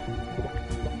 Pearl?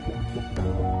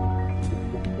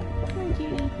 Thank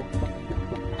you.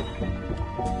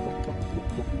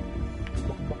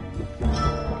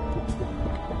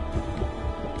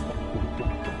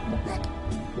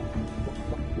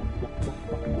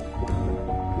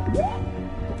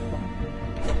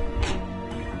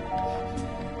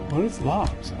 What is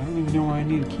locked? I don't even know why I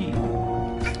need a key.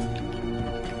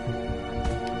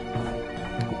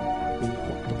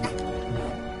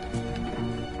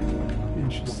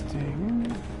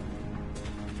 Interesting.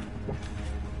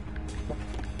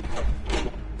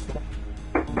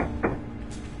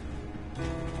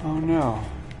 Oh no.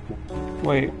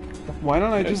 Wait, why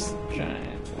don't I just...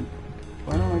 Giant.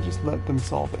 Why don't I just let them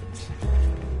solve it?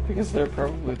 Because they're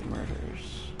probably the murderers.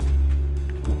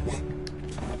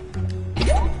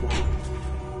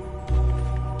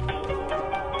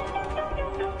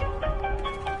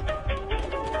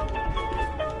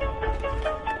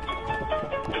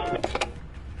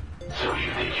 So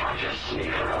you think you'll just sneak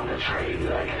around the train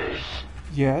like this?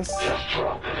 Yes? Just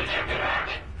drop the detective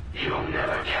act. You'll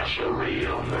never catch the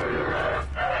real murderer.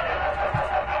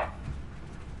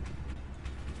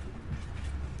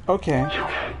 Okay. You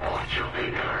can't point your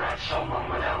finger at someone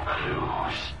without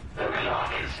clues. The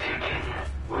clock is ticking.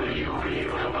 Will you be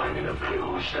able to find enough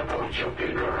clues to point your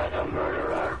finger at the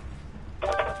murderer?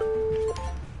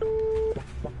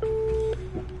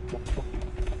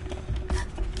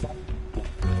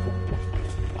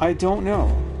 I don't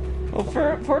know. Well,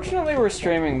 fortunately, we're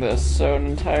streaming this, so an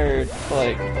entire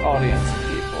like audience of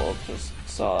people just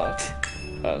saw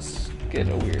us get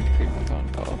a weird creepy phone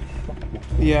call.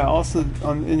 Yeah, also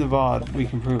in the VOD we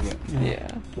can prove it. Yeah.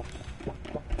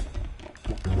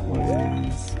 What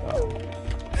is... oh.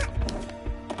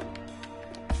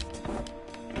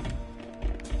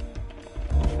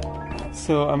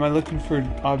 So am I looking for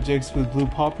objects with blue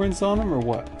paw prints on them or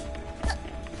what?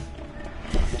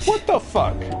 What the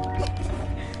fuck?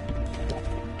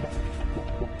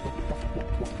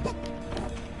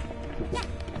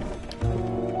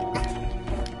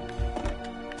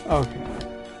 Okay.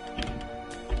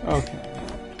 Okay.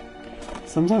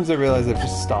 Sometimes I realize I've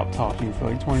just stopped talking for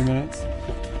like 20 minutes.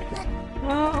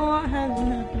 Well, a lot has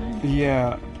been happening.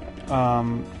 Yeah.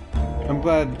 I'm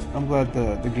glad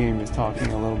the game is talking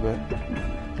a little bit.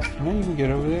 Can I even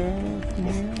get over there from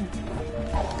here?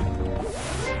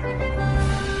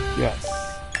 Yes.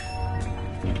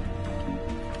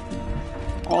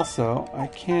 Also, I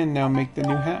can now make the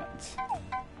new hats.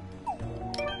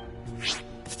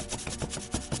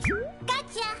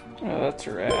 Gotcha! Oh, that's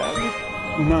rad.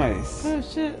 Nice. Oh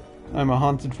shit. I'm a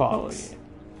haunted fox.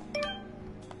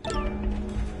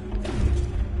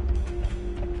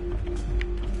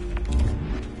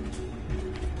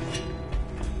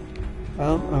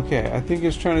 Well, okay, I think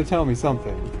it's trying to tell me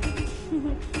something.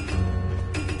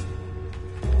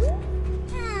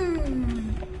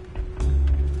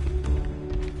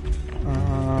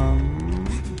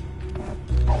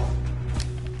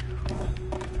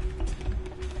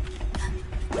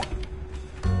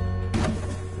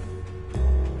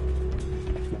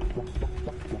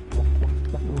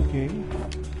 Okay.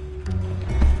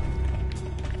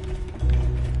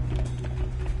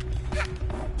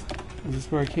 Is this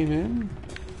where I came in?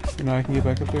 So now I can get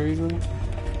back up there easily?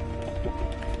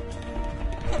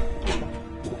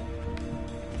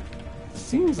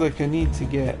 Seems like I need to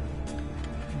get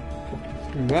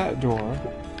through that door.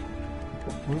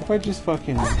 What if I just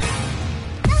fucking...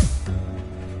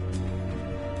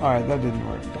 Alright, that didn't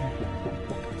work.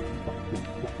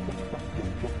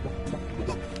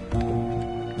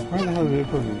 Where the hell did it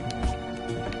put me?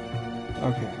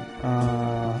 Okay,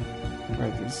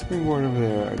 right, there's a springboard over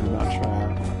there I did not try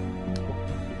out.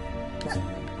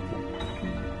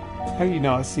 How do you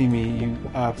not see me, you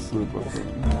absolute buffoon?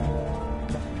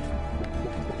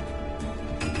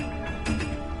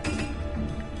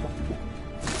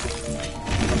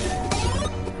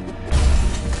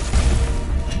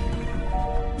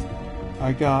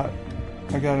 I got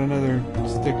another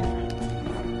sticker.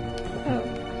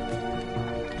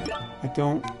 I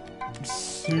don't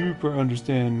super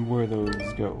understand where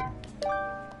those go.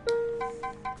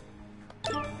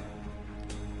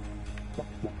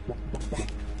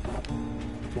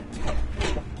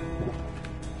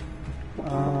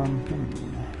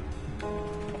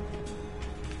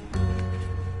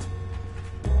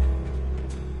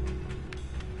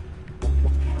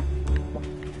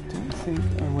 Don't think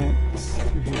I went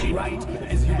through here. Right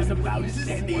as he was about to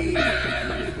send it.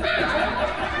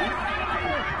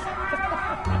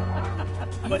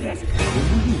 But has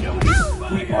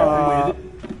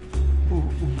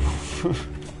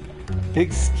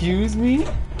excuse me?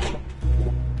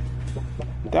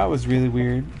 That was really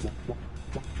weird.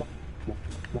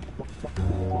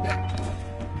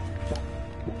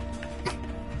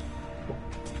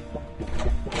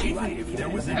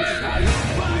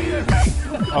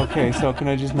 Okay, so can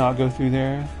I just not go through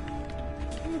there?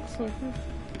 Looks like it.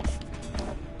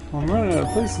 Well, I'm running out of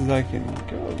places I can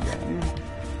go then.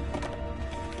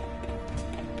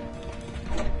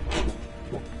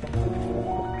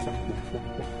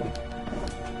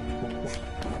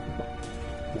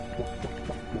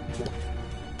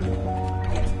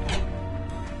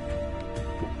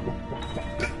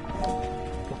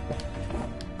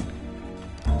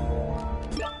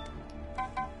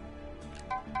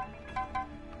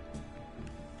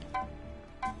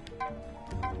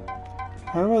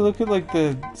 How do I look at like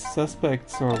the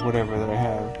suspects or whatever that I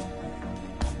have?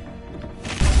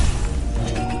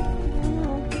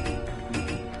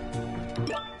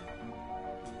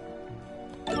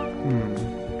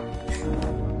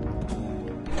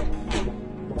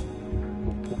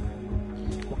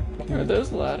 Are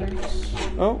those ladders?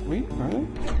 Oh, wait, are they?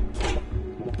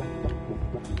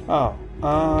 Oh,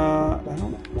 I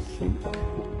don't think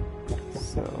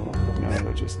so. No,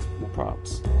 they're just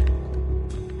props.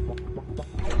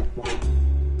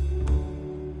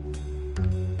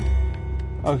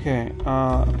 Okay,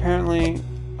 apparently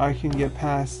I can get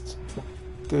past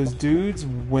those dudes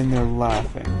when they're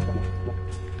laughing.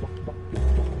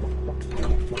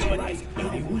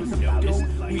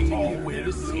 We all wear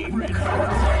the same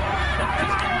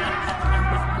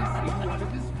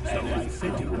So I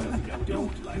said to her,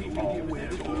 don't like all wear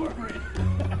door.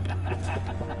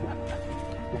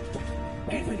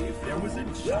 Even if there was a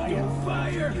giant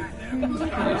fire.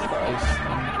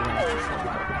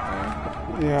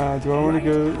 Yeah, do I want to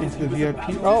go into the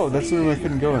VIP? Oh, that's the room I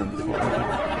couldn't go in before.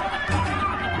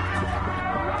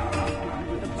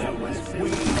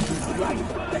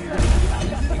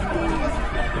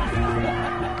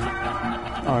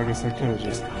 Oh, I guess I could have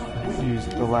just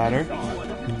used the ladder.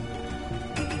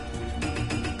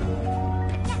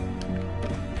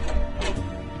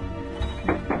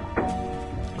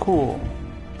 Cool.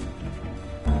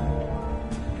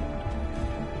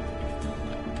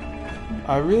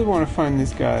 I really want to find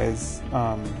this guy's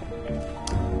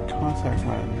contact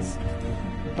lens.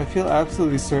 I feel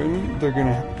absolutely certain they're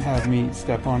gonna have me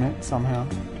step on it somehow.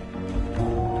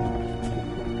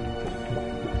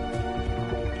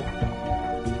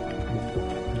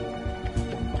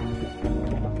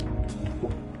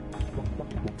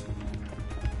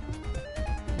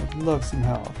 I'd love some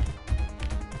help.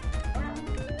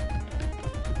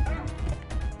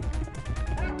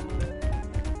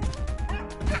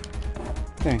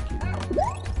 Thank you.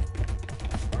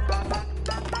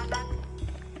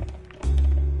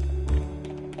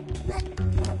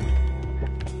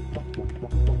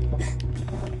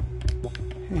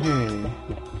 Hey.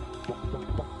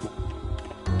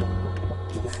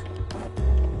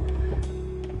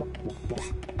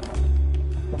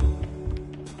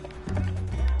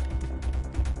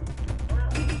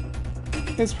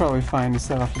 It's probably fine to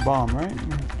set off a bomb, right?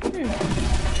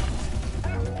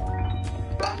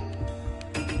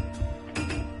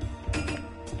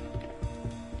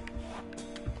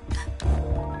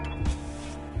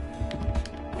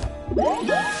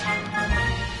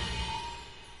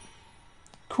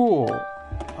 Cool.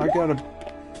 I got a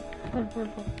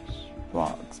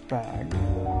box bag.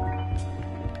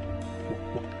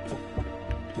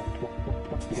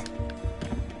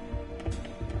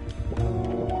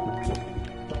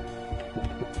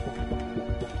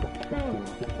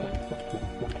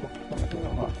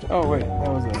 Oh wait, that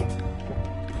was a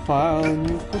file and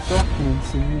you put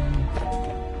documents in.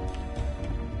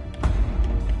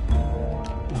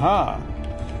 Aha!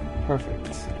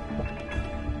 Perfect.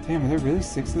 Damn, are there really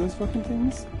 6 of those fucking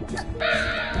things?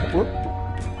 Whoop.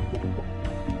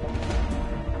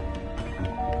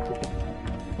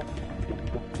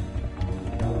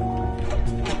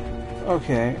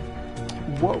 Okay.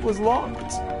 What was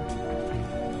locked?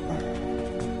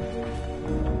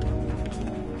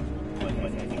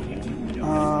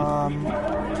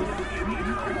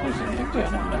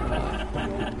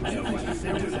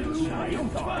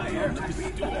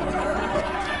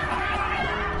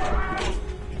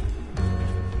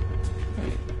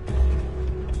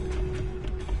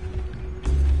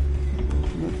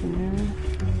 Nothing here.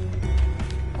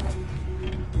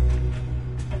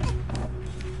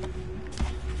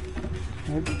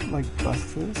 Can I, like, bust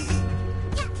this?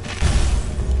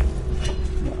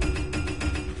 No.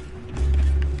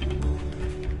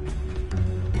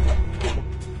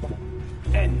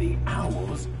 And the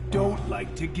owls don't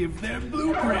like to give their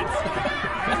blueprints.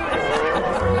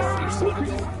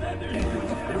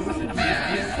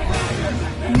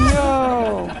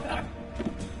 No!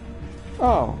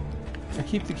 Oh, I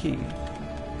keep the key.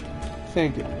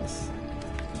 Thank goodness.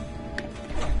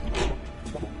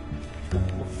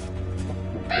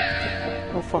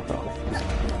 Oh, fuck off.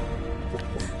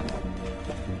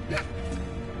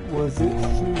 Was it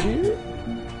through here?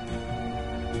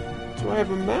 Do I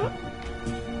have a map?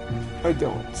 I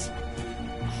don't.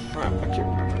 Crap, I can't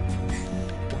remember.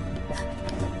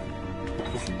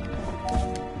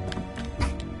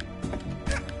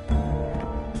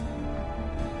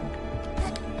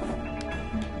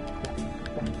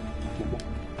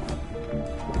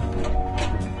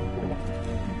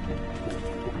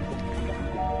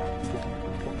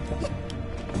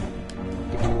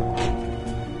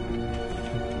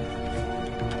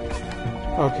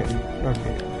 Okay,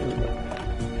 okay, here we go.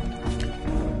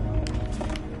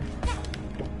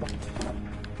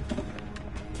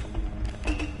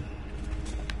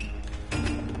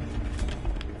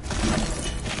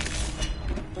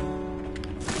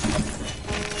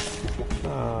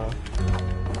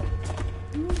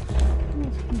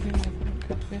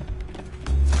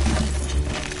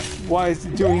 Why is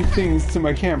it doing things to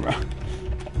my camera?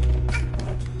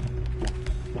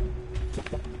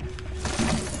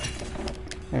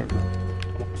 There we go.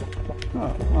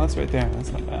 Oh, well, that's right there.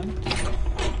 That's not bad.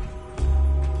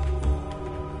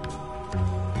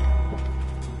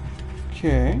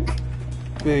 Okay.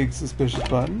 Big suspicious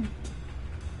button.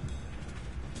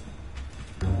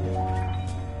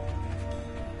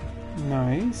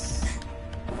 Nice.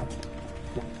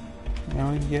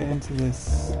 Now we can get into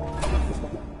this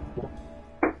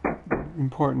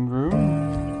important room.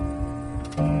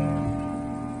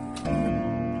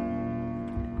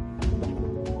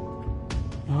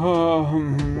 Oh,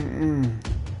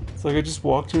 it's like I just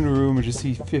walked into a room and just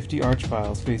see 50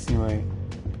 archviles facing away.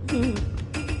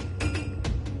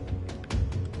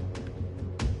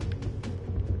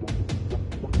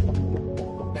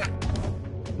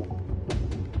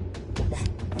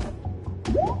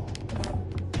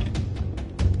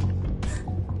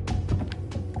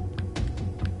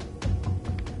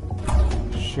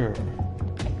 Sure.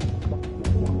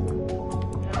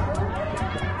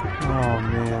 Oh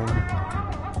man.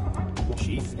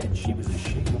 She said she was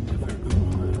ashamed of her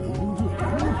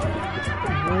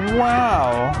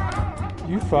Wow.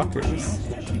 You fuckers.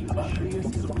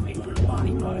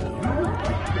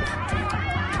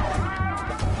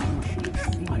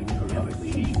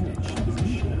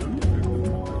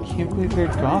 Can't believe they're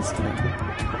gossiping.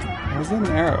 Where's an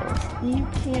arrow? You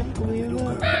can't believe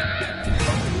it.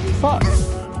 Fuck.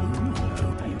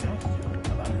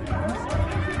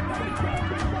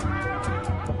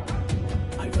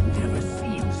 I've never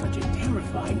seen such a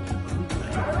terrifying.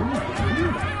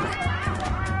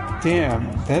 Damn,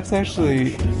 that's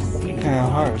actually kind of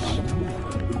harsh.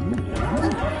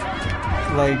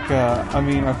 Like, I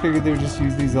mean, I figured they would just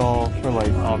use these all for,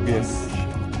 like, obvious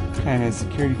kind of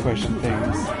security question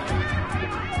things.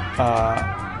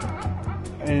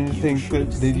 I didn't think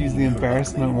that they'd use the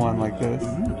embarrassment one like this.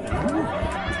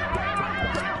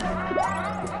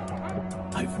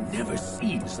 I've never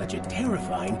seen such a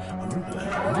terrifying.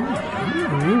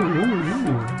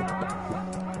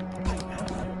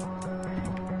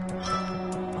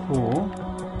 Cool.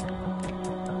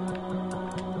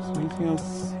 Is there anything else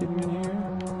hidden in here?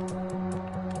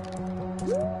 What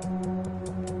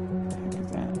the heck is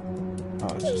that?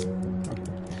 Oh, it's just...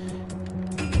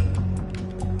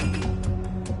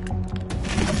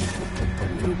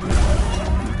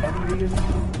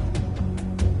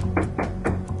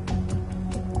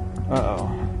 Uh-oh.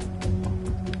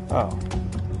 Oh.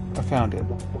 I found it.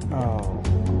 Oh.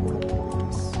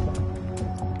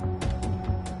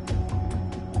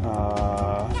 I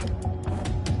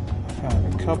found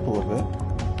a couple of it.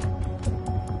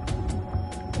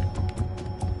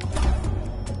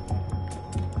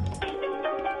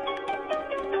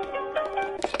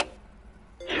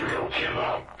 You don't give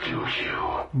up, do you?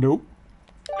 Nope.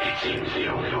 It seems the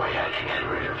only way I can get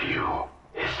rid of you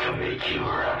is to make you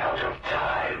run out of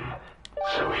time.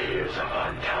 So here's a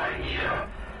fun time here.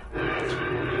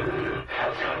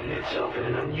 Has gotten itself in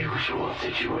an unusual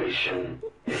situation.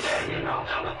 It's hanging out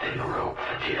on a thin rope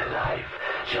for dear life,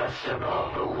 just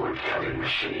above a wood-cutting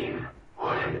machine.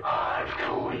 What an odd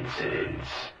coincidence.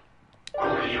 What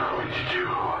are you going to do?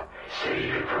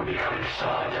 Save it from becoming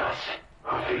sawdust?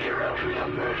 Or figure out who the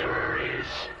murderer is?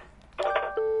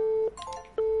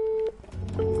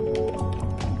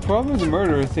 Probably the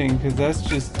murderer thing, because that's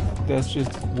just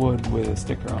wood with a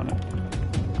sticker on it.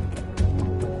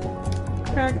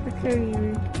 Crack the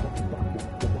code.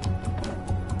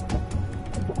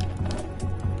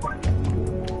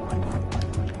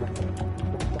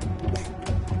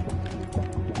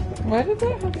 Why did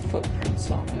they have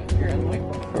footprints on it? You're in like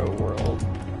pro world.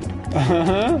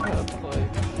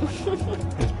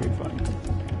 That's pretty funny.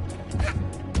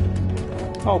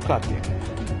 Oh, god damn it.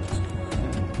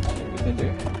 They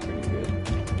do pretty good.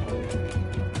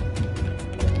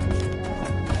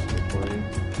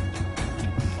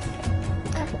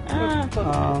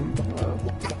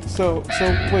 So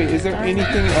wait, is there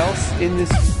anything else in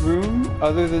this room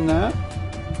other than that?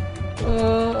 I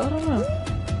don't know.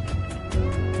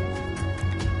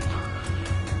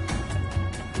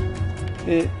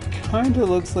 It kind of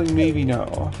looks like maybe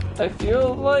no. I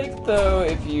feel like though,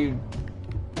 if you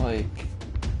like,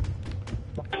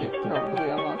 it probably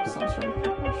unlocks some sort of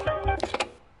progression.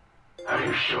 Are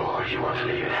you sure you want to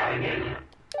leave it hanging?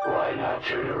 Why not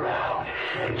turn around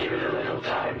and give it a little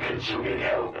time-consuming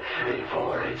help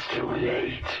before it's too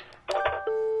late?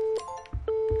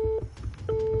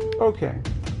 Okay.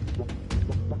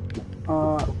 I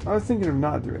was thinking of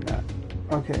not doing that.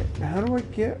 Okay, how do I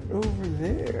get over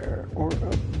there? Or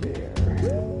up there?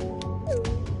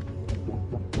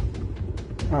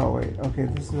 Oh wait, okay,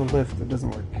 this is a lift that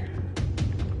doesn't work.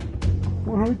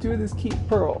 What do I do with this key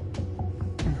pearl?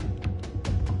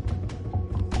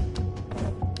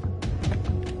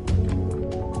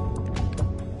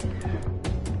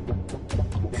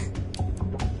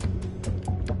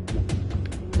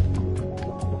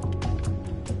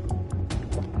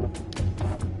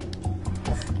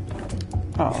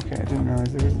 Oh, okay, I didn't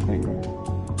realize there was a thing.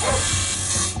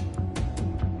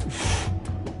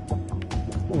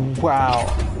 Wow.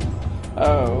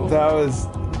 Oh. That was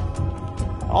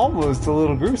almost a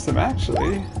little gruesome,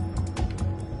 actually.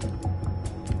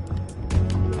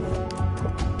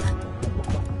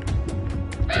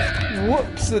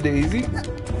 Whoops-a-daisy.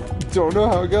 Don't know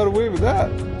how I got away with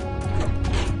that.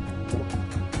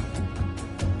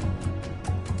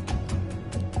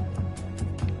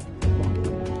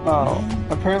 Oh,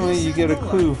 apparently you get a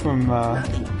clue from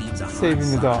saving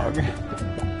the dog.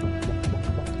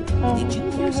 Did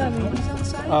you hear some noise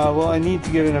outside? Well, I need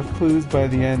to get enough clues by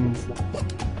the end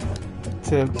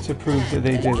to prove that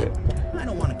they did it. I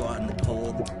don't want to go out in the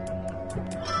cold.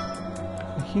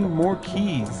 I need more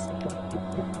keys.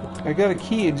 I got a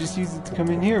key and just use it to come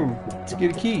in here to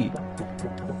get a key.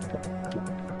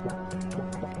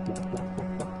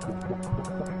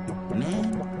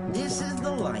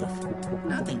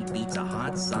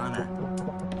 sauna.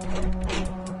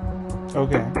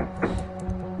 Okay.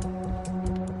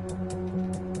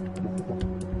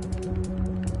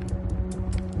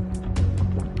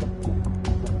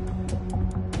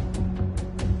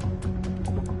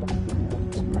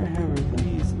 I have a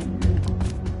reason to go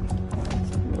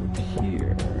up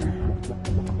here.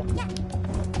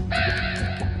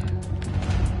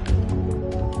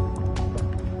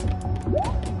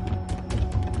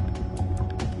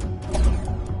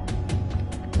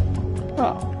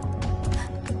 Oh.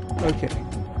 Okay.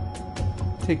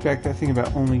 Take back that thing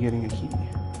about only getting a key.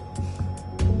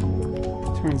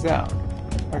 Turns out,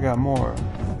 I got more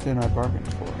than I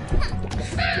bargained for.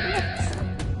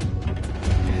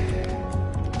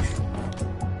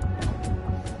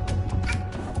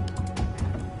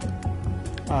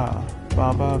 Ah,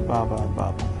 Baba, Baba,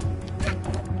 Baba.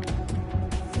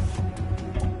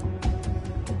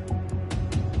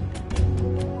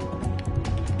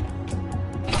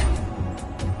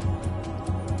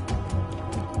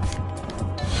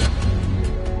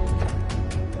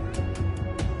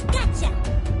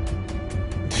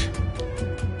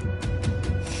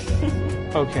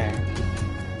 Okay.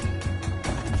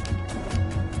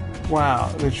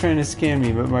 Wow, they're trying to scam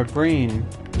me, but my brain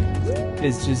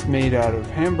is just made out of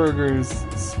hamburgers,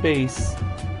 space,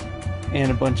 and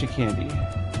a bunch of candy.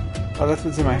 Oh, that's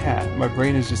what's in my hat. My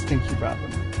brain is just thinking about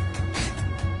them.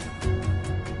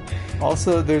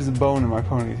 Also, there's a bone in my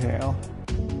ponytail.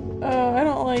 Oh, I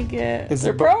don't like it. It's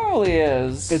There probably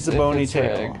is. It's a if bony it's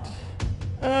tail. rigged.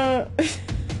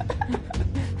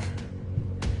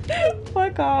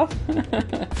 Fuck off.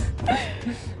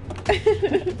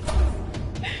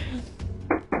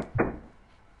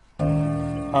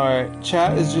 Alright,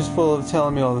 chat is just full of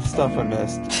telling me all the stuff I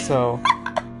missed, so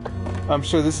I'm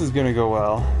sure this is gonna go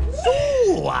well.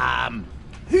 So,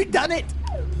 who done it?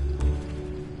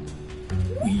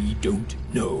 We don't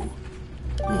know.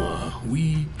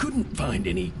 We couldn't find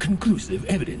any conclusive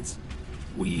evidence.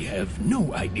 We have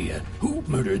no idea who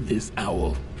murdered this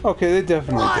owl. Okay, they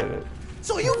definitely What? did it.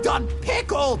 So you've done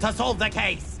pickle to solve the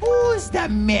case. Who's the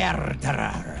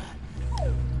murderer?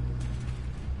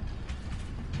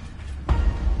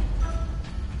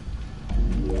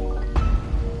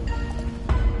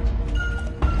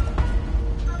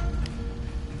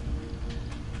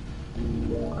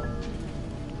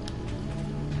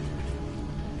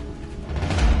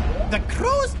 The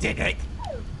crows did it.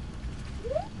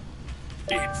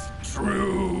 It's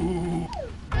true.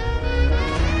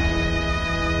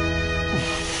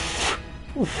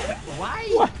 Why?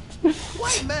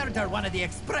 Why murder one of the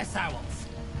express owls?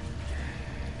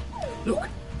 Look,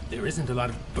 there isn't a lot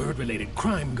of bird-related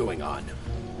crime going on.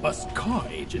 Us car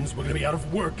agents were gonna be out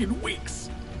of work in weeks.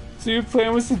 So your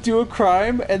plan was to do a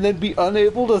crime and then be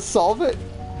unable to solve it?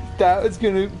 That is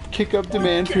gonna kick up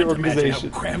demand for your Can't imagine organization.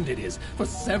 how crammed it is for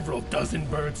several dozen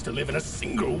birds to live in a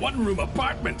single one-room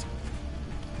apartment.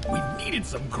 We needed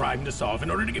some crime to solve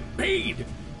in order to get paid.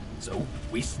 So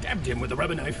we stabbed him with a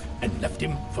rubber knife and left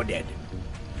him for dead.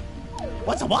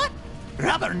 What's a what?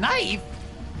 Rubber knife?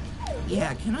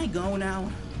 Yeah, can I go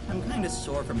now? I'm kind of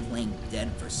sore from playing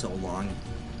dead for so long.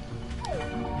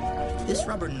 This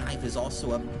rubber knife is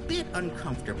also a bit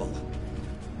uncomfortable.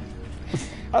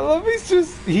 I love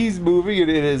he's moving and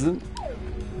it isn't.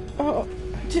 Oh,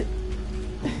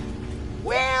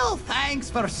 Well, thanks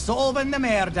for solving the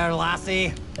murder,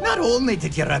 lassie. Not only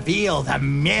did you reveal the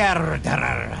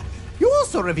murderer, you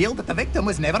also revealed that the victim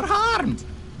was never harmed.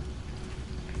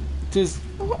 Does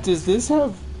this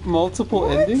have multiple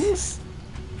endings?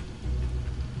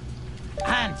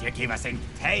 And you gave us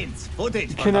intense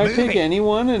footage for Can the I movie. pick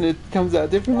anyone and it comes out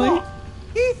differently? What?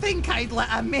 You think I'd let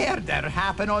a murder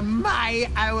happen on my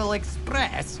Owl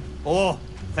Express? Oh,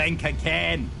 think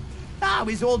again. That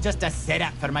was all just a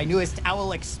setup for my newest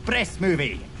Owl Express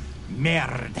movie.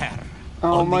 Murder.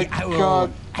 Oh on my the Owl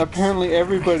god, apparently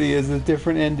everybody is a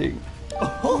different ending.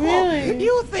 Oh, Really?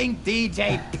 You think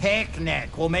DJ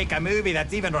Picnic will make a movie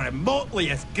that's even remotely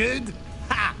as good?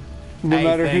 Ha! No I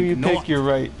matter who think you not. pick, you're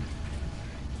right.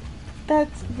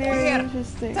 that's very Here,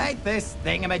 interesting. take this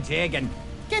thingamajig and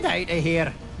get out of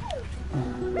here.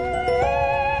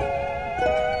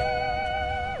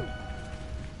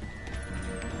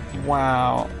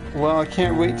 Wow. Well, I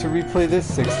can't wait to replay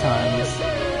this 6 times.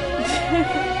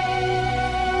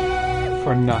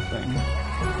 For nothing.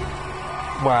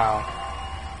 Wow.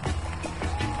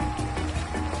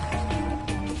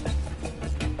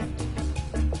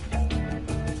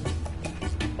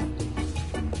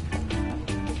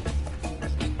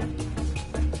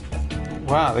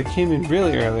 Wow, they came in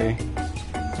really early.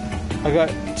 I got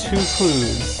 2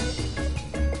 clues.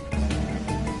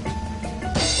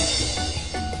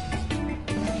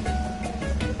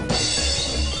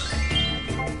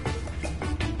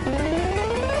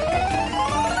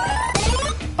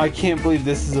 I can't believe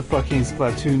this is a fucking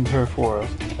Splatoon turf war.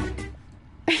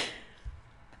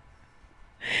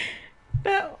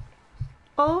 That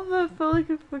all of that felt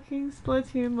like a fucking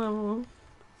Splatoon level.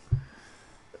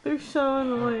 They're so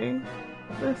annoying.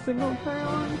 The single player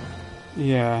one.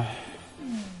 Yeah.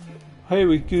 Hey,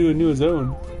 we could do a new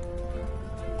zone.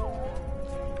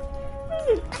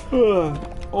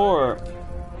 Or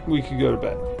we could go to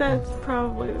bed. That's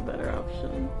probably the better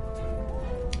option.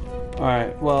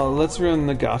 Alright, well, let's run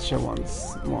the gacha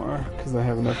once more, because I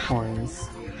have enough coins.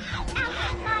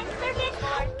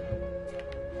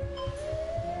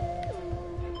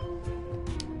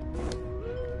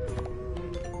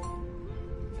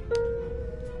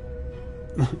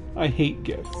 I hate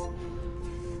gifts.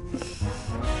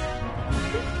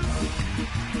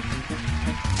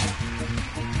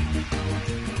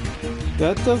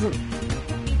 That doesn't...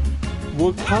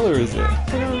 What color is it? I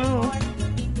don't know.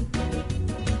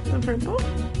 The purple?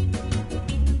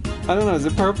 I don't know, is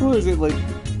it purple or is it like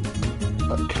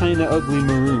a kinda ugly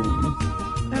maroon?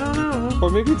 I don't know. Or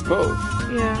maybe it's both.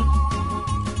 Yeah.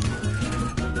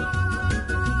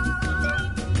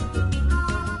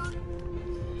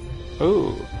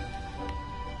 Oh.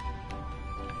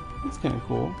 That's kinda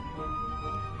cool.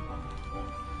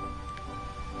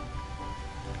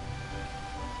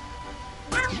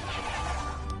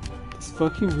 This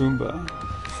fucking Roomba.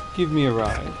 Give me a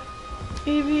ride.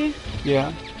 Eevee,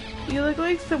 Yeah? you look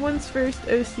like someone's first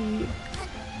OC.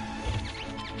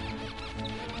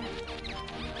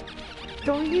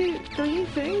 Don't you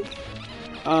think?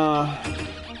 How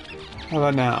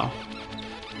about now?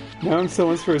 Now I'm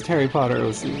someone's first Harry Potter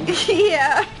OC.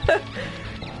 Yeah.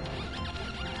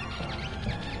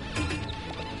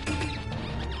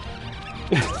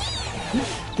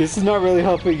 This is not really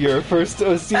helping your first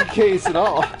OC case at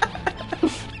all.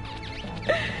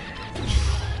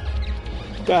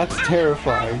 That's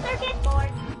terrifying.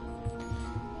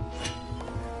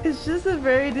 It's just a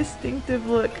very distinctive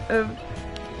look of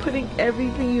putting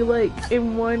everything you like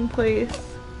in one place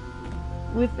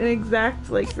with an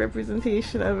exact like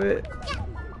representation of it,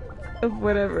 of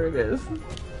whatever it is.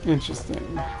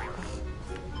 Interesting.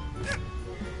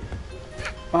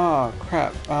 Oh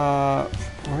crap.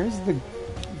 Where's the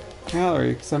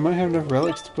gallery? Because I might have enough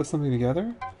relics to put something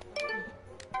together?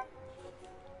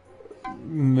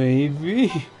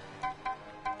 Maybe?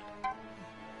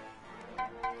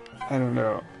 I don't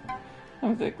know.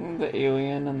 I'm thinking the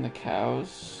alien and the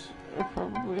cows are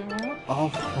probably enough. All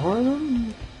four of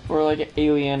them? Or like an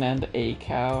alien and a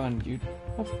cow, and you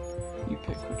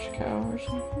pick which cow or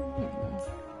something.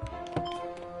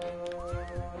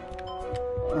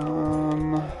 I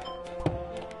don't know.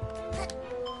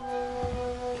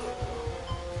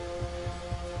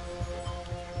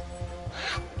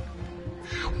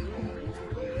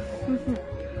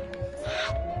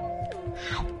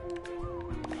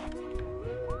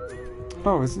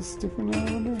 Oh, is this different now,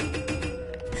 I wonder?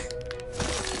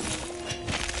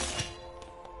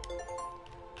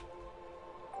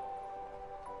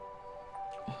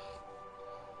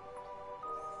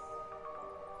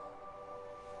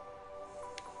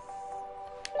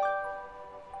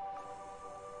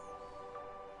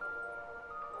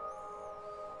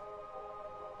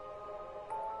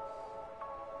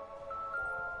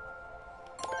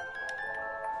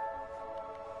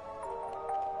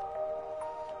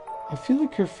 I feel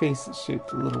like her face is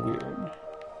shaped a little weird.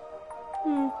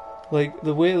 Like,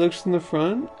 the way it looks from the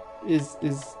front is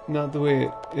not the way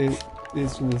it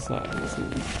is from the side, it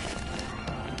seems.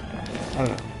 I don't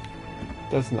know.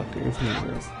 That's nothing, it's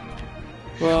meaningless.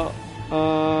 Well,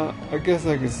 I guess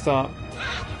I could stop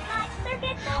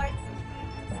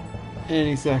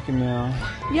any second now.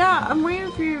 Yeah, I'm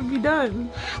waiting for you to be done.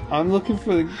 I'm looking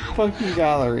for the fucking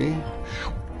gallery.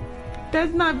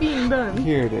 That's not being done.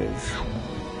 Here it is.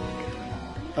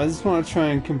 I just want to try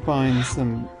and combine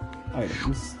some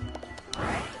items.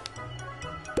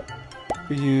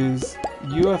 We use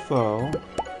UFO,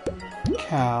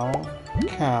 cow,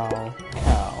 cow,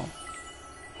 cow.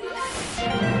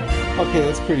 Okay,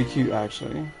 that's pretty cute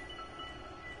actually.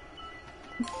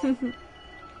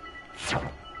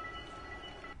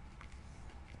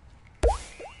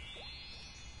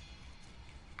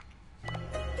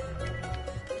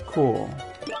 Cool.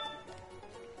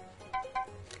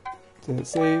 Did it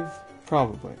save?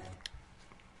 Probably.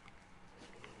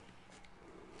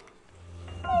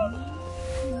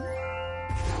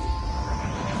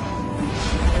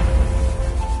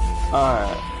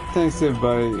 Alright, thanks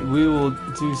everybody. We will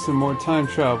do some more time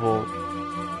travel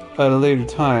at a later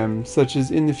time, such as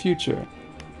in the future.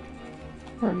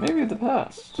 Or maybe the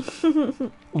past.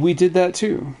 We did that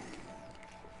too.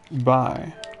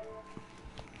 Bye.